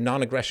society, a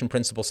non-aggression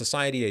principle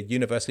society, a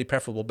universally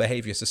preferable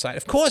behavior society.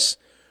 Of course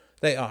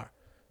they are.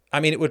 I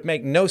mean, it would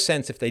make no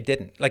sense if they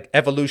didn't. Like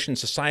evolution,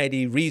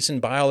 society, reason,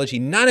 biology,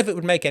 none of it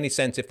would make any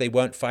sense if they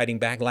weren't fighting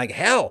back like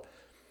hell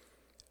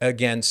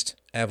against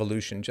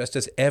evolution. Just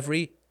as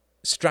every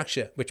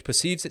structure which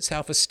perceives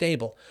itself as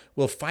stable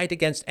will fight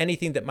against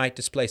anything that might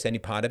displace any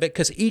part of it,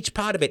 because each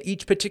part of it,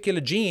 each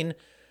particular gene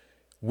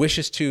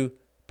wishes to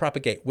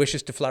propagate,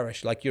 wishes to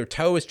flourish. Like your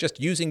toe is just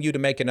using you to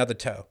make another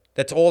toe.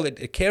 That's all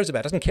it cares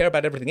about. It doesn't care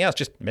about everything else.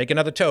 Just make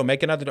another toe,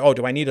 make another. Oh,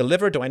 do I need a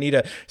liver? Do I need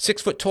a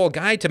 6-foot tall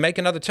guy to make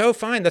another toe?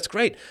 Fine, that's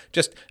great.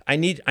 Just I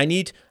need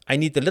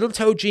the little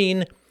toe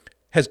gene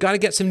has got to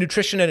get some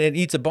nutrition, and it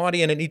needs a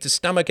body, and it needs a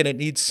stomach, and it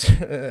needs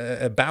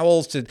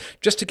bowels to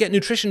get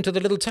nutrition to the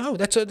little toe.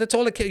 That's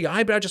all it cares. Your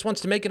eyebrow just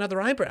wants to make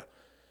another eyebrow.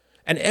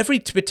 And every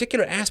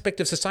particular aspect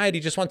of society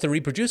just wants to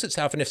reproduce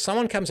itself. And if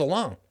someone comes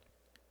along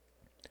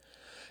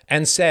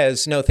and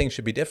says, no, things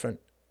should be different,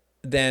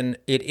 then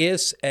it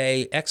is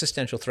a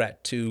existential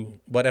threat to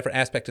whatever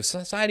aspect of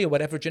society or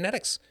whatever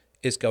genetics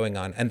is going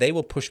on. And they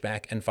will push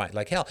back and fight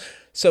like hell.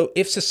 So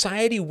if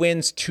society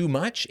wins too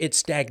much, it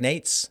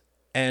stagnates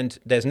and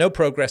there's no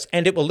progress,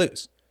 and it will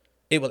lose.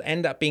 It will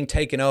end up being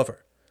taken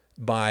over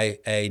by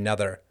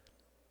another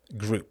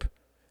group.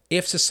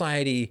 If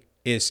society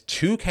is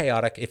too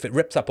chaotic, if it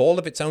rips up all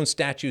of its own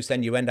statues,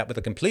 then you end up with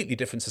a completely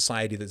different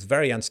society that's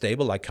very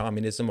unstable, like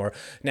communism or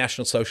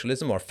National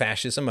Socialism or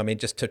fascism. I mean,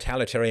 just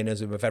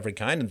totalitarianism of every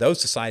kind. And those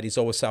societies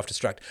always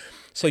self-destruct.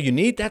 So you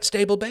need that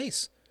stable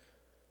base.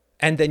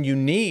 And then you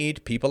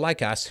need people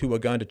like us who are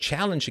going to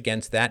challenge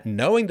against that,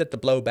 knowing that the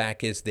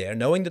blowback is there,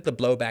 knowing that the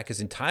blowback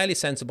is entirely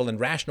sensible and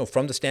rational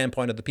from the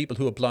standpoint of the people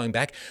who are blowing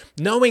back,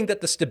 knowing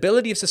that the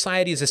stability of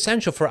society is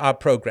essential for our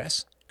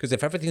progress, because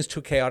if everything's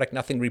too chaotic,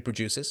 nothing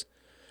reproduces.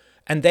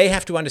 And they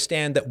have to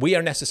understand that we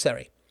are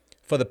necessary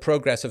for the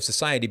progress of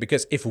society,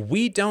 because if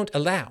we don't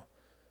allow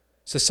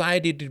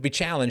society to be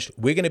challenged,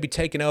 we're going to be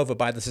taken over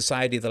by the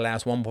society that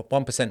allows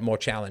 1% more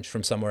challenge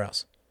from somewhere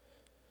else.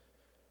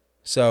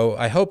 So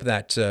I hope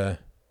that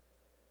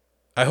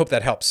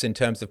helps in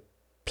terms of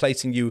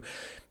placing you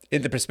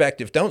in the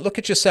perspective. Don't look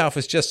at yourself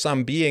as just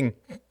some being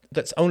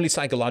that's only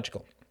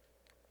psychological.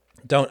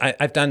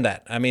 I've done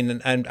that. I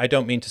mean, and I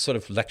don't mean to sort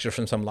of lecture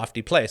from some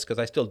lofty place, because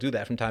I still do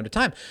that from time to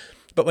time.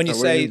 But when you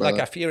say like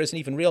our fear isn't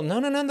even real,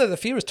 no, the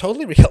fear is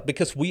totally real,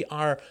 because we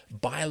are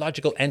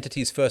biological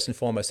entities first and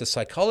foremost. The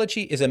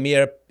psychology is a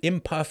mere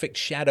imperfect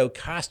shadow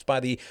cast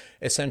by the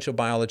essential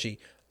biology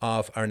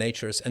of our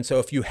natures. And so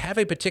if you have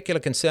a particular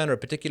concern or a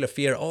particular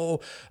fear,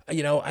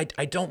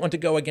 I don't want to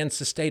go against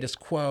the status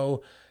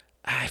quo,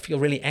 I feel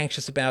really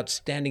anxious about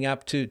standing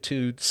up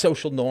to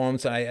social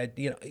norms,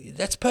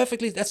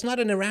 that's not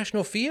an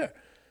irrational fear.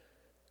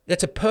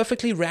 That's a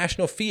perfectly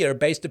rational fear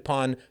based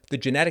upon the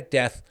genetic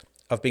death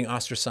of being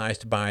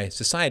ostracized by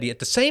society. At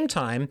the same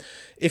time,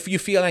 if you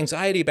feel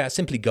anxiety about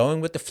simply going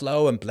with the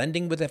flow and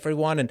blending with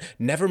everyone and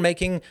never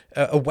making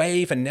a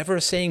wave and never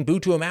saying boo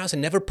to a mouse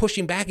and never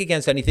pushing back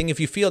against anything, if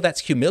you feel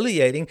that's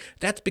humiliating,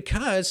 that's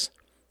because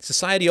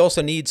society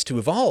also needs to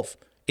evolve.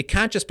 It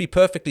can't just be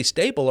perfectly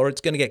stable, or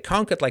it's going to get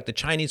conquered like the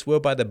Chinese were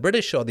by the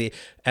British, or the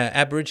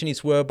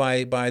Aborigines were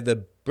by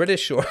the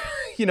British, or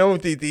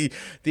the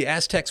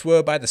Aztecs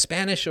were by the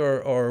Spanish,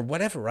 or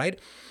whatever, right?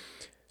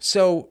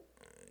 So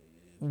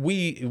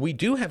we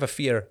do have a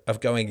fear of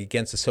going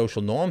against the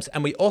social norms,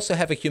 and we also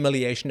have a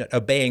humiliation at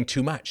obeying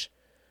too much.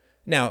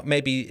 Now,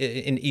 maybe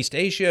in East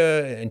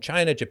Asia, in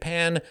China,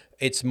 Japan,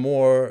 it's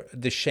more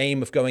the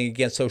shame of going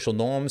against social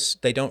norms.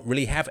 They don't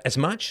really have as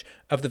much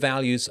of the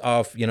values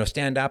of,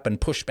 stand up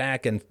and push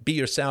back and be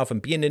yourself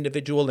and be an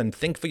individual and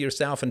think for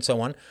yourself and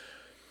so on.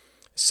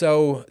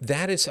 So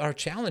that is our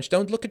challenge.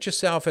 Don't look at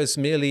yourself as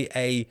merely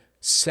a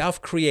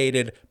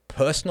self-created,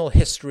 personal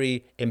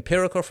history,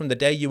 empirical from the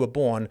day you were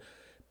born,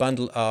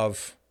 bundle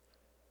of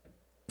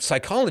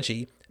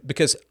psychology,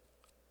 because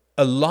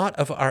a lot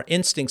of our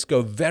instincts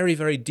go very,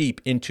 very deep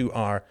into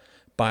our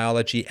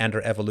biology and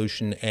our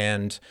evolution.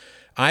 And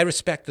I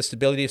respect the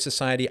stability of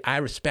society. I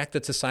respect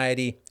that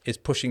society is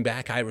pushing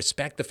back. I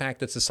respect the fact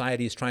that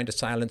society is trying to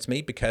silence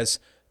me, because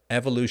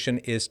evolution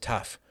is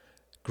tough.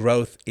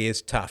 Growth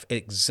is tough.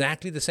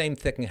 Exactly the same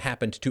thing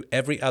happened to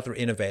every other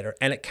innovator,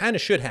 and it kind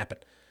of should happen.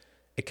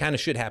 It kind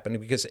of should happen,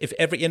 because if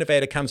every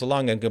innovator comes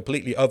along and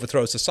completely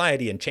overthrows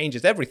society and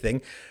changes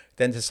everything,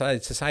 then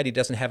society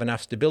doesn't have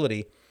enough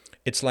stability.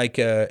 It's like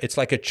a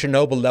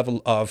Chernobyl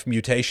level of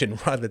mutation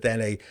rather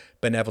than a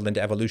benevolent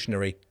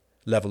evolutionary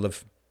level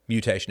of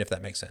mutation, if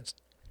that makes sense.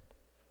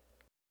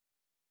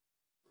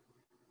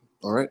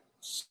 All right.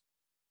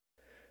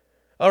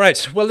 All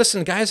right. Well,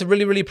 listen, guys, I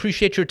really, really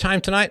appreciate your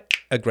time tonight.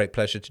 A great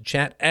pleasure to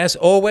chat. As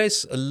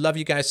always, I love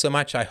you guys so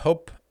much. I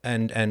hope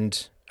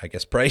and I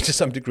guess pray to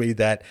some degree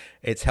that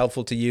it's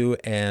helpful to you,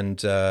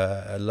 and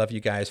I love you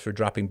guys for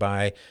dropping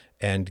by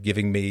and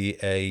giving me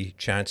a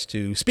chance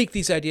to speak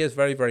these ideas.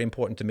 Very, very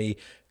important to me,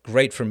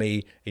 great for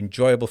me,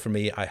 enjoyable for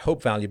me, I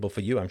hope valuable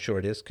for you. I'm sure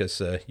it is,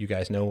 because you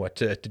guys know what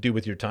to do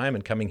with your time,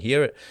 and coming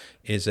here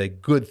is a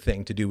good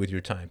thing to do with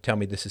your time. Tell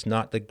me this is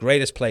not the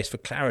greatest place for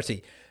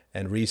clarity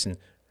and reason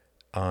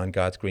on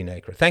God's Green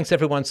Acre. Thanks,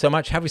 everyone, so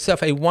much. Have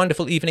yourself a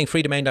wonderful evening.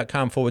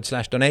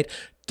 freedomain.com/donate.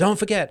 Don't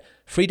forget,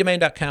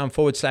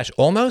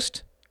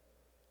 freedomain.com/almost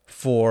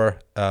for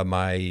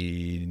my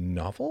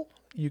novel.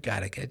 You got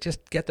to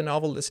get the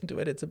novel, listen to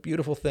it. It's a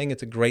beautiful thing.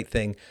 It's a great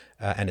thing,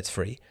 and it's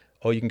free.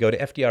 Or you can go to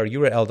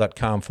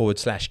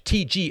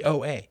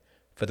fdrurl.com/TGOA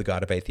for The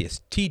God of Atheists.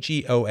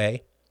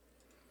 TGOA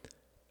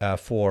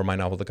for my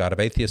novel, The God of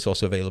Atheists,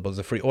 also available as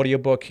a free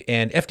audiobook.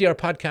 And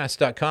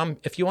fdrpodcast.com.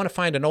 If you want to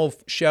find an old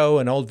show,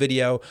 an old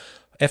video,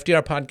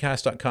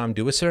 fdrpodcast.com,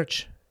 do a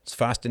search. It's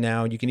faster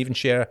now. You can even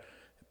share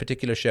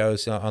particular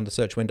shows on the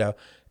search window.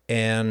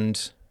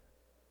 And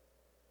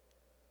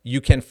you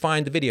can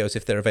find the videos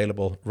if they're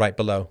available right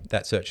below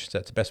that search. So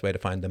that's the best way to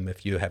find them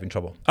if you're having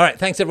trouble. All right.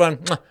 Thanks,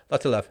 everyone.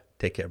 Lots of love.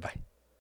 Take care. Bye.